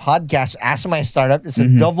doing podcasts as my startup, it's a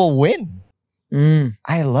double win.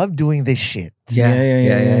 I love doing this shit. Yeah.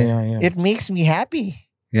 It makes me happy.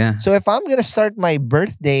 Yeah. So if I'm gonna start my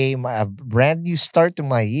birthday, a brand new start to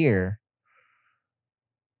my year,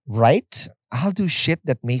 right? I'll do shit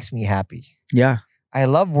that makes me happy. Yeah. I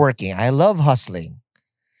love working. I love hustling.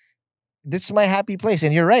 This is my happy place.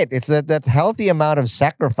 And you're right. It's that healthy amount of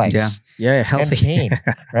sacrifice Yeah. Healthy. and pain,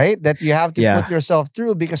 right? That you have to Yeah. put yourself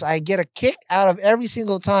through, because I get a kick out of every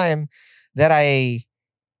single time that I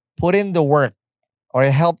put in the work or I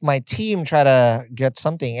help my team try to get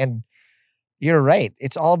something. And you're right.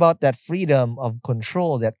 It's all about that freedom of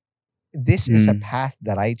control, that this is a path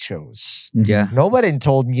that I chose. Yeah. Nobody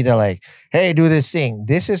told me to, like, hey, do this thing.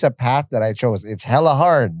 This is a path that I chose. It's hella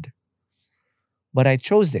hard, but I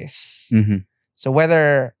chose this. So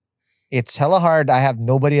whether it's hella hard, I have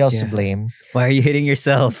nobody else to blame. Why are you hitting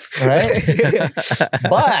yourself? Right?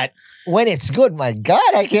 But when it's good, my God,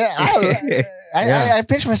 I can't. I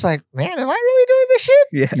pitch myself like, man, am I really doing this shit?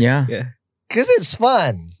 Yeah. Because it's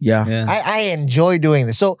fun. Yeah. I enjoy doing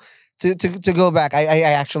this. So to go back, I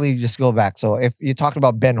actually just go back. So if you talked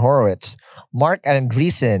about Ben Horowitz, Mark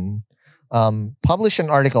Andreessen published an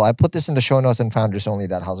article. I put this in the show notes on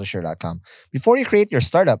foundersonly.hustleshare.com. Before you create your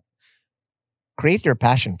startup, create your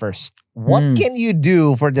passion first. What can you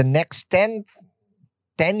do for the next 10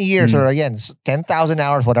 years or again, 10,000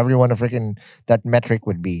 hours, whatever you want to freaking that metric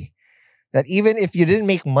would be. That even if you didn't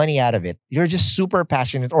make money out of it, you're just super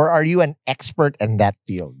passionate, or are you an expert in that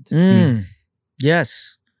field?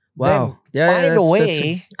 Yes. Wow. Then find a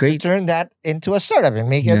way to turn that into a startup and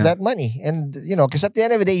make it that money. And, because at the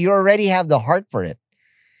end of the day, you already have the heart for it.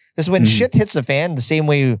 Because when shit hits the fan, the same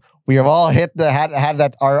way we have all had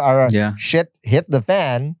that our shit hit the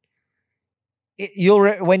fan,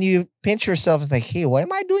 when you pinch yourself, it's like, hey, why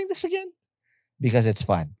am I doing this again? Because it's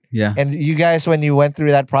fun. Yeah. And you guys, when you went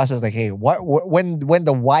through that process, like, hey, when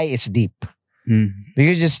the why is deep, you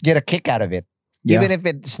just get a kick out of it, even if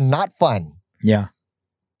it's not fun. Yeah.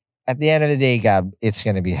 At the end of the day, Gab, it's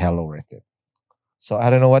gonna be hella worth it. So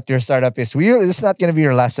I don't know what your startup is. This is not gonna be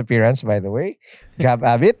your last appearance, by the way. Gab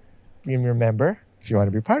Abbott, premium member. If you want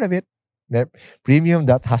to be part of it,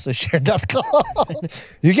 premium.hustleshare.com.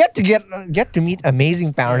 You get to meet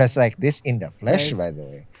amazing founders like this in the flesh, by the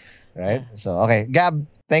way. Right? So, okay. Gab,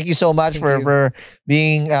 thank you so much for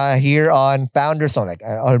being here on Founders Only. Like,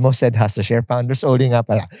 I almost said Hustleshare, Founders Only nga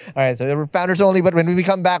pala. All right, so we're Founders Only, but when we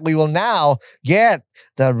come back, we will now get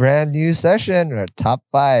the brand new session, our top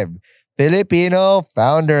 5 Filipino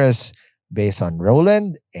founders based on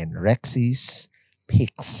Roland and Rexy's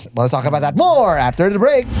picks. Well, let's talk about that more after the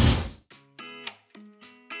break.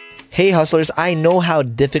 Hey hustlers, I know how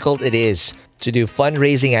difficult it is to do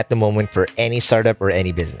fundraising at the moment for any startup or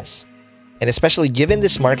any business. And especially given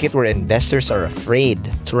this market where investors are afraid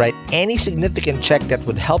to write any significant check that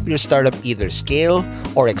would help your startup either scale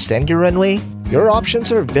or extend your runway, your options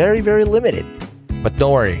are very, very limited. But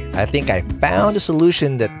don't worry, I think I found a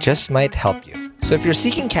solution that just might help you. So if you're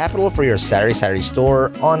seeking capital for your sari-sari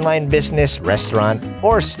store, online business, restaurant,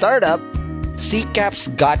 or startup, SeekCap's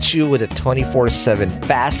got you with a 24/7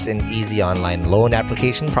 fast and easy online loan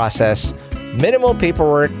application process, minimal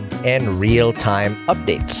paperwork, and real-time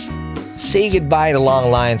updates. Say goodbye to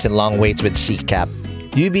long lines and long waits with SeekCap,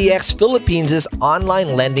 UBX Philippines'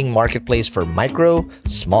 online lending marketplace for micro,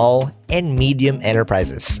 small, and medium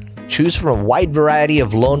enterprises. Choose from a wide variety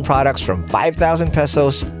of loan products from 5,000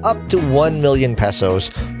 pesos up to 1 million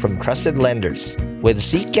pesos from trusted lenders. With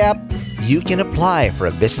SeekCap, you can apply for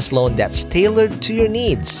a business loan that's tailored to your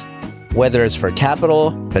needs, whether it's for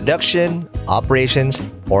capital, production, operations,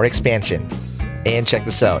 or expansion. And check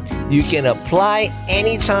this out, you can apply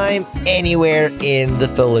anytime, anywhere in the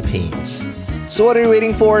Philippines. So what are you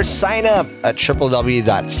waiting for? Sign up at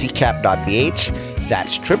www.seekcap.ph.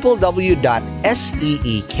 That's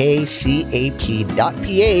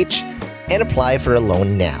www.seekcap.ph and apply for a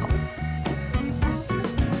loan now.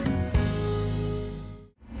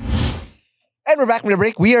 And we're back from the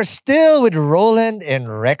break. We are still with Roland and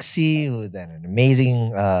Rexy with an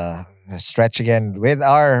amazing stretch again with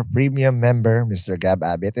our premium member, Mr. Gab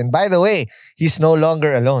Abbott. And by the way, he's no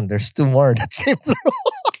longer alone. There's 2 more that came through.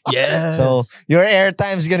 Yeah. So your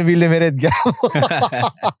airtime is going to be limited, Gab,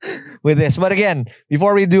 with this. But again,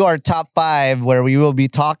 before we do our top 5, where we will be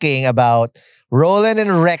talking about Roland and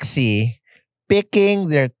Rexy picking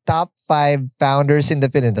their top 5 founders in the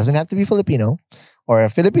Philippines. Doesn't have to be Filipino. Or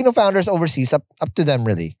Filipino founders overseas, up to them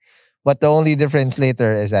really. But the only difference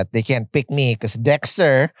later is that they can't pick me because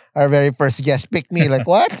Dexter, our very first guest, picked me. Like,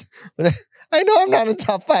 what? I know I'm not in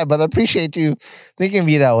top 5, but I appreciate you thinking of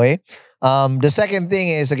me that way. The second thing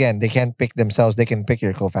is, again, they can't pick themselves. They can pick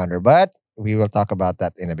your co-founder. But we will talk about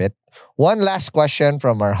that in a bit. One last question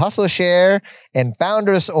from our Hustleshare and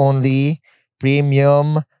Founders Only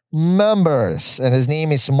premium members. And his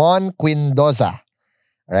name is Mon Quindoza.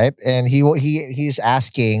 Right? And he's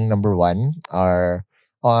asking, number 1,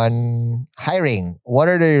 on hiring. What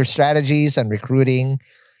are your strategies on recruiting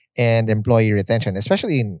and employee retention?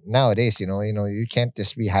 Especially nowadays, you can't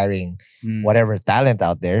just be hiring whatever talent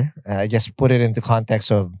out there. Just put it into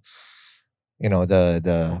context of,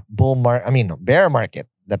 the bear market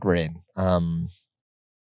that we're in.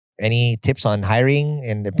 Any tips on hiring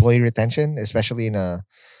and employee retention, especially in a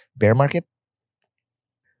bear market?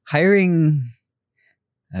 Hiring,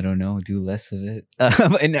 I don't know, do less of it.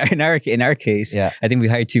 In our case, I think we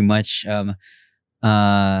hire too much.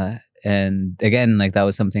 again, like that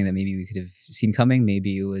was something that maybe we could have seen coming.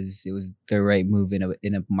 Maybe it was the right move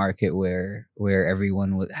in a market where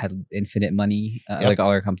everyone had infinite money, like all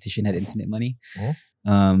our competition had infinite money.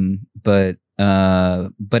 But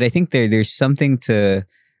I think there's something to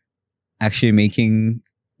actually making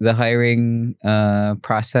the hiring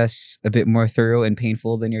process a bit more thorough and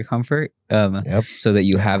painful than your comfort, so that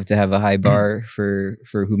you have to have a high bar for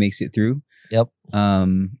who makes it through.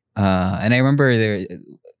 And I remember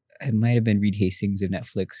it might have been Reed Hastings of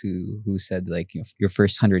Netflix who said, like, your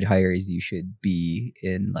first 100 hires, you should be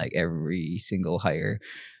in like every single hire,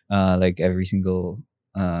 like every single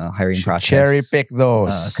hiring process. Cherry pick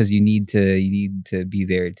those because you need to be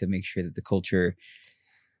there to make sure that the culture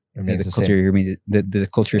remains the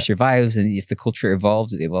culture survives, and if the culture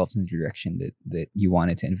evolves, it evolves in the direction that you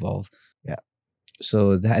want it to evolve.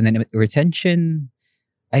 So that, and then retention,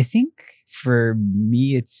 I think for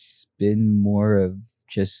me it's been more of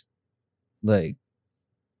just like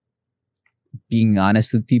being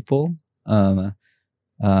honest with people, and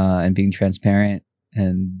being transparent,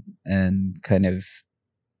 and kind of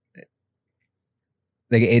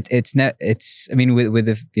like it's I mean, with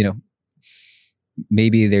the,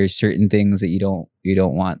 maybe there's certain things that you don't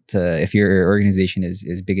want to, if your organization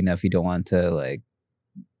is big enough, you don't want to like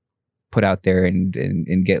put out there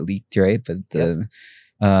and get leaked, right? But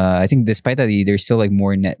I think despite that, there's still like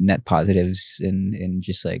more net positives in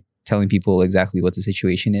just like telling people exactly what the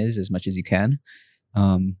situation is as much as you can,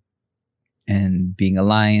 and being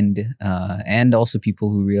aligned, and also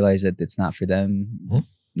people who realize that it's not for them,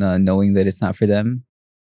 knowing that it's not for them.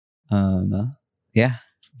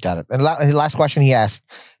 Got it. And the last question he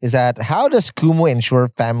asked is that, how does Kumu ensure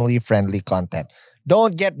family-friendly content?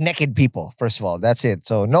 Don't get naked people, first of all. That's it.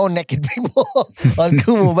 So no naked people on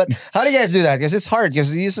Kumu. But how do you guys do that? Because it's hard.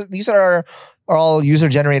 Because these are all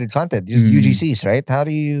user-generated content. These UGCs, right? How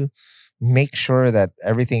do you make sure that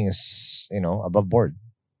everything is, above board?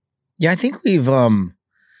 Yeah, I think we've,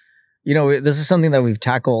 this is something that we've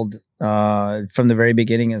tackled from the very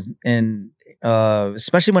beginning,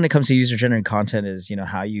 especially when it comes to user-generated content, is,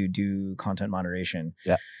 how you do content moderation.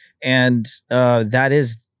 Yeah. And that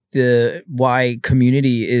is why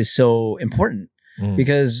community is so important,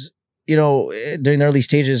 because, during the early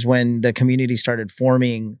stages when the community started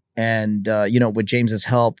forming, and, with James's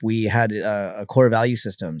help, we had a core value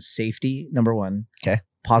system: safety, number one,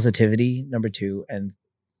 positivity, number two, and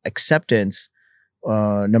acceptance,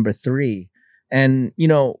 number three. And,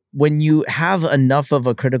 when you have enough of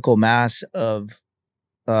a critical mass of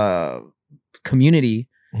community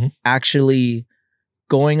actually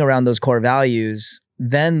going around those core values,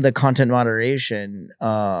 then the content moderation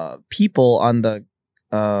people on the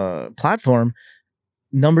platform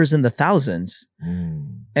numbers in the thousands.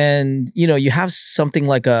 And, you have something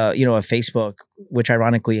like a Facebook, which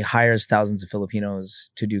ironically hires thousands of Filipinos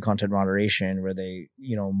to do content moderation, where they,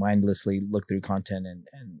 mindlessly look through content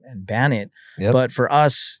and ban it. But for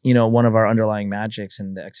us, one of our underlying magics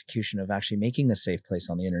in the execution of actually making a safe place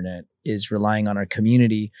on the internet is relying on our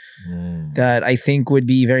community, that I think would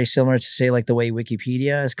be very similar to, say, like the way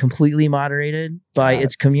Wikipedia is completely moderated by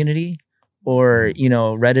its community, or,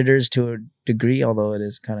 Redditors to a degree, although it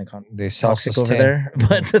is kind of toxic over there.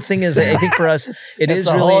 But the thing is, I think for us, it's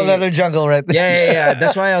a whole other jungle right there. Yeah.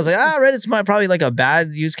 That's why I was like, Reddit's probably like a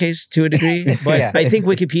bad use case to a degree. But I think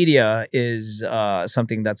Wikipedia is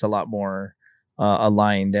something that's a lot more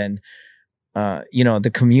aligned. And,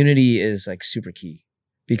 the community is like super key,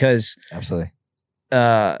 because absolutely,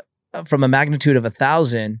 from a magnitude of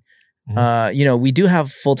 1,000, we do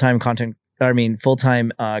have full-time content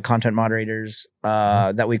moderators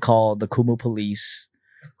that we call the Kumu police,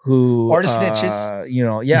 who or the snitches.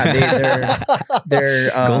 They're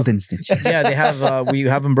golden snitches. Yeah, they have we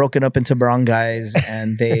have them broken up into barangays,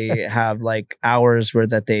 and they have like hours where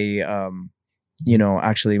that they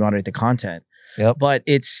actually moderate the content. But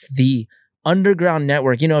it's the underground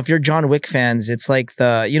network. If you're John Wick fans, it's like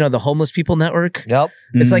the homeless people network.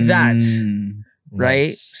 It's like that, right?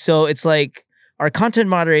 Nice. So it's like our content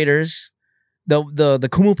moderators, the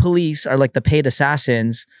Kumu police, are like the paid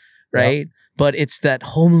assassins, right? But it's that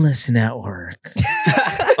homeless network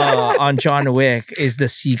on John Wick is the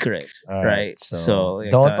secret, right? So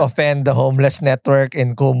like don't offend the homeless network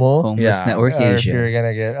in Kumu. Homeless network Or if Asia. you're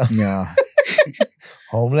gonna get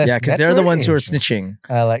homeless, because they're the ones who are snitching.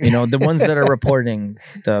 I like the ones that are reporting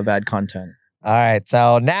the bad content. All right,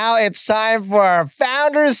 so now it's time for our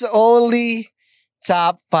founders only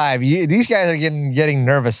top 5. These guys are getting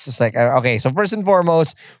nervous. It's like, okay, so first and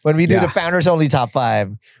foremost, when we do the founders only top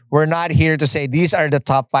 5, we're not here to say these are the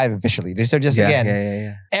top 5 officially. These are just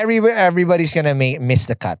everybody's gonna miss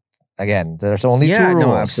the cut. Again, there's only Yeah, two no,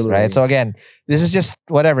 rules, absolutely. right? So again, this is just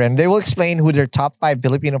whatever, and they will explain who their top 5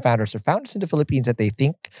 Filipino founders or founders in the Philippines that they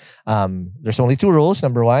think. There's only 2 rules.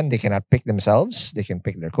 Number 1, they cannot pick themselves. They can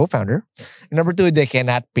pick their co-founder. Number 2, they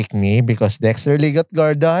cannot pick me because Dexter Ligot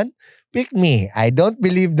Gordon picked me. I don't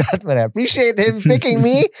believe that, but I appreciate him picking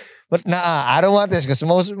me. But nah, I don't want this because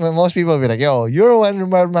most people will be like, yo, you're one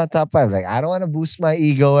of my top 5. Like, I don't want to boost my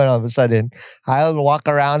ego and all of a sudden I'll walk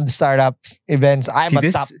around startup events. I'm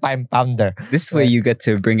a top 5 founder. This way you get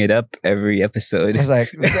to bring it up every episode. It's like,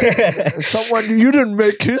 someone, you didn't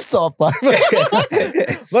make his top 5.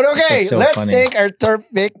 But okay, So let's funny. take our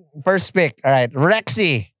first pick. All right,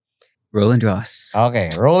 Rexy. Roland Ross.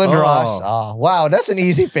 Okay, Roland Oh. Ross. Oh, wow, that's an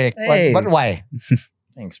easy pick. Hey. But why?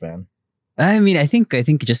 Thanks, man. I mean, I think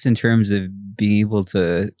just in terms of being able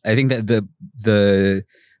to, I think that the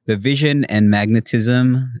vision and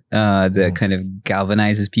magnetism that kind of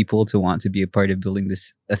galvanizes people to want to be a part of building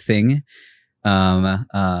a thing,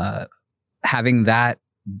 having that,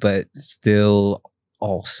 but still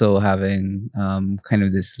also having kind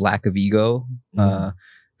of this lack of ego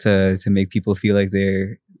to make people feel like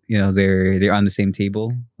they're on the same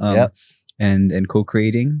table, and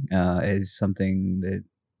co-creating is something that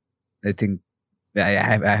I think I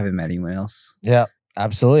haven't met anyone else. Yeah,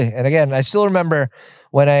 absolutely. And again, I still remember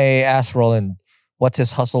when I asked Roland what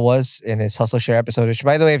his hustle was in his Hustleshare episode, which,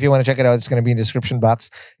 by the way, if you want to check it out, it's going to be in the description box.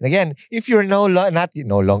 And again, if you're no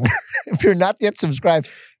longer, if you're not yet subscribed,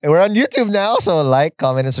 and we're on YouTube now, so like,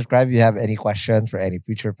 comment, and subscribe. If you have any questions for any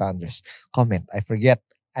future founders, comment. I forget.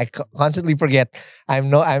 I constantly forget. We're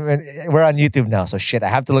on YouTube now, so shit. I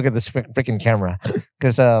have to look at this freaking camera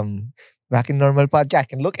because back in normal podcast, I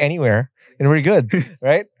can look anywhere and we're good,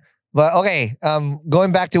 right? But okay,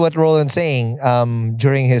 going back to what Roland's saying,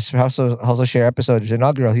 during his Hustleshare episode, his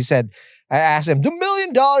inaugural, he said, I asked him the $1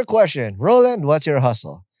 million question, Roland, what's your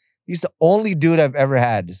hustle? He's the only dude I've ever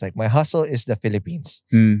had. It's like, my hustle is the Philippines.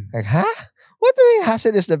 Like, huh? What do you mean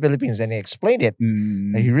hustle is the Philippines? And he explained it.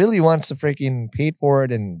 Like, he really wants to freaking pay for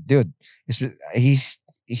it. And dude, he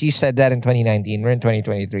said that in 2019. We're in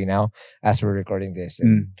 2023 now as we're recording this.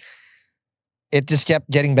 And it just kept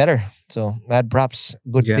getting better. So mad props.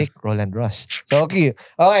 Good pick, Roland Ross. So okay,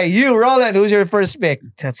 you, Roland, who's your first pick?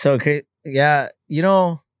 That's so great. Yeah,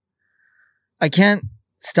 I can't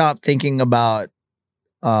stop thinking about,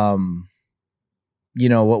 what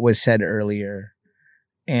was said earlier,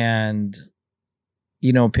 and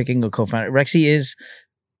picking a co-founder. Rexy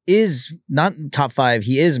is not top 5.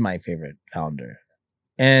 He is my favorite founder,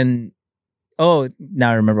 and now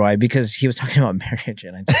I remember why. Because he was talking about marriage,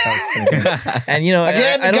 and I just thought, and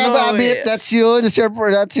Again, I don't know. That's you. That's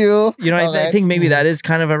you. I think maybe that is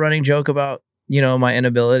kind of a running joke about my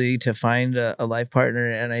inability to find a life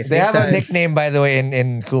partner, and I think they have a nickname, by the way,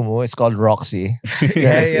 in Kumu. It's called Roxy.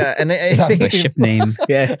 yeah, and I think The ship name.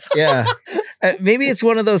 yeah. Maybe it's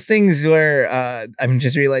one of those things where I'm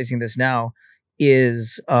just realizing this now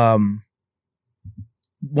is one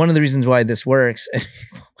of the reasons why this works. Why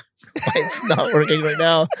it's not working right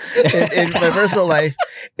now in my personal life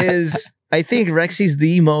is I think Rexy's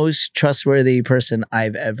the most trustworthy person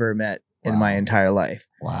I've ever met in my entire life.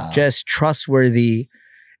 Wow. Just trustworthy.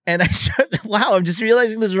 And I'm just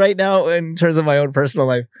realizing this right now in terms of my own personal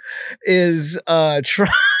life is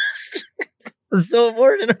trust is so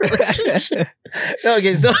important in a relationship. No,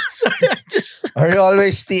 okay, so sorry, Are you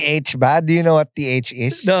always TH bad? Do you know what TH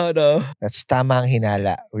is? No. That's tamang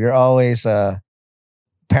hinala. We're always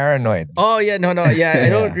paranoid. Oh yeah, no, yeah. I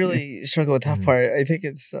don't really struggle with that part. I think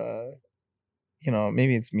it's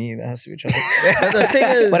maybe it's me that has to be trusted. But the thing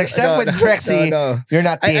is, But except with Rexy, you're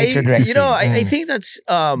not TH with Rexy. I think that's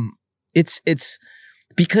it's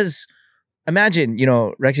because imagine,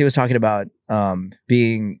 Rexy was talking about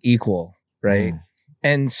being equal, right?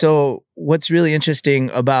 And so what's really interesting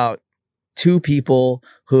about two people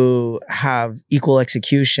who have equal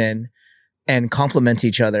execution and complement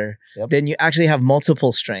each other, then you actually have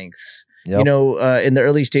multiple strengths. Yep. In the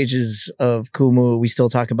early stages of Kumu, we still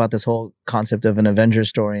talk about this whole concept of an Avenger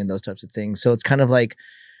story and those types of things. So it's kind of like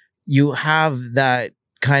you have that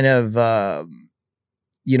kind of, like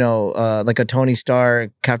a Tony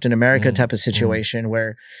Stark, Captain America type of situation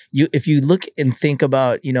where if you look and think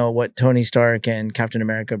about, what Tony Stark and Captain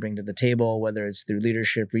America bring to the table, whether it's through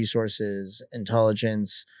leadership, resources,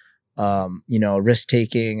 intelligence, risk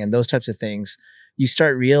taking and those types of things, you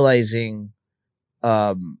start realizing,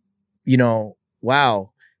 wow,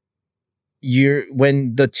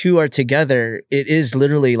 when the two are together, it is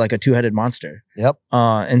literally like a two-headed monster. Yep.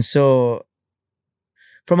 And so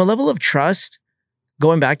from a level of trust,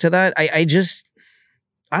 going back to that, I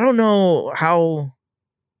don't know how,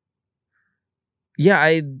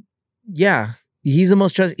 yeah, he's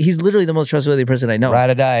literally the most trustworthy person I know. Ride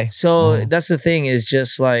or die. So that's the thing, is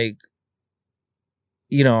just like,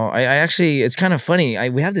 you know, I actually, it's kind of funny.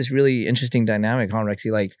 We have this really interesting dynamic, huh,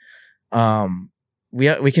 Rexy? Like,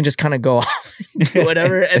 we can just kind of go off and do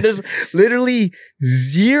whatever, and there's literally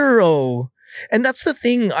zero. And that's the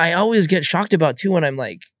thing I always get shocked about too,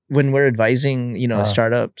 when we're advising, you know,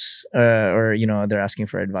 startups, or, you know, they're asking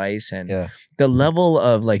for advice, and the level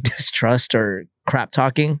of like distrust or crap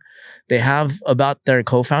talking they have about their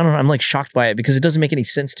co-founder. I'm like shocked by it, because it doesn't make any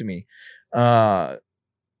sense to me.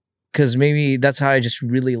 Because maybe that's how I just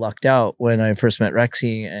really lucked out when I first met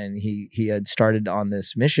Rexy, and he had started on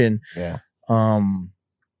this mission. Yeah.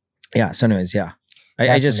 Yeah. So anyways, yeah.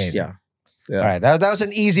 I just, amazing. yeah. All right. That was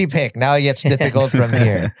an easy pick. Now it gets difficult from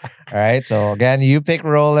here. All right. So again, you pick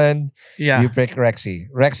Roland. Yeah. You pick Rexy.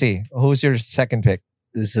 Rexy, who's your second pick?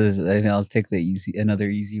 This is, and I'll take another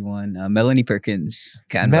easy one. Melanie Perkins.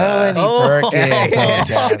 Canva. Melanie Perkins.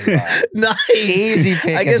 Canva. Nice. Easy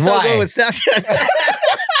pick. I guess I'll go with Snapchat.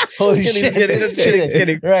 Holy Just shit.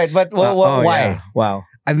 kidding. Right. But why? Yeah. Wow.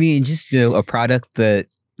 I mean, just, you know, a product that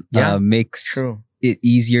makes True. it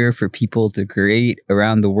easier for people to create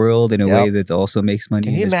around the world in a way that also makes money.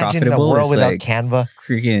 Can you and is imagine a profitable. world without like, Canva?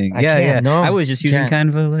 freaking, I yeah. can't. No, I was just using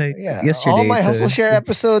Canva like yesterday. All my Hustleshare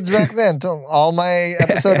episodes back then, all my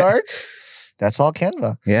episode arts, that's all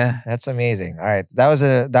Canva. Yeah. That's amazing. All right. That was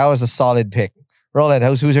a solid pick. Roland,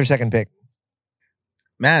 who's your second pick?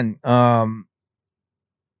 Man,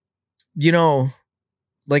 you know,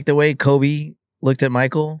 like the way Kobe looked at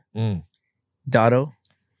Michael, Dorado.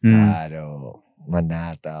 Dorado,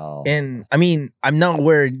 Manatao. And I mean, I'm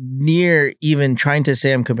nowhere near even trying to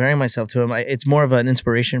say I'm comparing myself to him. It's more of an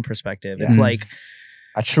inspiration perspective. It's like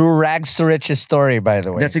a true rags to riches story, by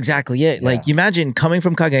the way. that's exactly it. Like, you imagine coming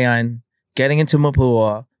from Cagayan, getting into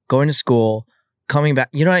Mapua, going to school, coming back.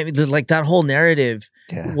 You know what I mean? Like, that whole narrative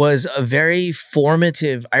was a very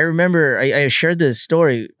formative. I remember I shared this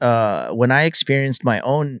story when I experienced my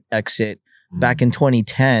own exit back in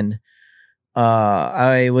 2010.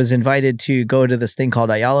 I was invited to go to this thing called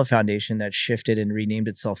Ayala Foundation that shifted and renamed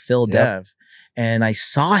itself Phil Dev. And I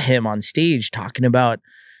saw him on stage talking about,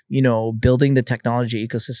 you know, building the technology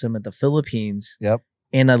ecosystem at the Philippines.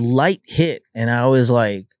 And a light hit. And I was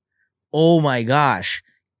like, oh my gosh,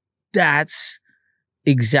 that's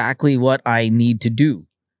exactly what I need to do,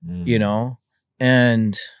 you know?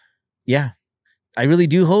 And yeah. I really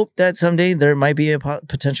do hope that someday there might be a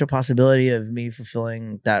potential possibility of me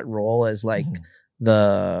fulfilling that role as like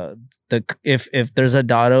if there's a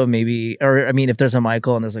Dorado, maybe, or I mean, if there's a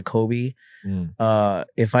Michael and there's a Kobe,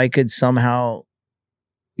 if I could somehow,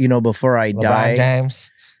 you know, before I die,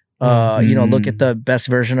 James. you know, look at the best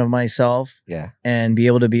version of myself, and be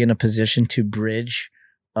able to be in a position to bridge,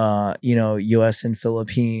 you know, U.S. and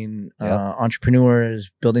Philippine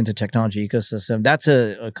entrepreneurs building the technology ecosystem. That's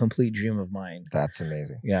a complete dream of mine. That's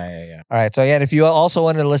amazing. Yeah. All right. So again, if you also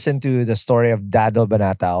want to listen to the story of Dado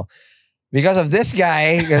Banatao, because of this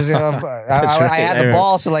guy, because I had the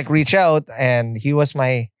balls to like reach out, and he was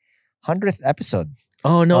my 100th episode.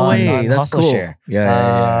 Oh, no way. That's cool. Hustleshare.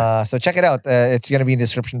 Yeah. So check it out. It's going to be in the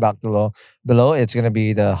description box below. It's going to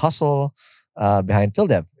be the hustle behind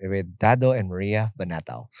PhilDev with Dado and Maria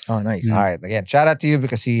Banatao. Oh, nice. All right. Again, shout out to you,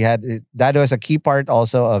 because Dado is a key part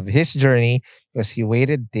also of his journey, because he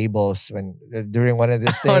waited tables during one of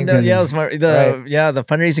these things. Oh, no, yeah, it was the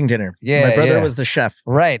fundraising dinner. Yeah, my brother was the chef.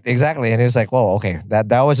 Right, exactly. And he was like, "Whoa, okay,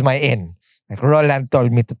 that was my in." Like, Roland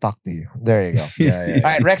told me to talk to you. There you go. All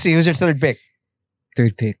right, Rexy, who's your third pick?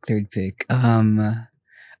 Third pick.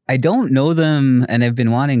 I don't know them, and I've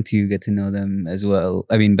been wanting to get to know them as well.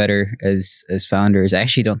 I mean, better as founders. I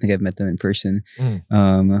actually don't think I've met them in person.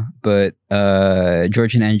 But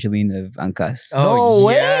George and Angeline of Angkas. No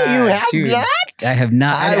way, you have not? I have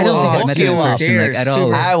not. I don't think I've met them in person like, at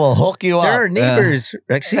all. I will hook you up. They're our neighbors,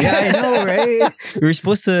 Rexy. Yeah, I know, right? We were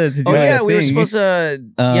supposed to do we were supposed to.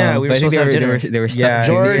 We were supposed to have dinner. They were stuck.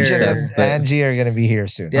 George and and Angie are gonna be here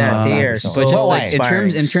soon. Yeah, they are. But just like in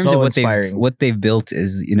terms so of what they've built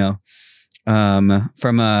is, you know,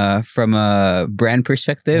 from a brand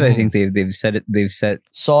perspective, I think they've set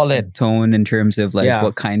solid tone in terms of like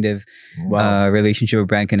what kind of relationship a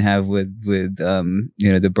brand can have with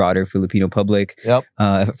you know, the broader Filipino public.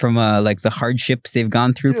 From like the hardships they've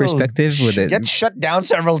gone through perspective, with it get shut down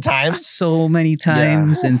several times, so many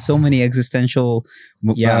times, and so many existential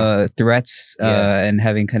threats, and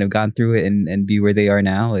having kind of gone through it and be where they are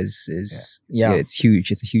now is it's huge.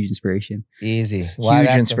 It's a huge inspiration. Easy, huge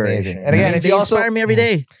inspiration. And again, if they you inspire me every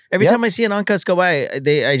day. Every time I see an Angkas go by,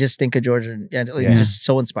 I just think of George, and it's just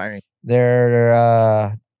so inspiring.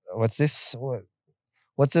 They're what's this?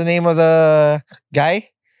 what's the name of the guy?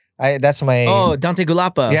 That's my Dante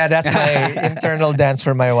Gulapa. yeah, that's my internal dance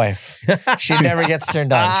for my wife. She never gets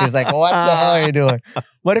turned on. She's like, what the hell are you doing?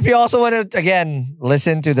 But if you also want to, again,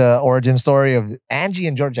 listen to the origin story of Angie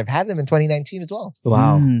and George, I've had them in 2019 as well.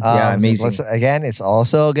 Wow. Yeah, amazing. Again, it's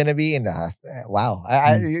also going to be in the, wow.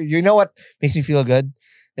 You know what makes me feel good?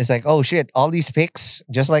 It's like, oh shit, all these picks,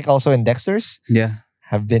 just like also in Dexter's,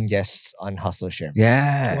 have been guests on Hustleshare.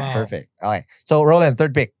 Yeah. Wow. Perfect. All right. So Roland,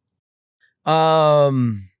 third pick.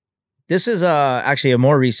 This is actually a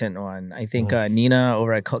more recent one. I think Nina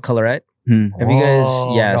over at Colorette. Have you guys?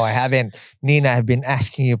 Yes. No, I haven't. Nina, I've been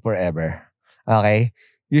asking you forever. Okay?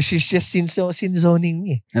 She's just sin zoning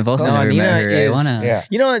me. I've also No, never Nina met her. I is- wanna. Yeah.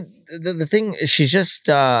 You know, the thing, she's just,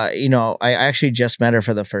 I actually just met her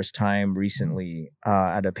for the first time recently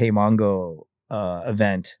at a PayMongo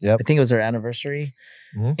event. Yep. I think it was her anniversary.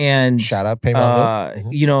 Mhm. And Shout out PayMongo.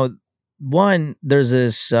 Mhm. One, there's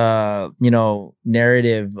this,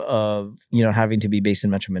 narrative of, having to be based in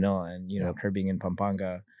Metro Manila and, Yep. her being in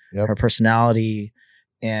Pampanga, Yep. her personality.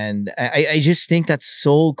 And I just think that's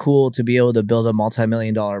so cool to be able to build a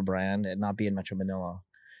multi-million-dollar brand and not be in Metro Manila.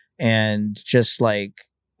 And just like,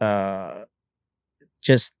 it's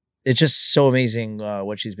just so amazing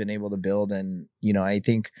what she's been able to build. And, I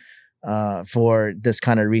think for this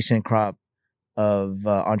kind of recent crop of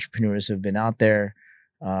entrepreneurs who have been out there,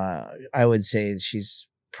 I would say she's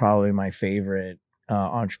probably my favorite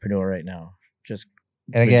entrepreneur right now. Just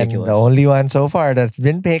And again, ridiculous. the only one so far that's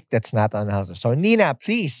been picked that's not on Hustle. So Nina,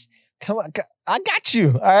 please come on. I got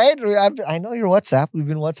you. All right. I know your WhatsApp. We've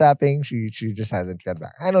been WhatsApping. She just hasn't got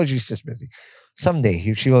back. I know she's just busy.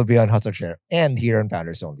 Someday she will be on Hustleshare and here on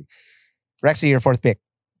Founders Only. Rexy, your fourth pick.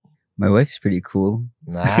 My wife's pretty cool.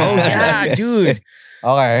 Nice. Oh yeah, dude!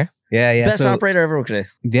 Okay. Yeah. Best so, operator ever. Okay.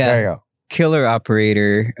 Yeah. There you go. Killer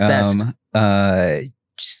operator. Best.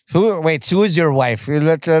 Just Who is your wife?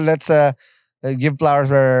 Let's give flowers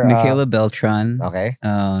for Michaela Beltran. Okay.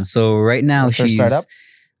 So right now What's her she's startup?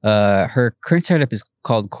 her current startup is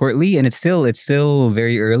called Courtly, and it's still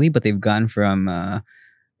very early, but they've gone from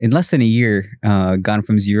in less than a year, gone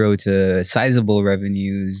from zero to sizable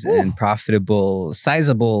revenues and profitable,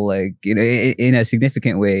 sizable, like in a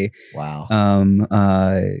significant way. Wow.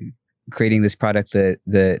 Creating this product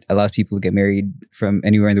that allows people to get married from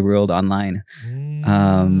anywhere in the world online,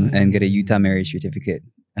 and get a Utah marriage certificate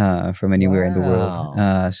from anywhere in the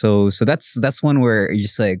world. So that's one where you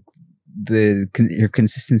just like your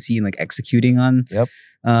consistency and like executing on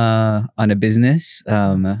a business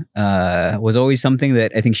was always something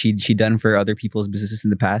that I think she'd done for other people's businesses in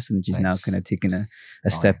the past, and she's now kind of taken a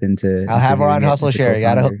step into. I'll have her on doing it as a Hustleshare. You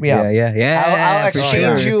gotta hook me up. Yeah. I'll for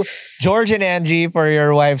exchange sure. you, George and Angie, for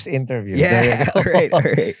your wife's interview. There Yeah, you go. all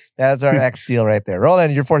right. That's our X deal right there.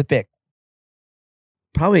 Roland, your fourth pick.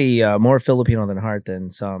 Probably more Filipino than heart than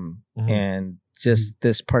some, Mhm. and just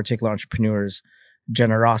this particular entrepreneur's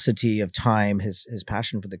generosity of time, his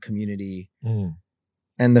passion for the community,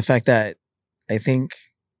 and the fact that I think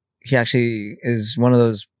he actually is one of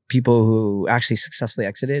those people who actually successfully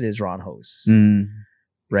exited is Ron Hose,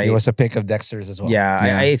 right? He was a pick of Dexter's as well. Yeah,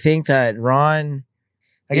 Yeah. I think that Ron.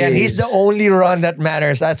 Again, he's the only Ron that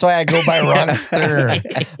matters. That's why I go by Ronster.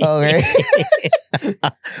 Okay.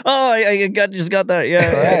 I just got that.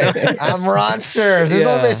 Yeah, Right. I'm Ronster. There's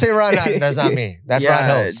no they say Ron. That's not me. That's Ron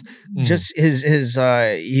Hose. Just his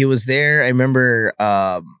he was there. I remember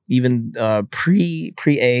even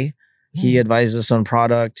pre-A, he advised us on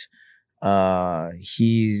product.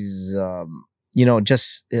 He's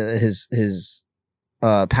just his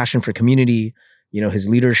passion for community, his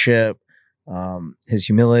leadership, his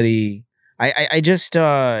humility. I just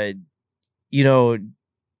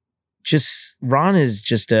just Ron is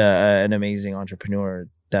just an amazing entrepreneur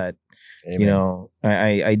that Amen.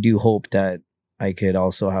 I do hope that I could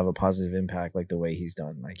also have a positive impact like the way he's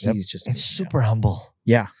done. Like he's just It's super humble.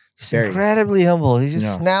 Yeah. He's Very. incredibly humble. He's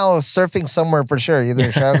just now surfing somewhere for sure,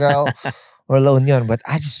 either Siargao or La Union. But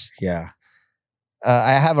I just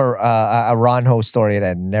I have a Ron Ho story that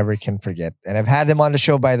I never can forget, and I've had him on the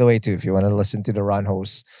show, by the way, too. If you want to listen to the Ron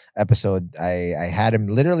Ho's episode, I had him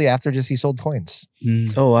literally after just he sold coins.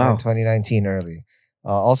 Oh wow. In 2019 early.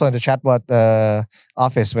 Also in the chatbot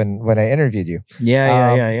office when I interviewed you.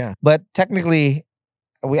 Yeah. But technically,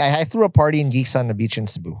 I threw a party in Geeks on the Beach in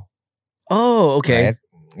Cebu. Oh, okay. Right?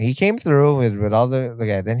 He came through with all the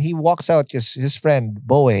guys. Then he walks out, just his friend,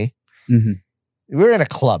 Boe. Mhm. We were in a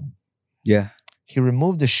club. Yeah. He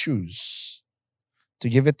removed the shoes to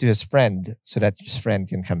give it to his friend so that his friend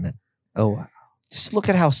can come in. Oh wow. Just look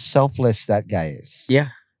at how selfless that guy is. Yeah.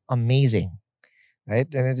 Amazing. Right?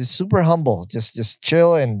 And it is super humble. Just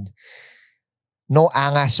chill and no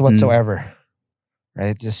angas whatsoever.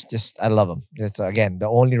 Right? Just I love them. It's again the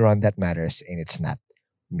only run that matters, and it's not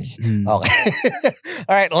me. Okay.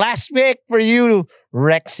 All right. Last pick for you,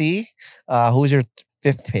 Rexy. Who's your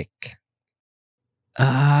fifth pick?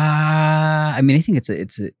 I mean, I think it's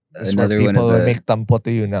That's another where one people of the make tampo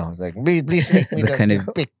to you now. It's like, please make me the kind of.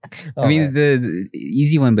 pick. I mean, the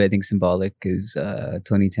easy one, but I think symbolic is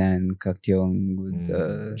 2010 Kaktiong with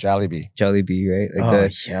Jollibee. Jollibee, right?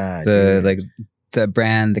 Like yeah, the like the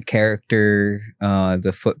brand, the character,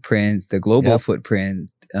 the footprint, the global footprint.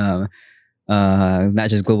 Not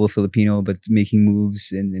just global Filipino, but making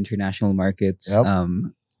moves in international markets.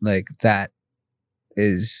 Like that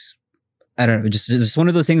is, I don't know, just one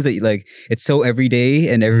of those things that like it's so everyday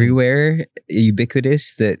and everywhere,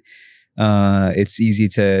 ubiquitous that it's easy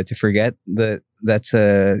to forget that that's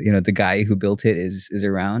the guy who built it is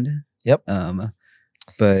around. Yep.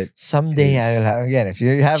 But someday I'll have, again, if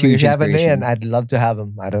you have an in, I'd love to have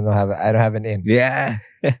him. I don't have an in. Yeah.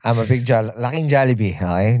 I'm a big laking Jollibee.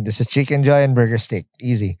 Okay, this is chicken joy and burger steak,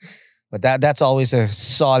 easy. But that's always a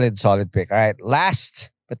solid pick. All right, last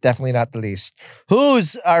but definitely not the least.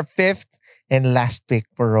 Who's our fifth and last pick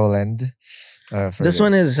for Roland? This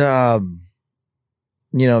one is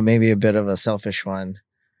maybe a bit of a selfish one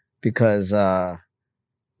because I've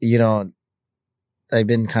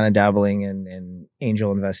been kind of dabbling in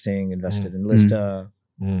angel investing, invested in Lista.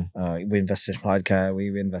 We invested in Podcast.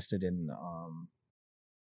 We invested in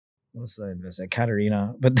what's the investment?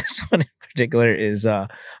 Katarina. But this one in particular is I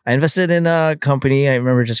invested in a company. I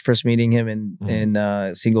remember just first meeting him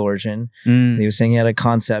in Single Origin. And he was saying he had a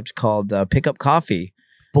concept called Pickup Coffee.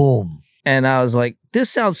 Boom. And I was like,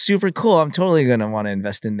 this sounds super cool. I'm totally going to want to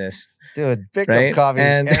invest in this. Dude, pick up coffee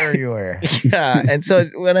everywhere. Yeah. And so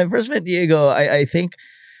when I first met Diego, I think,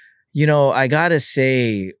 I got to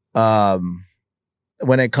say,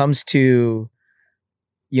 when it comes to,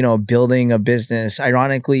 building a business,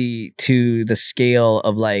 ironically, to the scale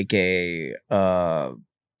of like a... Kopi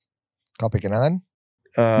Kenangan?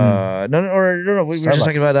 No. We were just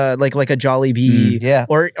talking about like a Jollibee,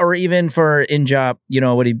 or even for Injap,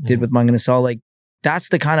 what he did with Manganasal, like that's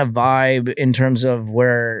the kind of vibe in terms of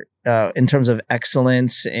where, in terms of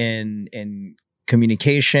excellence in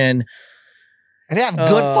communication. And they have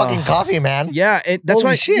good fucking coffee, man. Yeah, that's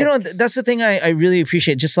Holy why shit. that's the thing I really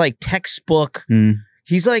appreciate. Just like textbook,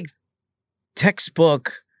 he's like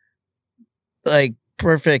textbook, like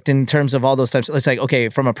perfect in terms of all those types. It's like, okay,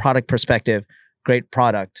 from a product perspective. Great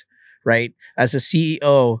product, right? As a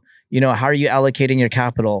CEO, how are you allocating your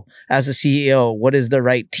capital? As a CEO, what is the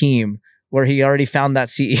right team? Where he already found that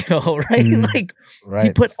CEO, right?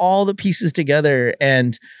 He put all the pieces together,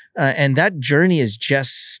 and that journey is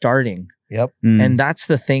just starting. Yep. And that's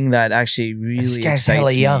the thing that actually really excites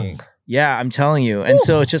me. Young. Yeah, I'm telling you. And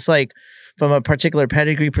so it's just like from a particular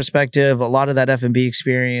pedigree perspective, a lot of that F&B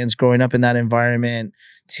experience, growing up in that environment,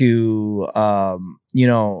 to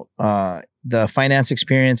the finance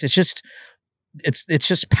experience, it's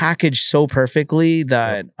just packaged so perfectly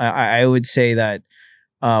that I would say that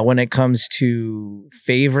when it comes to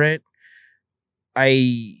favorite,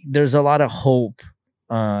 there's a lot of hope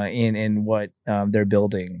in what they're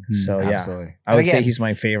building. So absolutely. I would say he's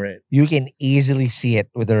my favorite. You can easily see it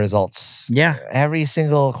with the results. Yeah, every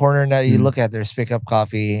single corner that you look at, there's Pickup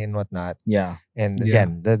Coffee and whatnot. Yeah, and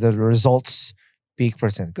again, the results. Peak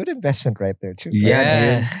 %. Good investment right there too.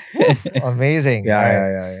 Yeah, dude. Amazing.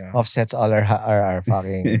 Yeah. Offsets all our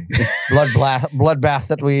fucking bloodbath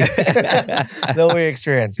that we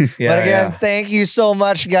experience. But again, thank you so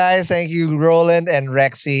much, guys. Thank you, Roland and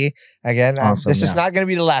Rexy. Again, awesome, this is not going to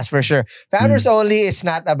be the last for sure. Founders only. It's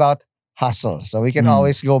not about hustle, so we can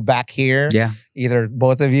always go back here. Yeah, either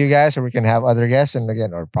both of you guys, or we can have other guests, and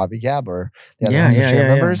again, or probably Gab or the other Hustleshare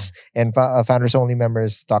members and founders only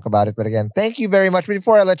members talk about it. But again, thank you very much. But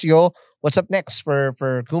before I let you go, what's up next for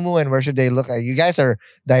Kumu, and where should they look at? You guys are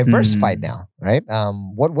diversified now, right?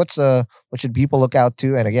 What should people look out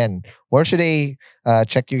to? And again, where should they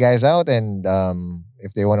check you guys out? And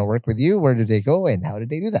if they want to work with you, where do they go, and how did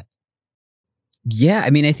they do that? Yeah,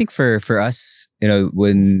 I mean, I think for us,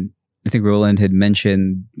 when I think Roland had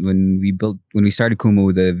mentioned when we started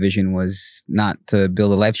Kumu, the vision was not to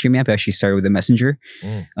build a live stream app. It actually started with a messenger.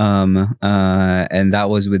 And that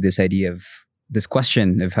was with this idea of this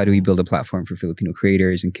question of how do we build a platform for Filipino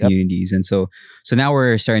creators and communities. And so now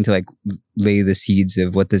we're starting to like lay the seeds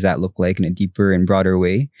of what does that look like in a deeper and broader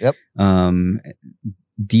way.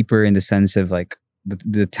 Deeper in the sense of like,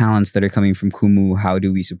 the talents that are coming from Kumu, how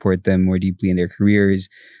do we support them more deeply in their careers?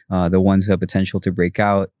 The ones who have potential to break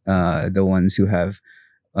out, the ones who have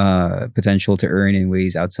potential to earn in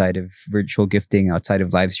ways outside of virtual gifting, outside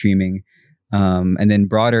of live streaming. And then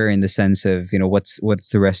broader in the sense of, what's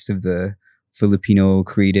the rest of the Filipino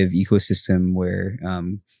creative ecosystem where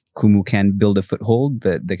Kumu can build a foothold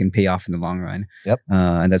that can pay off in the long run. Yep.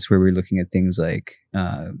 And that's where we're looking at things like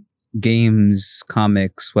games,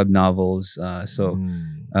 comics, web novels.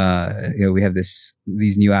 We have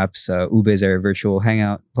these new apps. Ube is our virtual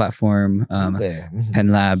hangout platform.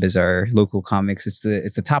 PenLab is our local comics. It's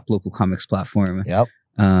the top local comics platform. Yep.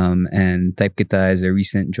 And Qapita is a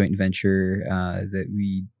recent joint venture that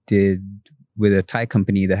we did with a Thai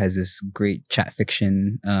company that has this great chat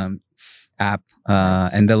fiction app.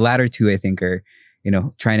 Nice. And the latter two, I think, are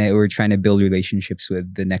we're trying to build relationships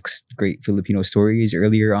with the next great Filipino stories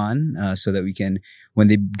earlier on, so that we can, when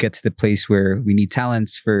they get to the place where we need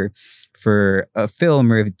talents for a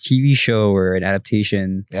film or a TV show or an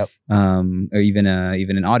adaptation, yep. Or even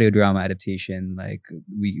an audio drama adaptation, like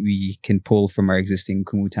we can pull from our existing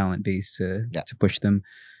Kumu talent base to push them.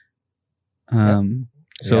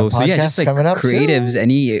 So just like creatives,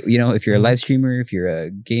 if you're a live streamer, if you're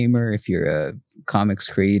a gamer, if you're a comics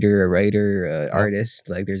creator, a writer, artist,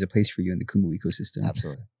 like there's a place for you in the Kumu ecosystem.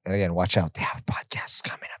 Absolutely. And again, watch out. They have podcasts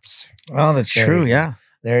coming up soon. Oh, that's true. Yeah.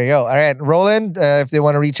 There you go. All right, Roland, if they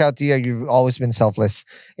want to reach out to you, you've always been selfless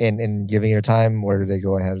in giving your time. Where do they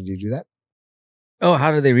go? How do you do that? Oh,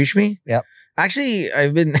 how do they reach me? Yep. Actually,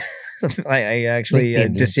 I've been... I actually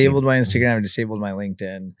disabled my Instagram and disabled my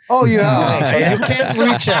LinkedIn. Oh, you have. So you can't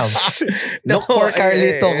reach them. No, poor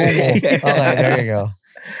Carlito Kumu. Okay, there you go.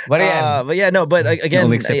 But again,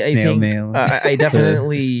 again, I think mail. I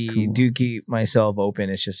definitely do keep myself open.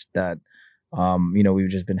 It's just that, we've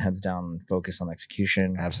just been heads down, focused on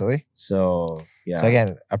execution. Absolutely. So yeah. So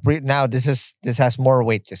again, now this has more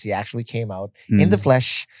weight because he actually came out in the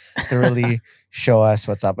flesh to really show us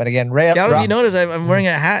what's up. And again, Ray, you notice I'm wearing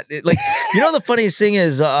a hat. The funniest thing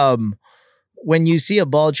is when you see a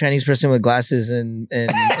bald Chinese person with glasses in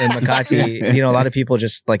Makati, a lot of people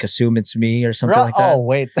just like assume it's me or something like that. Oh,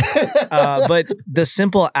 wait. But the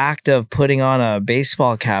simple act of putting on a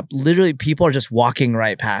baseball cap, literally people are just walking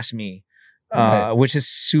right past me, which is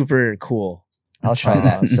super cool. I'll try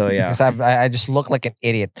that. So yeah, because I just look like an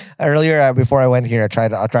idiot. Earlier, before I went here, I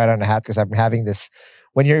tried on a hat because I'm having this.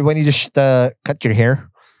 When you just cut your hair,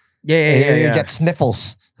 you get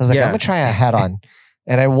sniffles. I was like, I'm gonna try a hat on.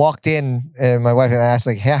 And I walked in, and my wife asked,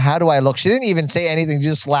 like, hey, how do I look? She didn't even say anything. She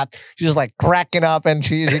just slapped. She was like cracking up, and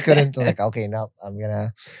she couldn't. Like, okay, no,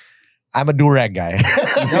 I'm a do-rag guy.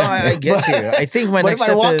 No, I get you. I think my next if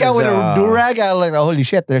I walk out with a do-rag, I'm like, oh, holy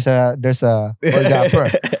shit, there's a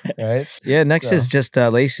right? Yeah, next is just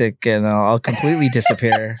LASIK, and I'll completely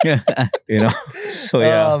disappear. So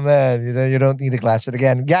yeah. Oh man, you don't need the glasses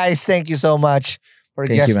again, guys. Thank you so much for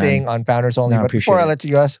guesting on Founders Only. But before I let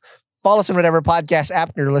you guys, follow us on whatever podcast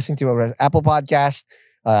app you're listening to, Apple Podcast,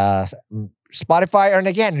 Spotify, and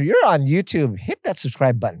again, you're on YouTube. Hit that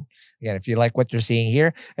subscribe button. Again, if you like what you're seeing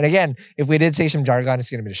here. And again, if we did say some jargon, it's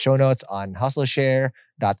going to be the show notes on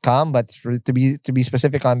hustleshare.com. But to be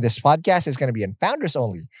specific on this podcast, it's going to be in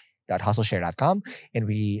foundersonly.hustleshare.com. And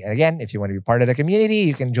again, if you want to be part of the community,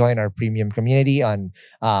 you can join our premium community on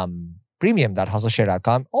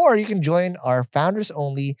premium.hustleshare.com, or you can join our Founders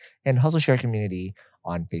Only and Hustleshare community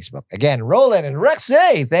on Facebook. Again, Roland and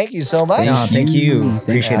Rexy, thank you so much. Thank you.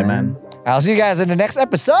 Appreciate it, man. I'll see you guys in the next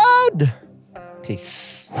episode.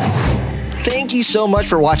 Peace. Thank you so much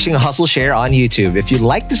for watching Hustleshare on YouTube. If you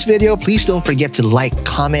like this video, please don't forget to like,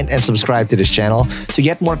 comment, and subscribe to this channel to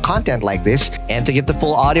get more content like this. And to get the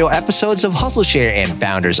full audio episodes of Hustleshare and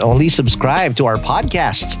Founders Only, subscribe to our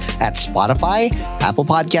podcasts at Spotify, Apple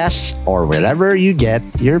Podcasts, or wherever you get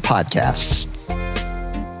your podcasts.